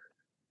hell.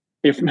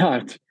 If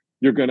not,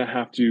 you're going to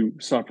have to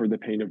suffer the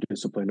pain of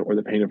discipline or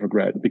the pain of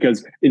regret,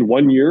 because in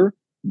 1 year,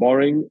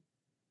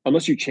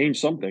 unless you change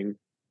something,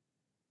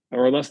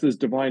 or unless there's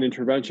divine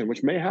intervention,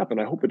 which may happen,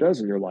 I hope it does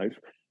in your life,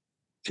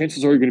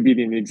 chances are you're going to be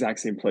in the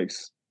exact same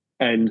place.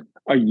 And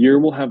a year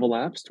will have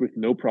elapsed with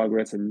no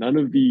progress and none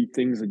of the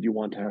things that you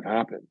want to have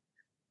happen.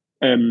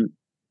 And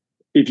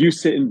if you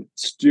sit and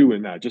stew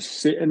in that, just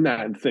sit in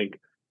that and think,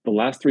 the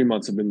last 3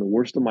 months have been the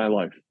worst of my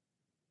life.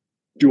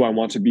 Do I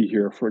want to be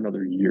here for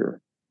another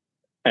year?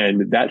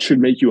 And that should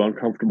make you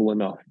uncomfortable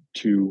enough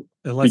to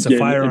it lights a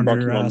fire under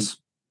your ass.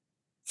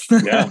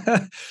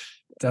 Yeah.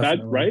 That,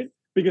 right?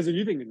 Because if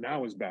you think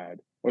now is bad,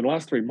 or the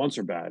last 3 months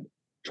are bad,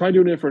 try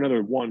doing it for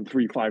another 1,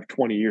 3, 5,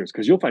 20 years.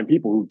 Because you'll find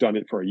people who've done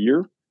it for a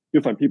year.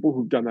 You'll find people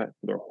who've done that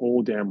for their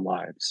whole damn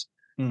lives.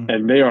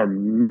 And they are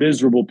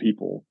miserable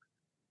people.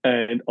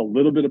 And a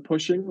little bit of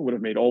pushing would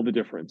have made all the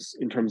difference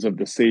in terms of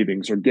the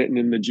savings, or getting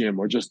in the gym,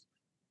 or just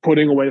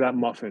putting away that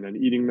muffin and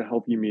eating the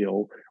healthy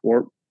meal,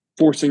 or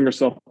forcing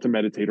yourself to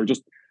meditate, or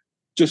just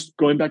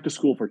going back to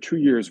school for 2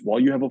 years while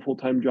you have a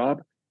full-time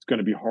job. It's going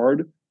to be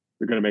hard.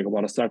 You're going to make a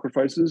lot of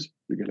sacrifices.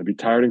 You're going to be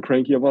tired and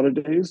cranky a lot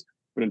of days.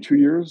 But in 2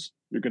 years,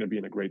 you're going to be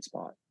in a great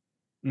spot.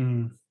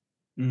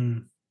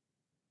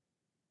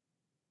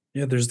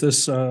 Yeah, there's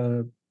this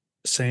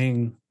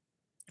saying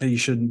that you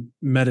should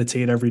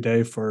meditate every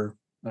day for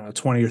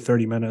 20 or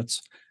 30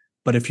 minutes.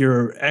 But if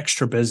you're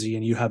extra busy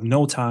and you have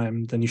no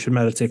time, then you should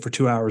meditate for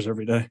 2 hours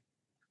every day.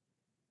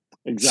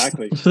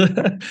 Exactly.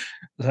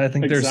 I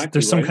think Exactly,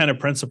 there's some right? kind of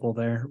principle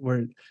there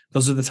where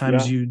those are the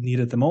times Yeah, you need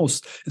it the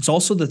most. It's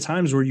also the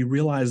times where you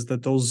realize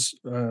that those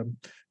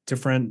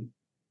different,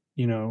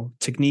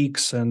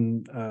 techniques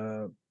and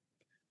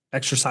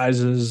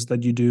exercises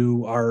that you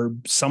do are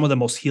some of the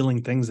most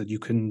healing things that you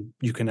can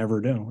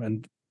ever do,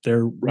 and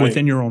they're right,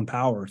 within your own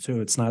power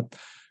too. It's not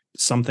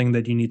something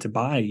that you need to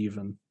buy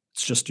even.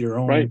 It's just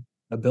your right, own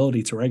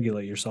ability to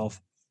regulate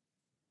yourself.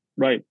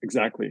 right,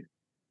 exactly.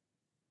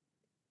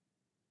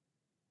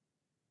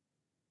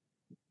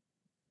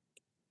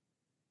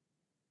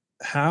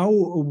 How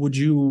would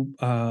you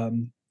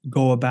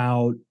go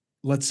about,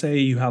 let's say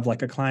you have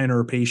like a client or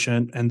a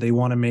patient and they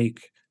want to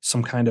make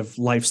some kind of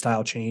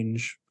lifestyle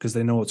change because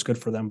they know it's good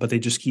for them, but they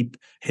just keep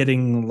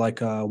hitting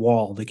like a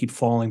wall. They keep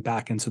falling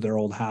back into their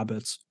old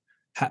habits.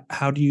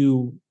 How do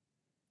you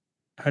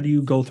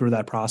go through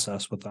that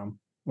process with them?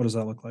 What does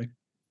that look like?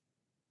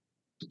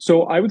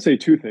 So I would say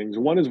two things.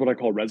 One is what I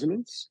call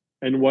resonance,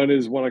 and one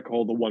is what I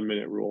call the 1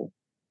 minute rule.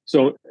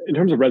 So, in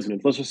terms of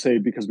resonance, let's just say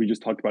because we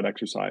just talked about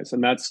exercise,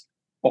 and that's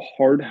a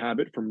hard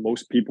habit for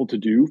most people to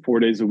do 4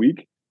 days a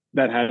week,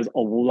 that has a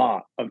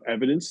lot of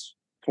evidence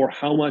for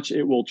how much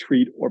it will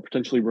treat or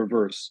potentially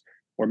reverse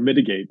or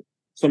mitigate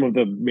some of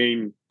the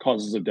main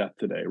causes of death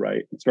today,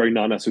 right? It's very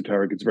non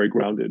esoteric, it's very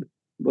grounded.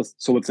 Let's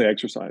say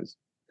exercise.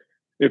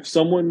 If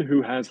someone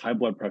who has high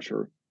blood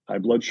pressure, high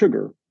blood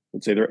sugar,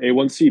 let's say their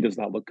A1C does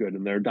not look good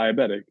and they're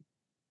diabetic,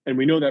 and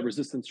we know that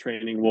resistance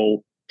training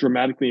will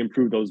dramatically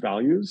improve those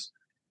values,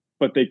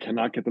 but they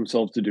cannot get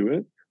themselves to do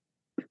it.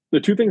 The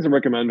two things I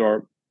recommend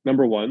are,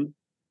 number one,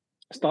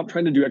 stop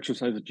trying to do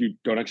exercise that you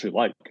don't actually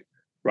like,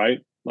 right?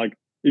 Like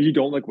if you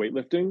don't like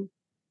weightlifting,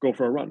 go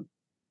for a run.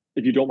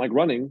 If you don't like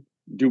running,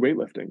 do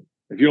weightlifting.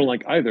 If you don't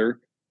like either,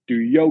 do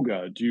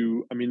yoga.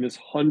 There's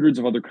hundreds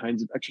of other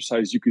kinds of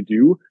exercise you could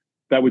do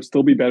that would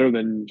still be better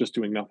than just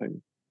doing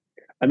nothing.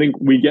 I think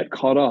we get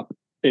caught up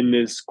in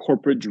this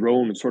corporate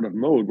drone sort of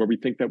mode where we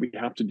think that we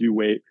have to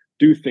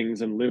do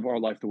things and live our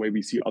life the way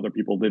we see other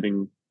people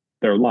living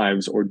their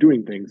lives or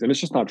doing things. And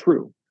it's just not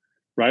true,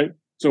 right?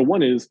 So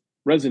one is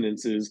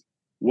resonance is,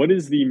 what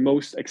is the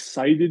most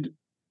excited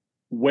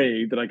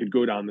way that I could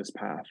go down this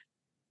path,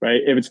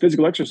 right? If it's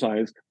physical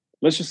exercise,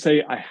 let's just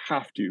say I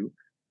have to,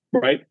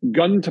 right?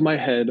 Gun to my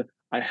head,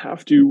 I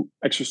have to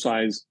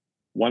exercise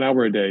 1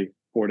 hour a day,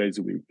 4 days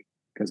a week,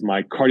 because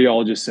my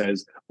cardiologist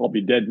says I'll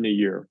be dead in a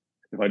year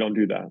if I don't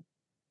do that.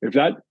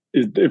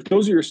 If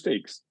those are your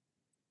stakes,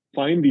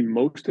 find the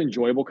most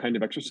enjoyable kind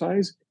of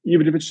exercise,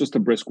 even if it's just a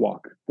brisk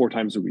walk 4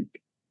 times a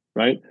week,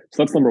 right?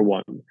 So that's number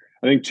one.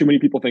 I think too many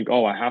people think,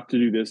 oh, I have to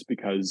do this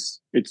because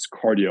it's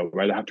cardio,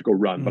 right? I have to go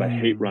run, but I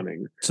hate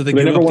running. So they So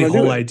they give never up the want to do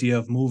whole it. idea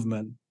of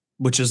movement,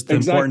 which is the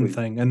important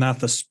Exactly. thing, and not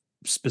the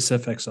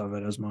specifics of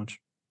it as much.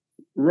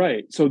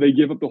 Right. So they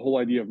give up the whole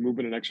idea of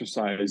movement and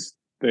exercise.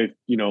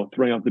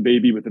 Throwing out the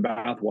baby with the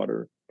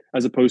bathwater,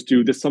 as opposed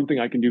to this something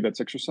I can do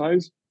that's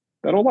exercise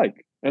that I'll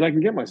like and I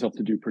can get myself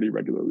to do pretty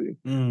regularly.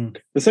 Mm.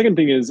 The second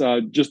thing is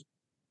just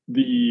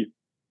the,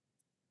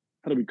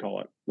 how do we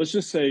call it? Let's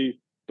just say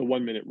the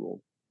 1 minute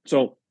rule.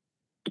 So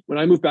when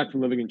I moved back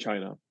from living in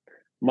China,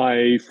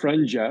 my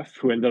friend Jeff,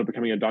 who ended up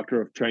becoming a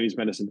doctor of Chinese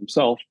medicine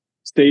himself,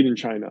 stayed in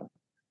China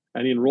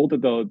and he enrolled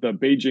at the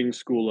Beijing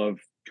School of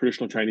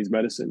Traditional Chinese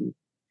Medicine.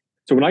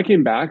 So when I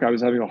came back, I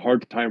was having a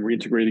hard time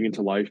reintegrating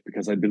into life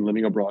because I'd been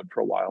living abroad for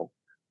a while.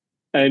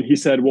 And he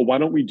said, well, why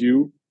don't we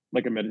do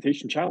like a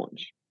meditation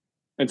challenge?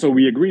 And so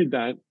we agreed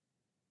that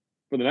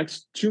for the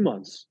next 2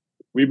 months,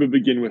 we would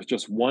begin with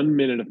just 1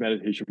 minute of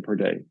meditation per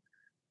day.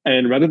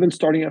 And rather than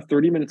starting at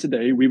 30 minutes a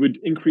day, we would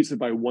increase it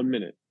by 1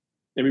 minute.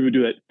 And we would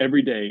do that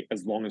every day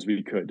as long as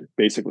we could,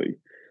 basically.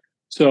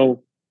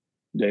 So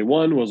day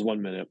one was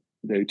 1 minute.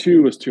 Day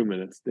two was 2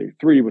 minutes. Day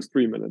three was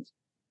 3 minutes.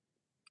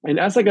 And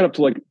as I got up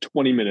to like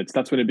 20 minutes,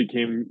 that's when it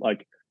became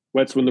like,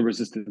 that's when the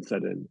resistance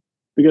set in.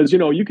 Because,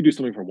 you could do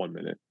something for 1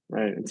 minute,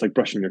 right? It's like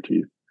brushing your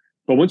teeth.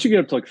 But once you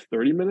get up to like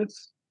 30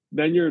 minutes,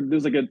 then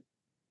there's like a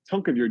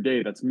chunk of your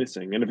day that's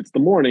missing. And if it's the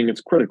morning, it's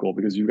critical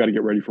because you've got to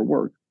get ready for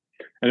work.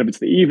 And if it's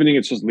the evening,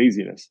 it's just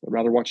laziness. I'd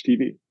rather watch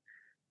TV.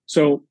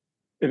 So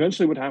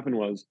eventually what happened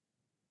was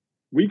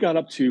we got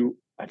up to,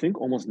 I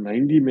think, almost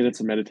 90 minutes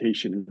of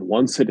meditation in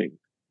one sitting,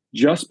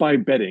 just by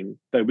betting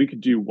that we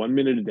could do 1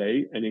 minute a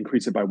day and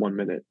increase it by 1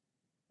 minute.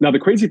 Now, the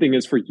crazy thing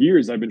is, for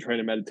years, I've been trying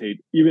to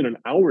meditate even an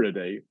hour a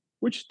day,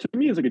 which to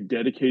me is like a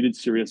dedicated,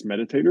 serious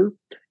meditator,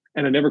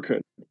 and I never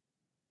could.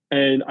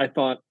 And I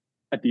thought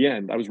at the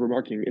end, I was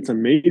remarking, it's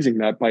amazing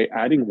that by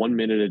adding 1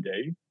 minute a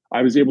day,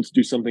 I was able to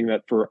do something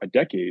that for a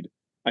decade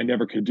I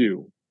never could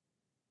do.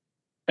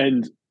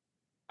 And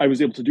I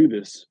was able to do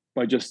this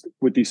by just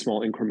with these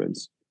small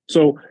increments.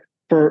 So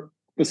for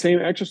the same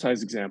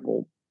exercise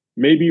example,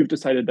 maybe you've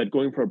decided that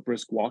going for a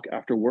brisk walk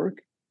after work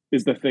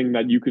is the thing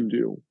that you can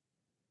do.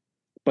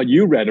 But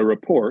you read a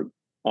report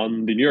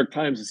on the New York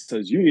Times that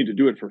says you need to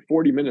do it for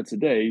 40 minutes a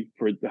day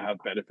for it to have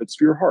benefits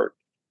for your heart.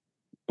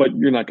 But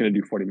you're not going to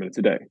do 40 minutes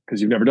a day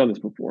because you've never done this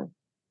before.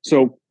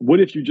 So what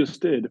if you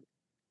just did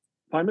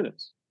 5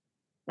 minutes?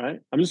 right?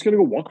 I'm just going to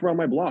go walk around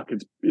my block.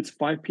 It's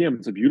 5 p.m.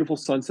 It's a beautiful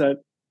sunset.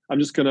 I'm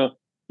just going to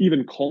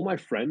even call my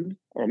friend,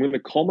 or I'm going to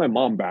call my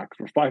mom back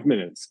for 5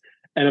 minutes,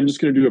 and I'm just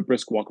going to do a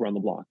brisk walk around the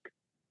block.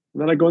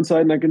 And then I go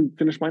inside and I can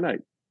finish my night.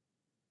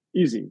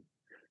 Easy.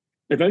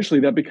 Eventually,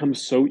 that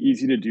becomes so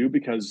easy to do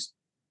because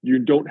you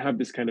don't have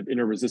this kind of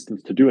inner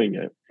resistance to doing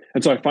it.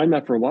 And so I find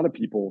that for a lot of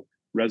people,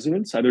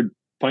 resonance, either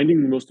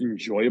finding the most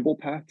enjoyable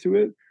path to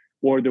it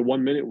or the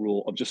 1 minute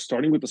rule of just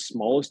starting with the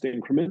smallest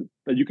increment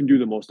that you can do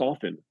the most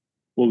often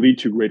will lead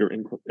to greater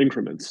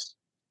increments.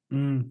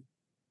 Mm,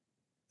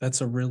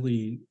 that's a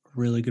really,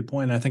 really good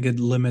point. I think it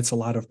limits a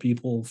lot of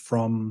people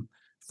from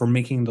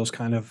making those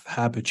kind of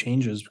habit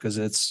changes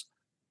because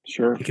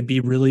Sure. it could be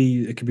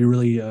really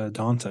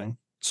daunting.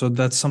 So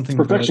that's It's something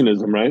that,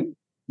 perfectionism, right?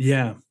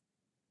 yeah,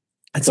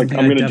 that's It's like, something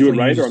I'm I going to do it definitely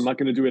right or I'm use not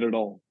going to do it at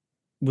all.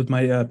 with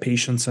my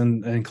patients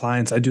and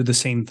clients. I do the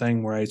same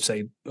thing where I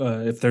say,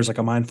 if there's like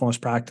a mindfulness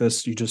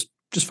practice, you just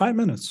 5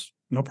 minutes,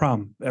 no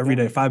problem, every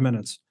Yeah. day, 5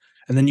 minutes,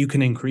 and then you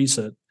can increase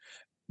it.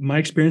 My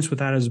experience with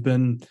that has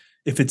been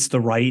if it's the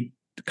right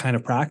kind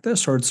of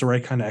practice or it's the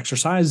right kind of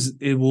exercise,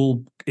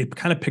 it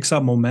kind of picks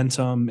up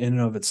momentum in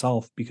and of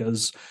itself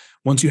because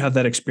once you have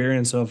that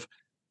experience of,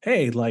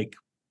 hey, like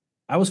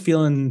I was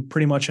feeling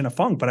pretty much in a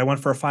funk, but I went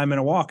for a 5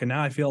 minute walk and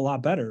now I feel a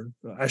lot better.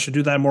 I should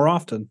do that more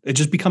often. It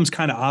just becomes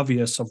kind of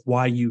obvious of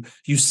why you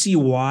see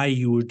why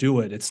you would do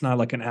it. It's not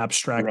like an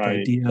abstract Right.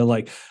 idea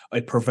like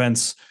it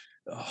prevents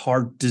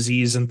heart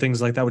disease and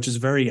things like that, which is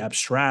very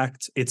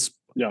abstract. It's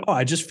Yeah. oh,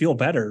 I just feel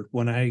better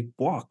when I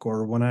walk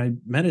or when I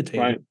meditate. It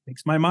Right.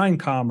 makes my mind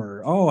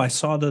calmer. Oh, I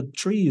saw the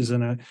trees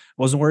and I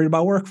wasn't worried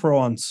about work for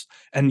once.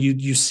 And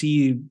you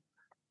see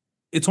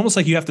it's almost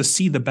like you have to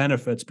see the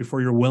benefits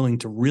before you're willing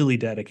to really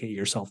dedicate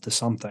yourself to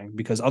something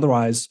because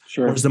otherwise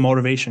Sure. where's the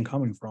motivation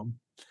coming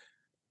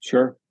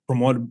Sure. from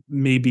what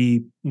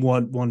maybe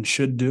what one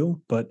should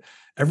do, but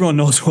everyone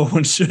knows what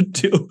one should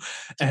do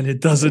and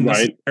it doesn't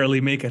Right. necessarily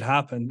make it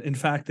happen. In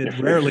fact, it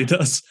rarely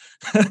does.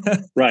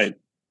 Right.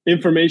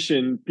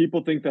 Information,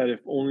 people think that if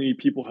only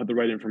people had the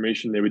right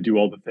information, they would do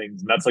all the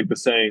things. And that's like the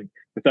saying,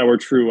 if that were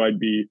true, I'd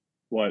be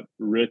what,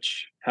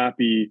 rich,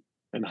 happy,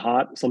 and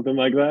hot, something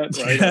like that,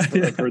 right? Yeah, I've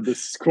yeah, heard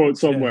this quote yeah,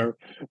 somewhere.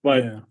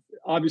 But yeah.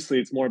 obviously,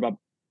 it's more about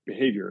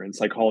behavior and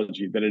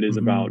psychology than it is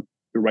Mhm, about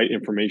the right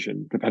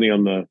information, depending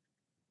on the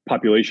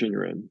population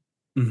you're in.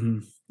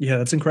 mhm. Yeah,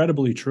 that's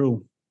incredibly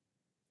true.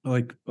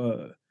 Like,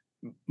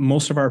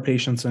 most of our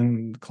patients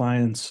and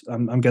clients,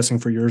 I'm guessing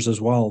for yours as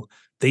well,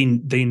 they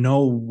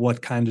know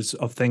what kinds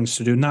of things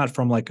to do, not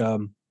from like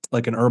an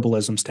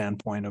herbalism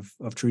standpoint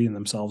of treating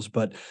themselves,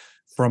 but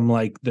from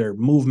like their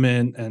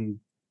movement and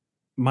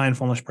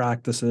mindfulness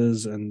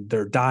practices and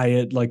their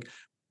diet. Like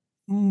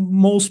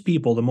most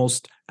people, the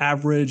most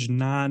average,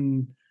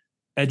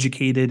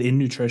 non-educated in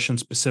nutrition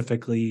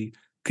specifically,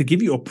 could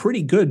give you a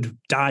pretty good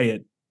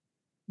diet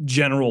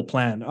general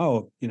plan.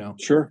 Oh,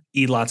 Sure.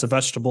 eat lots of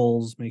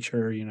vegetables, make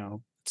sure,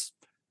 it's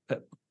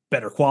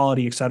better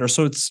quality, et cetera.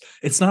 So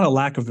it's not a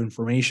lack of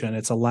information.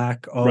 It's a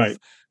lack of Right.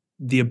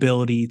 the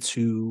ability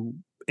to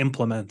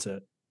implement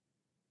it.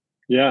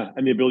 Yeah.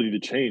 And the ability to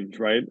change,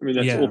 right? I mean,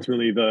 that's Yeah.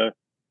 ultimately the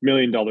 $1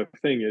 million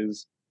thing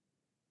is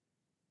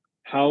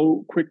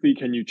how quickly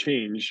can you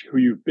change who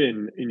you've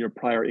been in your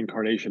prior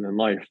incarnation in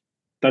life?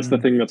 That's the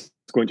Mm, thing that's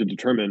going to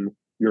determine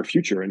your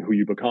future and who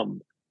you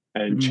become.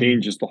 And mm,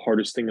 change is the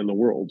hardest thing in the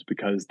world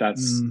because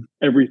that's mm,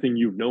 everything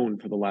you've known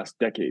for the last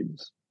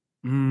decades.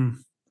 mm.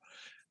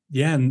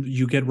 Yeah. And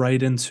you get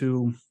right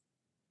into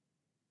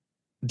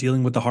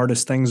dealing with the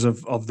hardest things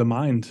of the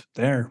mind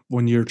there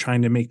when you're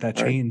trying to make that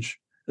Right. change,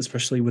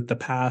 especially with the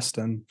past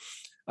and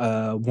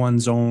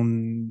one's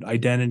own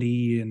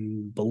identity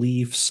and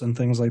beliefs and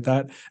things like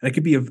that. And it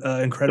could be an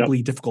Yep.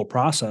 incredibly difficult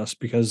process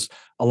because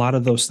a lot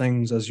of those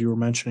things, as you were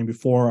mentioning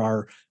before,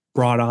 are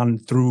brought on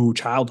through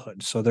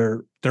childhood. So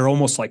they're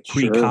almost like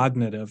Sure.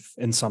 precognitive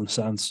in some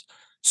sense.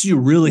 So you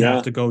really have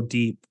Yeah. to go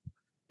deep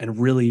and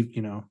really,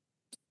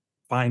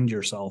 find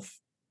yourself.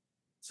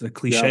 It's a Yeah.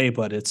 cliche,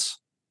 but it's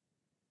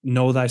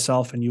know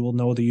thyself and you will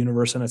know the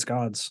universe and its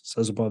gods,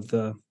 says above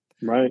the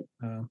Right.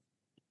 uh,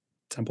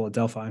 Temple of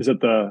Delphi. Is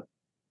it the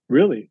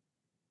really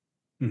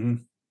Hmm.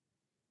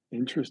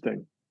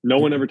 interesting? No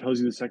one ever tells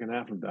you the second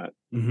half of that.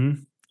 Hmm.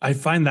 I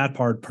find that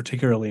part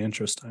particularly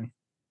interesting.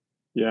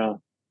 Yeah.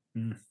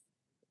 Mm.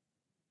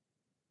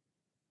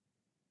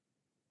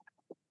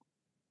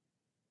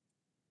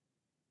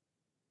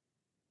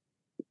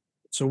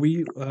 So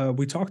we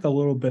talked a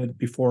little bit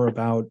before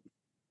about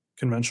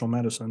conventional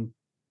medicine.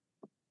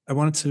 I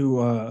wanted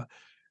to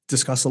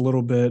discuss a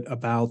little bit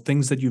about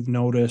things that you've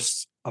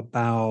noticed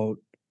about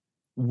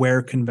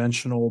where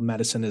conventional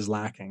medicine is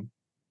lacking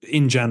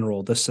in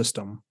general, the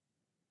system,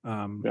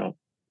 um, Yeah.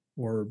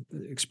 or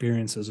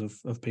experiences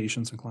of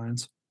patients and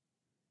clients.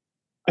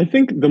 I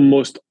think the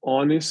most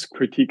honest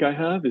critique I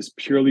have is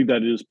purely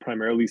that it is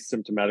primarily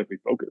symptomatically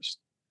focused,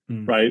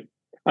 Mm. right?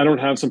 I don't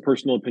have some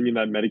personal opinion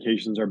that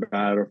medications are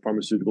bad or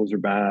pharmaceuticals are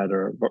bad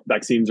or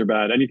vaccines are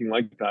bad, anything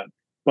like that.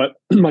 But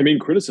my main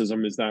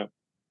criticism is that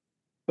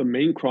the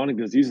main chronic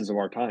diseases of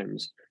our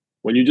times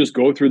when you just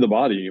go through the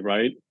body,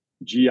 right?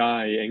 GI,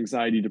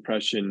 anxiety,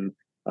 depression,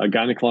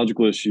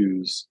 gynecological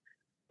issues,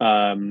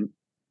 um,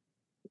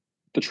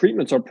 the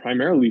treatments are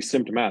primarily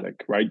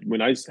symptomatic, right?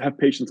 When I have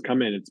patients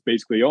come in, it's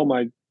basically, oh,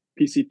 my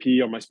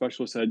PCP or my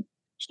specialist said,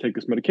 just take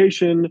this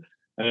medication.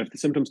 And if the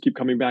symptoms keep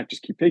coming back,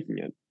 just keep taking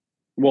it.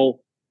 Well,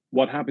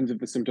 what happens if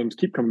the symptoms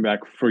keep coming back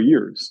for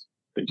years?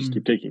 They just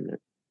keep taking it.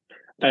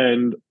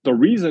 And the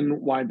reason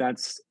why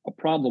that's a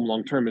problem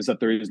long term is that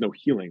there is no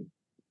healing.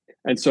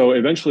 And so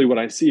eventually what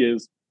I see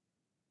is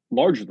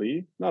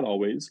largely, not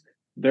always,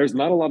 there's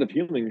not a lot of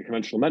healing in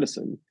conventional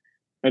medicine.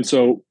 And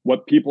so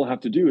what people have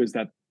to do is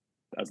that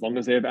as long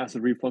as they have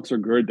acid reflux or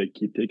GERD, they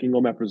keep taking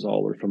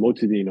omeprazole or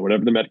famotidine or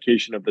whatever the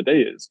medication of the day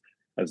is.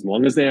 As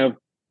long as they have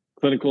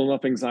clinical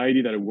enough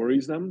anxiety that it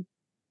worries them,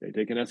 they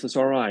take an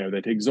SSRI or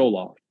they take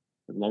Zoloft.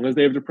 As long as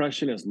they have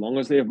depression, as long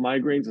as they have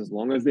migraines, as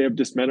long as they have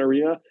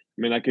dysmenorrhea, I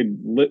mean, I could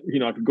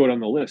go down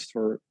the list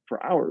for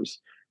hours.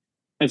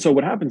 And so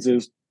what happens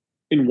is,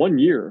 in 1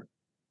 year,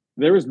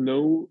 there is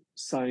no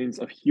signs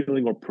of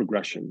healing or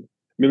progression,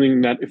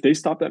 meaning that if they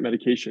stop that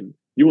medication,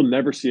 you will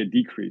never see a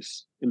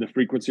decrease in the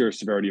frequency or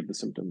severity of the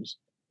symptoms.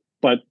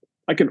 But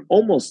I can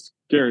almost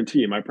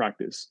guarantee in my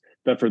practice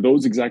that for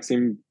those exact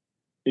same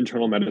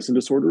internal medicine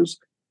disorders,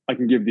 I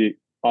can give the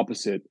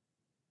opposite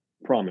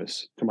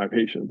promise to my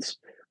patients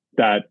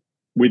that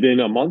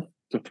within a month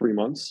to 3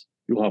 months,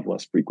 you'll have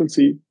less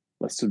frequency,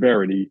 less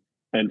severity.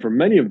 And for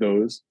many of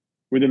those,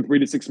 within 3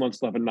 to 6 months,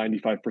 they'll have a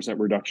 95%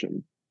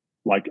 reduction,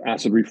 like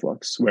acid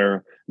reflux,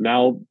 where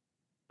now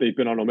they've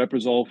been on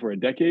omeprazole for a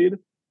decade.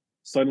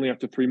 Suddenly,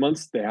 after 3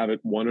 months, they have it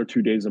 1 or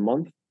 2 days a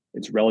month.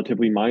 It's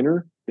relatively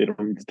minor. They don't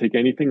need to take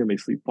anything and they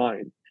sleep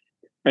fine.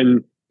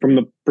 And from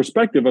the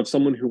perspective of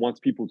someone who wants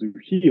people to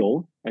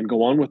heal and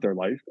go on with their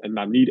life and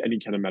not need any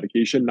kind of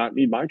medication, not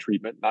need my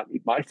treatment, not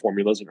need my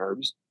formulas and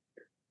herbs,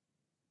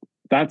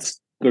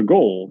 that's the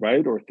goal,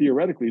 right? Or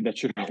theoretically, that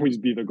should always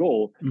be the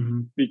goal,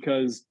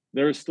 because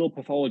there is still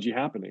pathology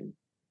happening,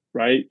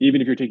 right? Even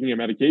if you're taking a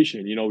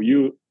medication,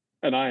 you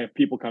and I have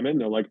people come in,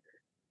 they're like,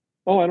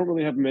 oh, I don't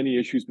really have many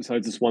issues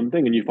besides this one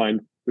thing. And you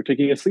find they're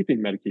taking a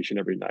sleeping medication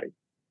every night.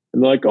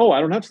 And they're like, oh, I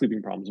don't have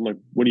sleeping problems. I'm like,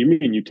 what do you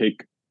mean you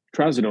take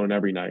trazodone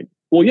every night?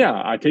 Well,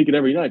 yeah, I take it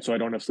every night, so I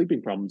don't have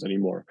sleeping problems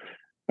anymore.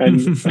 And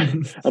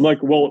I'm like,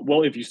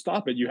 well, if you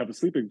stop it, you have a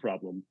sleeping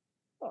problem.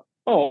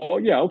 Oh,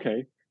 yeah,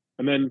 okay.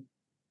 And then,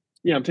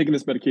 yeah, I'm taking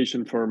this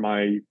medication for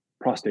my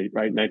prostate,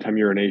 right? Nighttime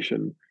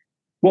urination.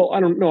 Well, I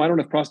don't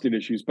have prostate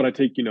issues, but I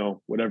take,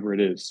 whatever it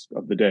is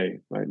of the day,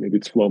 right? Maybe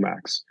it's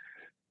Flomax.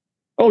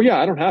 Oh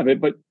yeah, I don't have it,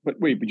 but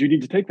wait, but you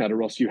need to take that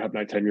or else you have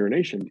nighttime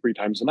urination 3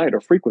 times a night,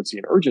 or frequency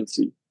and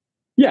urgency.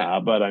 Yeah,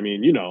 but I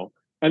mean,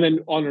 and then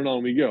on and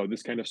on we go,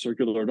 this kind of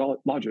circular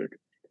logic.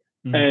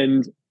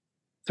 And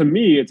to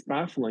me, it's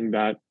baffling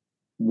that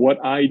what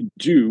I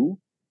do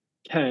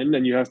can,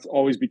 and you have to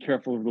always be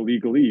careful of the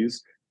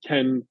legalese,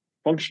 can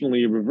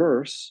functionally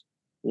reverse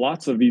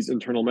lots of these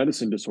internal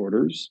medicine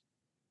disorders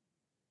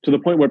to the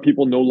point where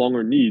people no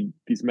longer need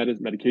these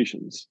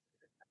medications.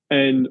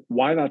 And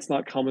why that's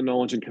not common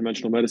knowledge in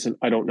conventional medicine,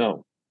 I don't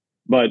know.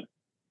 But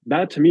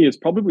that to me is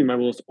probably my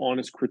most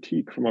honest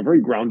critique from a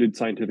very grounded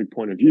scientific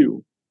point of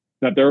view,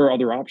 that there are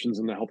other options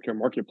in the healthcare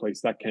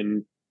marketplace that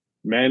can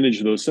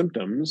manage those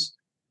symptoms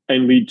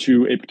and lead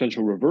to a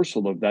potential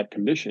reversal of that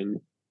condition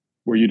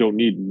where you don't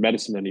need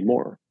medicine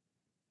anymore.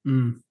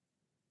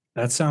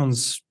 That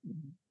sounds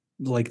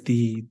like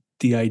the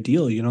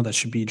ideal, that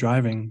should be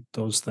driving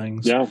those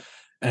things. Yeah.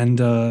 And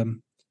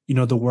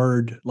the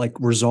word like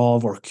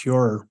resolve or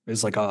cure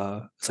is like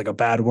a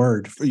bad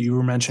word. You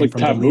were mentioning like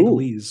from taboo. The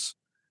legalese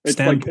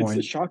standpoint.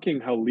 It's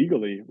shocking how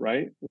legally,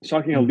 right? It's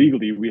shocking how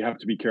legally we have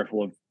to be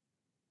careful of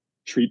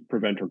treat,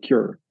 prevent, or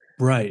cure.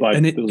 Right. But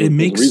and it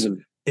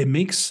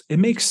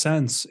makes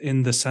sense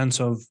in the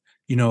sense of,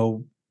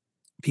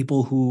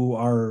 people who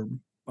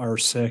are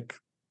sick,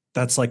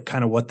 that's like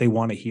kind of what they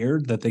want to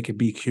hear, that they could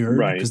be cured,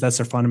 right? Because that's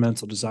their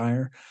fundamental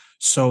desire.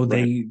 So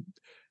they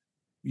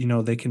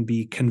can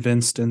be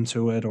convinced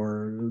into it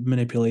or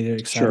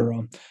manipulated, etc.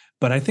 Sure.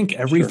 But I think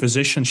every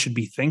physician should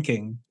be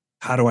thinking,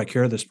 how do I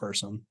cure this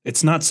person?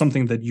 It's not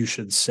something that you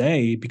should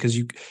say, because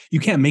you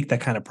can't make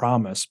that kind of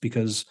promise,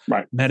 because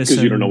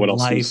medicine, you don't know what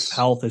else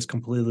health is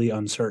completely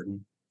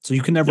uncertain. So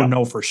you can never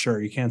know for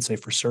sure. You can't say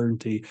for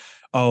certainty,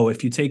 oh,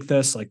 if you take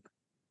this, like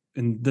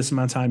in this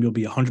amount of time, you'll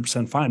be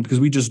 100% fine, because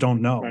we just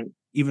don't know. Right.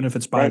 Even if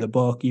it's by the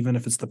book, even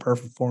if it's the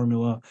perfect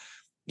formula,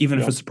 even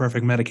if it's the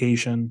perfect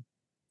medication,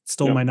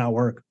 still might not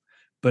work.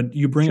 But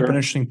you bring up an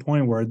interesting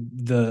point where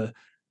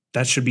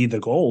that should be the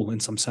goal in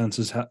some sense,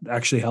 is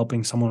actually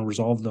helping someone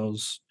resolve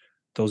those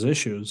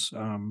issues.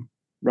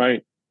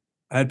 Right.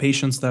 I had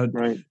patients that,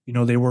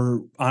 they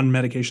were on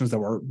medications that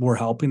were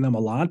helping them a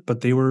lot,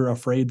 but they were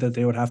afraid that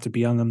they would have to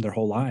be on them their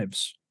whole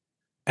lives.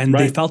 And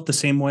they felt the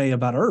same way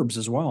about herbs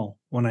as well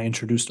when I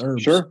introduced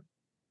herbs.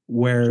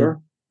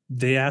 Where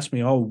they asked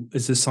me, oh,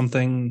 is this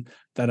something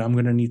that I'm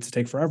going to need to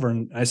take forever?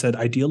 And I said,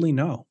 ideally,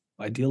 no.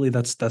 Ideally,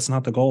 that's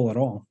not the goal at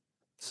all.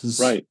 This is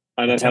right.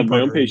 And I've had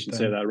my own patients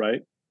say that,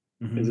 right?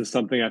 Is this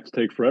something I have to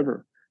take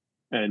forever?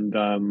 And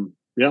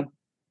Yeah.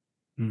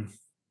 Hmm.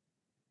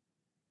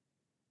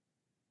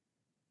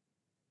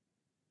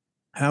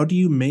 How do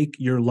you make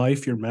your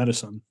life your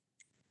medicine?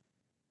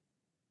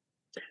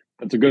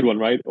 That's a good one,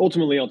 right?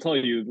 Ultimately, I'll tell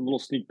you a little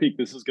sneak peek.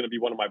 This is going to be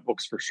one of my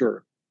books for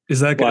sure.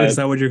 Is But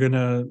that what you're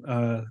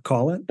gonna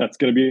call it? that's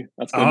gonna be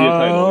a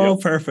title. Yep. Oh,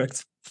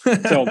 perfect.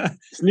 So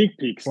sneak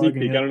peek, sneak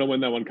Plugging peek. I it. don't know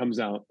when that one comes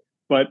out,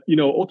 but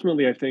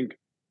ultimately, I think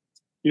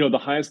the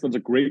highest. There's a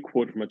great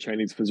quote from a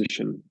Chinese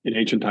physician in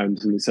ancient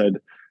times, and he said,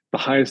 "The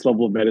highest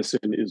level of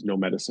medicine is no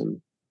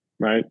medicine,"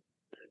 right?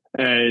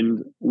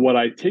 And what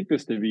I take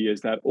this to be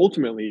is that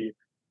ultimately,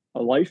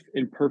 a life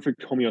in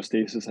perfect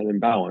homeostasis and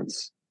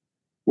imbalance,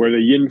 where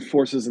the yin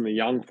forces and the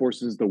yang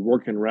forces, the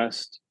work and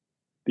rest,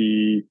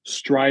 the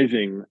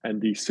striving and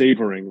the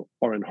savoring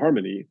are in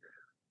harmony,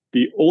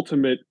 the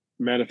ultimate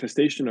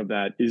manifestation of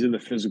that is in the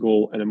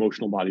physical and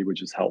emotional body,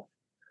 which is health.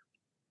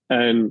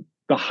 And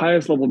the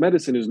highest level of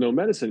medicine is no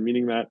medicine,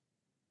 meaning that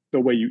the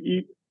way you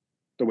eat,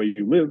 the way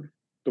you live,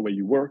 the way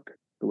you work,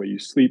 the way you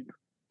sleep,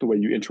 the way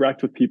you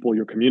interact with people,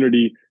 your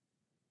community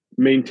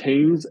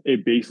maintains a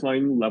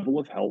baseline level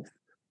of health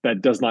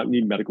that does not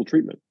need medical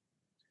treatment.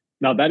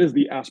 Now, that is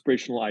the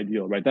aspirational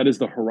ideal, right? That is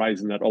the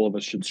horizon that all of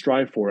us should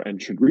strive for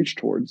and should reach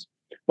towards.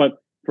 But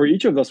for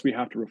each of us, we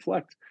have to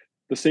reflect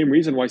the same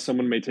reason why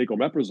someone may take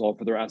omeprazole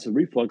for their acid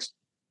reflux,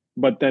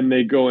 but then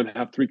they go and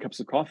have 3 cups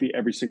of coffee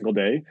every single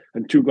day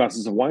and 2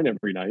 glasses of wine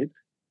every night.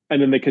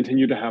 And then they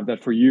continue to have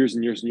that for years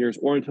and years and years,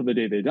 or until the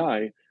day they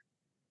die.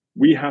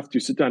 We have to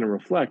sit down and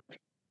reflect,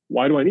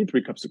 why do I need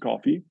 3 cups of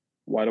coffee?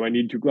 Why do I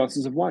need 2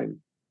 glasses of wine?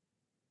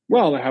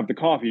 Well, I have the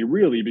coffee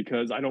really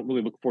because I don't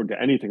really look forward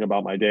to anything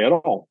about my day at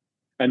all.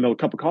 And the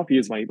cup of coffee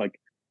is my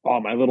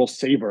little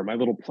savor, my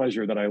little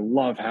pleasure that I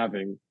love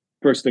having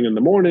first thing in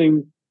the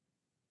morning,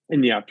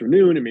 in the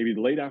afternoon, and maybe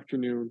the late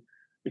afternoon.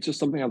 It's just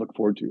something I look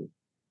forward to.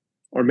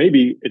 Or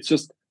maybe it's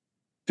just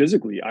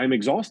physically, I'm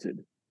exhausted.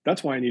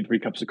 That's why I need 3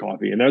 cups of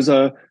coffee. And there's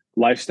a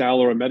lifestyle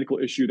or a medical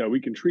issue that we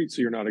can treat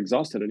so you're not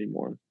exhausted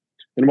anymore.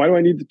 And why do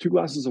I need the 2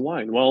 glasses of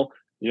wine? Well,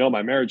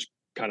 my marriage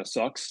kind of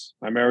sucks.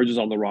 My marriage is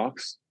on the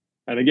rocks.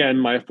 And again,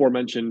 my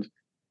aforementioned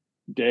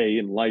day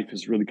in life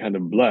is really kind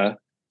of blah.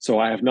 So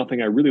I have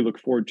nothing I really look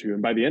forward to.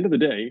 And by the end of the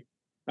day,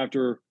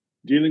 after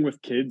dealing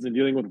with kids and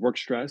dealing with work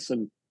stress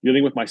and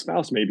dealing with my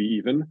spouse, maybe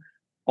even,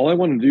 all I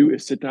want to do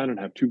is sit down and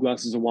have 2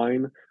 glasses of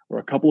wine or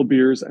a couple of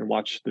beers and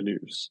watch the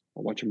news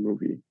or watch a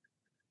movie.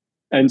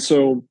 And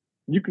so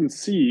you can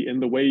see in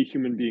the way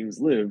human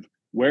beings live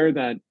where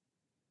that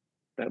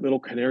little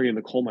canary in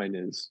the coal mine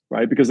is,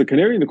 right? Because the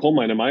canary in the coal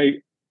mine, in my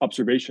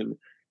observation,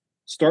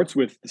 starts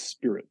with the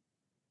spirit,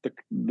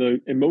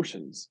 the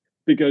emotions,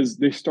 because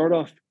they start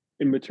off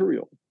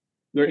immaterial.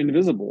 They're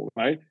invisible,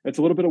 right? It's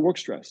a little bit of work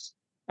stress,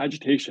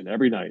 agitation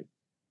every night.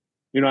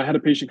 I had a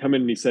patient come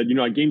in and he said,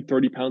 I gained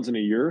 30 pounds in a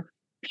year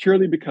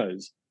purely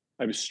because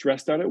I was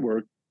stressed out at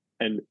work.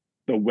 And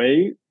the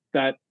way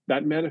that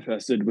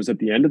manifested was at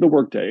the end of the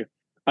workday,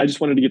 I just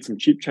wanted to get some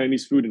cheap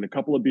Chinese food and a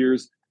couple of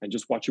beers and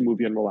just watch a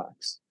movie and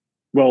relax.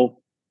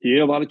 Well, he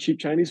ate a lot of cheap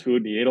Chinese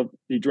food and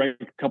he drank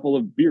a couple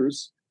of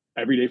beers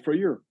every day for a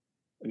year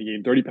and he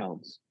gained 30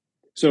 pounds.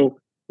 So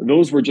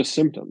those were just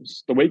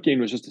symptoms. The weight gain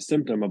was just a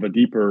symptom of a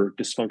deeper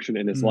dysfunction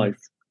in his life.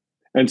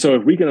 And so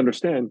if we can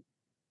understand,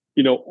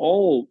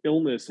 all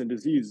illness and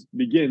disease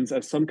begins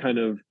as some kind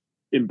of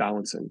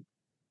imbalancing.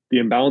 The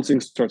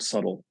imbalancing starts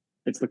subtle.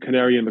 It's the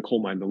canary in the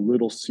coal mine, the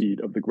little seed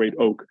of the great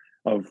oak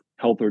of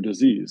health or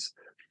disease.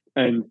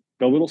 And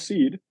the little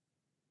seed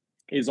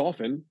is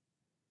often,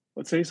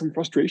 let's say, some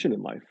frustration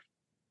in life.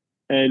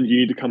 And you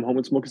need to come home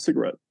and smoke a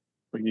cigarette,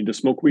 or you need to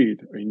smoke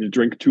weed, or you need to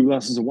drink 2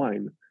 glasses of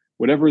wine,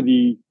 whatever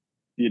the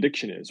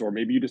addiction is. Or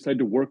maybe you decide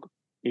to work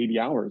 80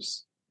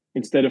 hours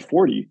instead of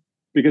 40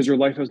 because your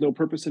life has no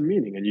purpose and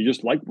meaning. And you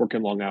just like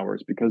working long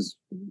hours because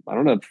I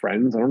don't have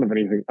friends. I don't have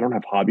anything. I don't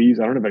have hobbies.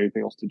 I don't have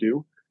anything else to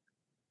do.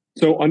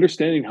 So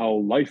understanding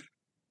how life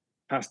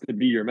has to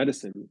be your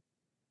medicine,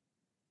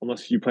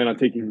 unless you plan on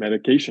taking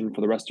medication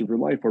for the rest of your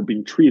life or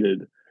being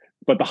treated.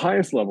 But the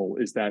highest level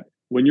is that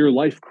when your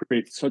life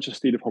creates such a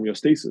state of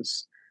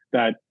homeostasis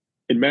that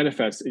it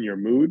manifests in your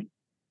mood,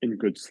 in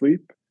good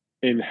sleep,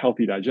 in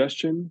healthy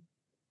digestion,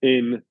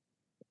 in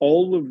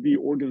all of the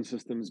organ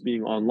systems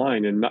being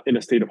online and not in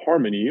a state of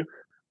harmony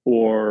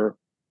or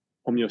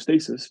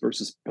homeostasis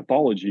versus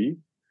pathology,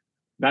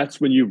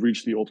 that's when you've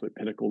reached the ultimate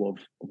pinnacle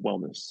of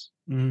wellness.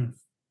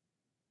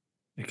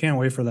 I can't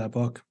wait for that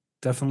book.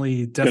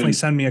 Definitely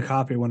send me a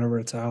copy whenever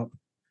it's out.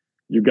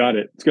 You got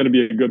it. It's going to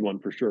be a good one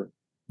for sure.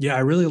 Yeah, I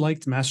really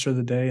liked Master of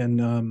the Day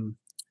and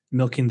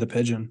Milking the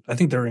Pigeon. I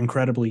think they're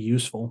incredibly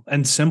useful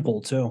and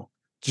simple too.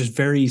 Just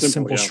very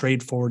simple, yeah.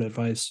 straightforward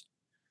advice.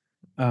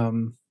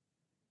 So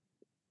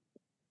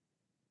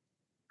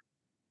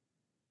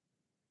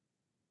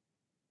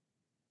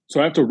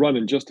I have to run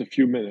in just a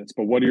few minutes,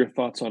 but what are your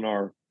thoughts on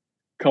our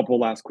couple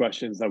last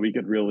questions that we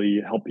could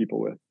really help people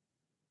with?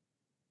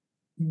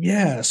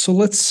 Yeah, so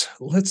let's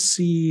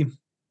see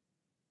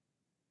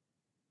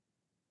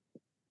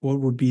what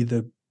would be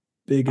the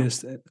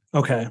biggest.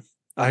 Okay,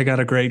 I got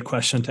a great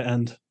question to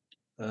end,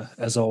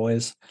 as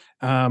always.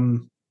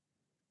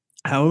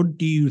 How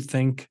do you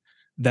think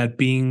that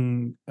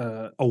being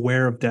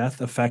aware of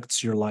death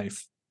affects your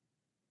life?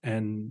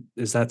 And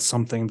is that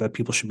something that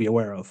people should be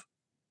aware of?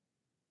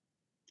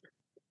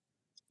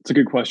 It's a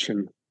good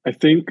question. I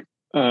think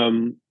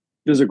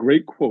there's a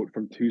great quote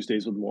from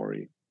Tuesdays with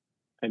Maury,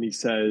 and he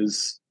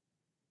says,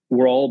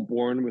 "We're all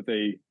born with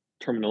a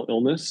terminal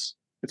illness.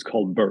 It's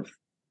called birth.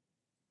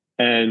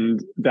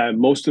 And that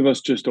most of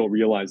us just don't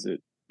realize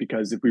it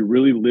because if we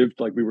really lived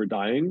like we were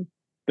dying,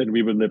 then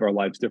we would live our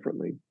lives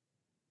differently."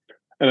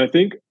 And I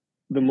think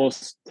the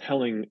most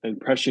telling and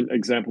prescient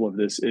example of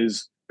this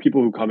is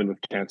people who come in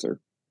with cancer,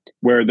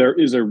 where there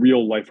is a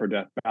real life or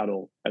death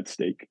battle at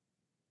stake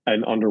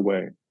and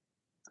underway.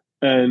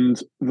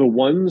 And the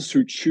ones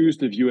who choose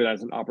to view it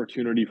as an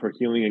opportunity for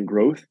healing and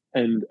growth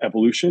and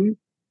evolution,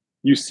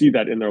 you see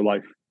that in their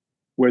life,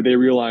 where they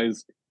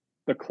realize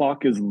the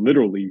clock is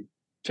literally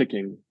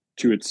ticking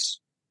to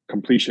its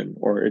completion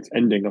or its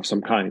ending of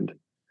some kind.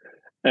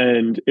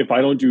 And if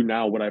I don't do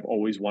now what I've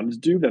always wanted to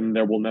do, then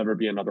there will never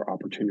be another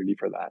opportunity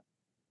for that.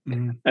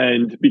 Mm-hmm.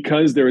 And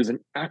because there is an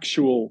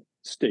actual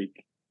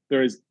stake,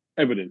 there is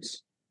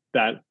evidence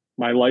that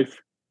my life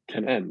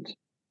can end.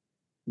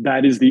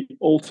 That is the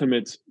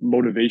ultimate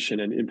motivation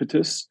and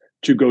impetus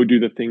to go do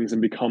the things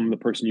and become the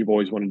person you've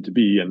always wanted to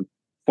be and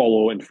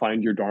follow and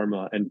find your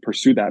dharma and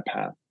pursue that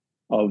path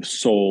of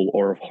soul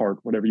or of heart,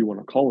 whatever you want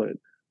to call it.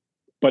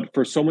 But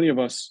for so many of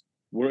us,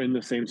 we're in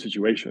the same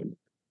situation,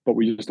 but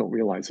we just don't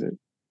realize it.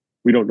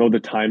 We don't know the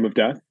time of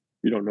death.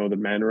 We don't know the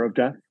manner of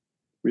death.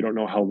 We don't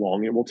know how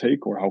long it will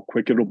take or how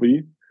quick it'll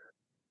be.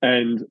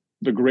 And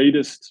the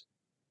greatest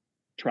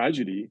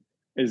tragedy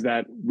is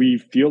that we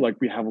feel like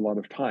we have a lot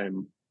of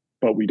time,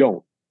 but we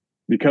don't,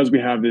 because we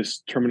have this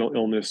terminal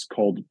illness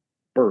called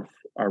birth,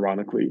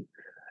 ironically,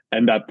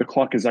 and that the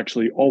clock is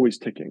actually always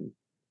ticking.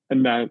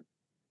 And that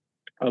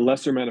a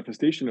lesser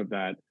manifestation of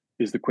that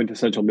is the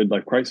quintessential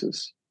midlife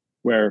crisis,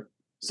 where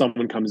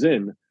someone comes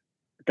in,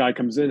 a guy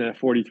comes in at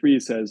 43,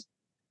 says,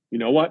 "You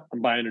know what?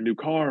 I'm buying a new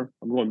car.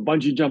 I'm going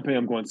bungee jumping.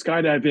 I'm going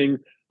skydiving.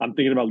 I'm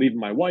thinking about leaving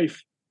my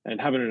wife and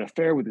having an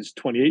affair with this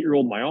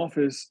 28-year-old in my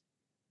office."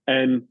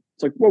 And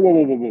it's like, whoa, whoa,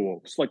 whoa, whoa, whoa,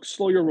 whoa. It's like,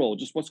 slow your roll.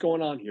 Just what's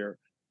going on here?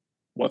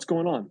 What's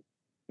going on?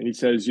 And he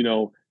says,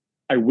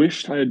 "I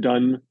wished I had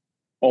done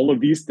all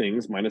of these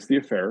things, minus the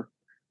affair,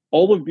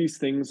 all of these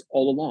things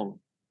all along.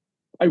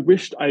 I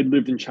wished I'd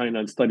lived in China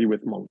and studied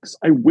with monks.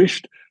 I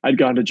wished I'd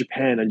gone to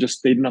Japan and just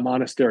stayed in a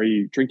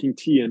monastery, drinking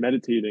tea and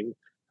meditating.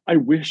 I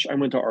wish I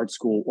went to art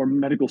school or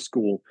medical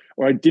school,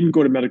 or I didn't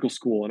go to medical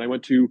school and I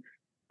went to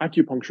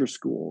acupuncture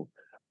school.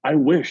 I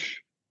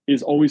wish,"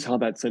 is always how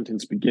that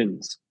sentence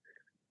begins.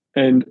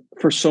 And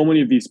for so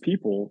many of these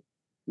people,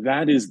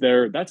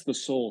 that's the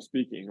soul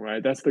speaking,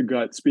 right? That's the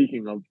gut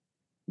speaking of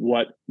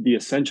what the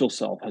essential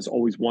self has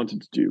always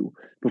wanted to do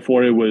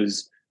before it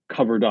was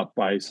covered up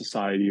by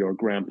society or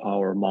grandpa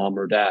or mom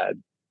or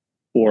dad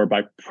or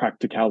by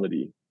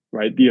practicality,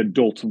 right? The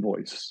adult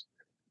voice.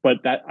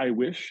 But that "I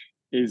wish"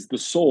 is the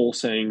soul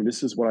saying,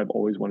 "This is what I've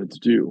always wanted to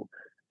do."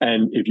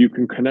 And if you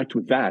can connect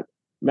with that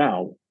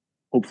now,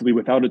 hopefully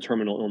without a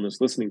terminal illness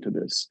listening to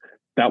this,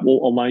 that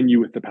will align you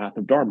with the path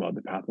of Dharma,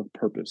 the path of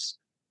purpose,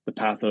 the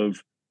path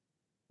of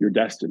your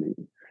destiny.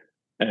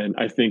 And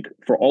I think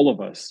for all of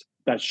us,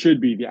 that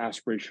should be the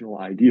aspirational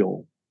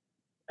ideal.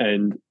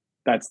 And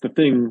that's the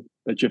thing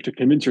that you have to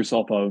convince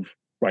yourself of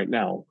right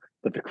now,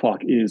 that the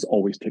clock is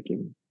always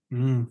ticking.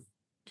 Mm.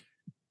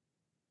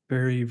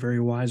 Very, very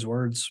wise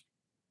words.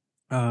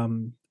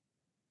 Um,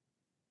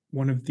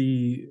 one of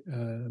the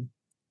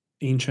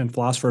ancient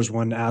philosophers,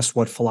 when asked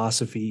what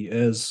philosophy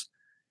is,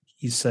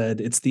 he said,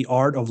 "It's the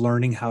art of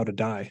learning how to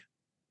die."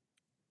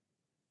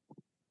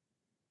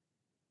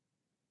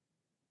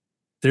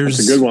 That's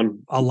a good There's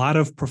one. a lot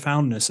of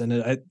profoundness in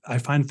it. I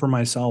find for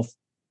myself,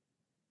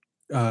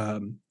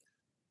 um,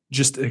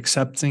 just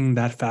accepting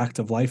that fact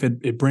of life,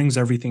 it brings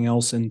everything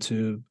else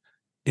into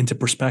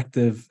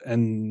perspective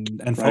and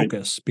Right,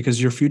 focus,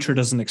 because your future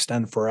doesn't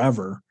extend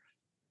forever.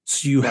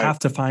 So you right. have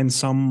to find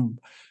some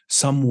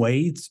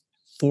way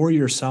for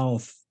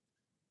yourself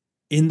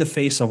in the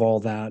face of all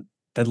that,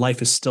 that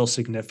life is still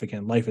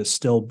significant, life is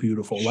still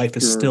beautiful, life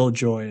is Sure. still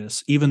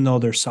joyous, even though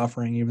there's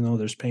suffering, even though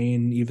there's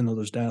pain, even though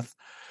there's death.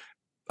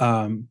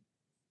 Um,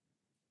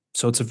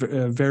 so it's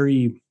a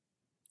very,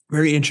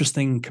 very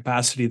interesting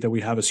capacity that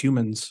we have as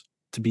humans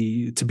to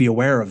be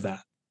aware of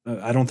that.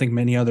 I don't think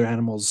many other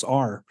animals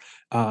are.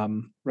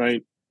 Right,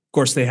 Of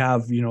course, they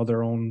have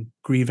their own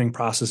grieving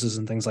processes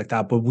and things like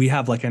that, but we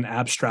have like an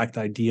abstract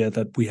idea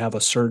that we have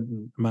a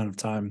certain amount of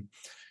time.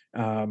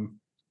 Um,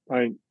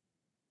 right.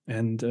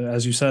 and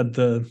as you said,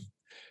 the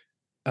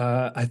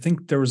I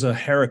think there was a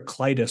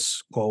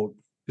Heraclitus quote.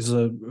 He's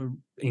a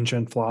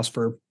ancient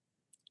philosopher.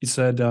 He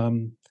said,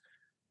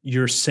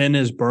 "Your sin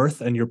is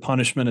birth, and your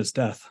punishment is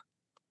death,"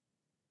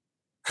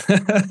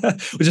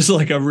 which is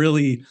like a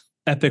really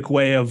epic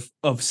way of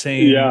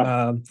saying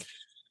Yeah.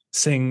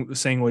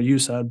 saying what you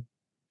said.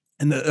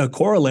 And a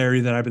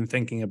corollary that I've been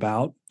thinking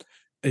about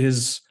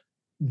is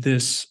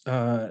this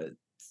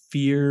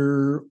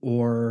fear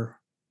or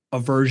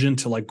aversion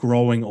to like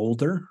growing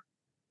older.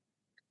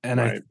 And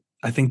Right.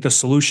 I think the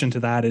solution to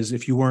that is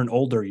if you weren't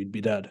older, you'd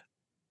be dead.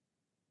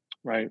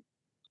 Right. And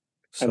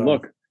So,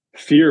 look,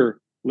 fear,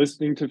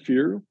 listening to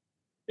fear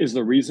is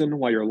the reason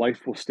why your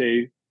life will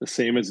stay the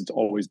same as it's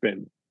always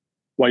been,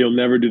 why you'll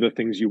never do the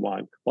things you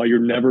want, why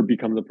you'll never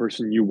become the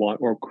person you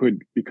want or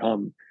could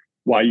become,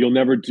 why you'll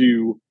never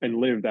do and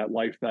live that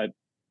life that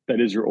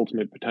is your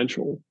ultimate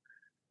potential.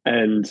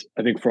 And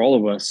I think for all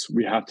of us,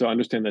 we have to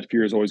understand that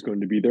fear is always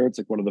going to be there. It's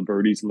like one of the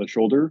birdies in the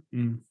shoulder.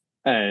 mm,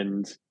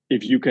 And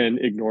if you can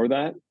ignore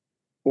that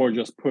or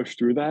just push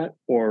through that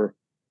or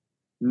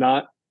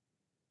not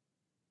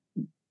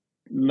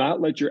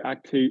not let your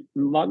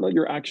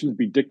actions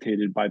be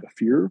dictated by the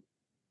fear,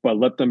 but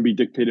let them be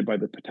dictated by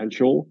the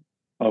potential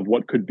of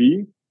what could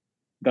be,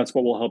 that's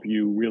what will help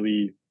you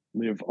really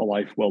live a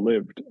life well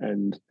lived.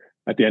 And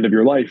at the end of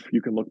your life,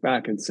 you can look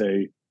back and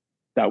say,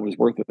 that was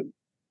worth it.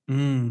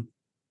 mm.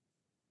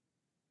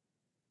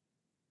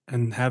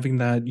 And having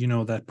that,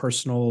 that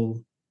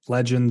personal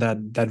legend,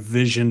 that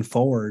vision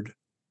forward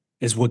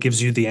is what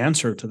gives you the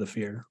answer to the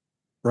fear,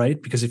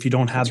 right? Because if you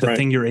don't have That's the right.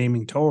 thing you're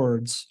aiming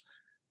towards,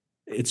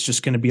 it's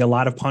just going to be a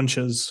lot of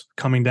punches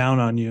coming down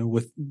on you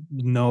with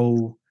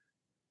no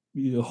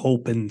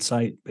hope in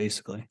sight,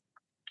 basically.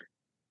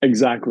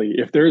 Exactly.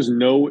 If there's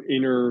no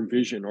inner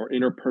vision or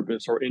inner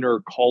purpose or inner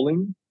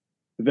calling,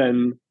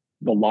 then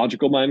the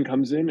logical mind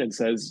comes in and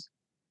says,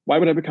 why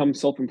would I become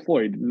self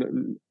employed?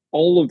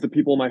 All of the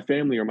people in my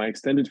family or my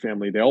extended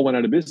family, they all went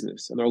out of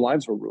business and their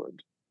lives were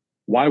ruined.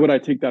 Why would I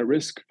take that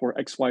risk for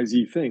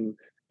XYZ thing?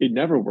 It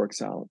never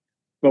works out.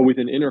 But with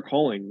an inner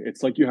calling,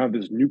 it's like you have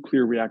this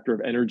nuclear reactor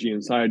of energy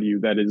inside you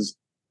that is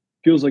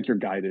feels like you're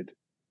guided.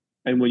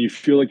 And when you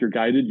feel like you're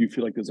guided, you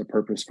feel like there's a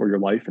purpose for your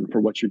life and for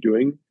what you're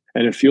doing.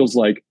 And it feels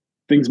like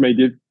things may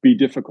be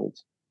difficult,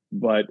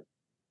 but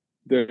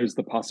there's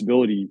the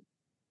possibility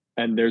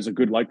and there's a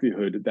good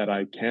likelihood that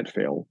I can't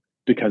fail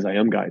because I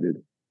am guided.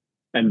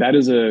 And that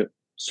is a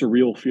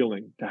surreal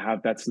feeling to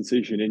have that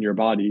sensation in your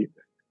body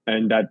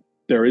and that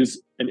there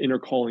is an inner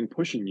calling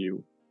pushing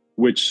you,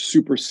 which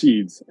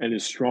supersedes and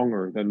is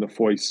stronger than the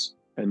voice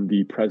and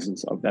the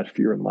presence of that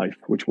fear in life,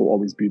 which will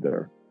always be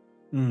there.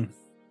 Mm.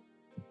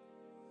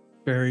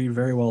 Very,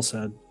 very well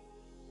said.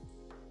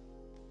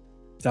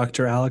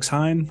 Dr. Alex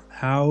Heyne,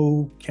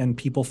 how can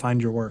people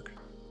find your work?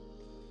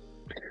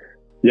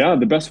 Yeah,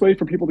 the best way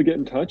for people to get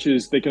in touch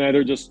is they can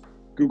either just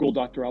Google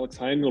Dr. Alex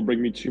Heyne. It'll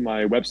bring me to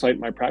my website,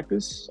 my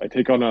practice. I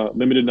take on a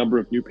limited number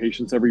of new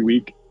patients every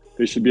week.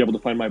 They should be able to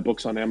find my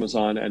books on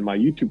Amazon and my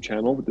YouTube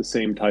channel with the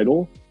same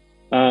title.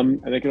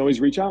 And they can always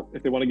reach out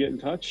if they want to get in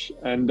touch.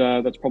 And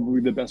that's probably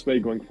the best way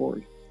going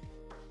forward.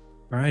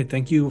 All right.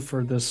 Thank you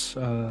for this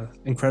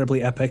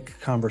incredibly epic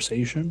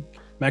conversation.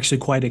 I'm actually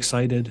quite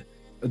excited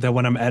that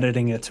when I'm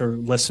editing it to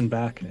listen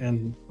back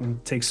and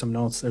take some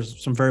notes.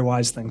 There's some very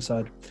wise things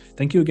said.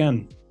 Thank you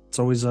again. It's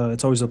always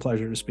a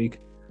pleasure to speak.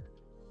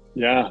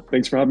 Yeah,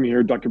 thanks for having me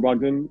here, Dr.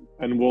 Bogdan.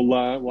 And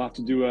we'll have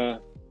to do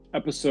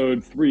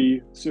episode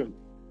 3 soon.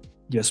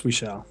 Yes, we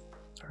shall.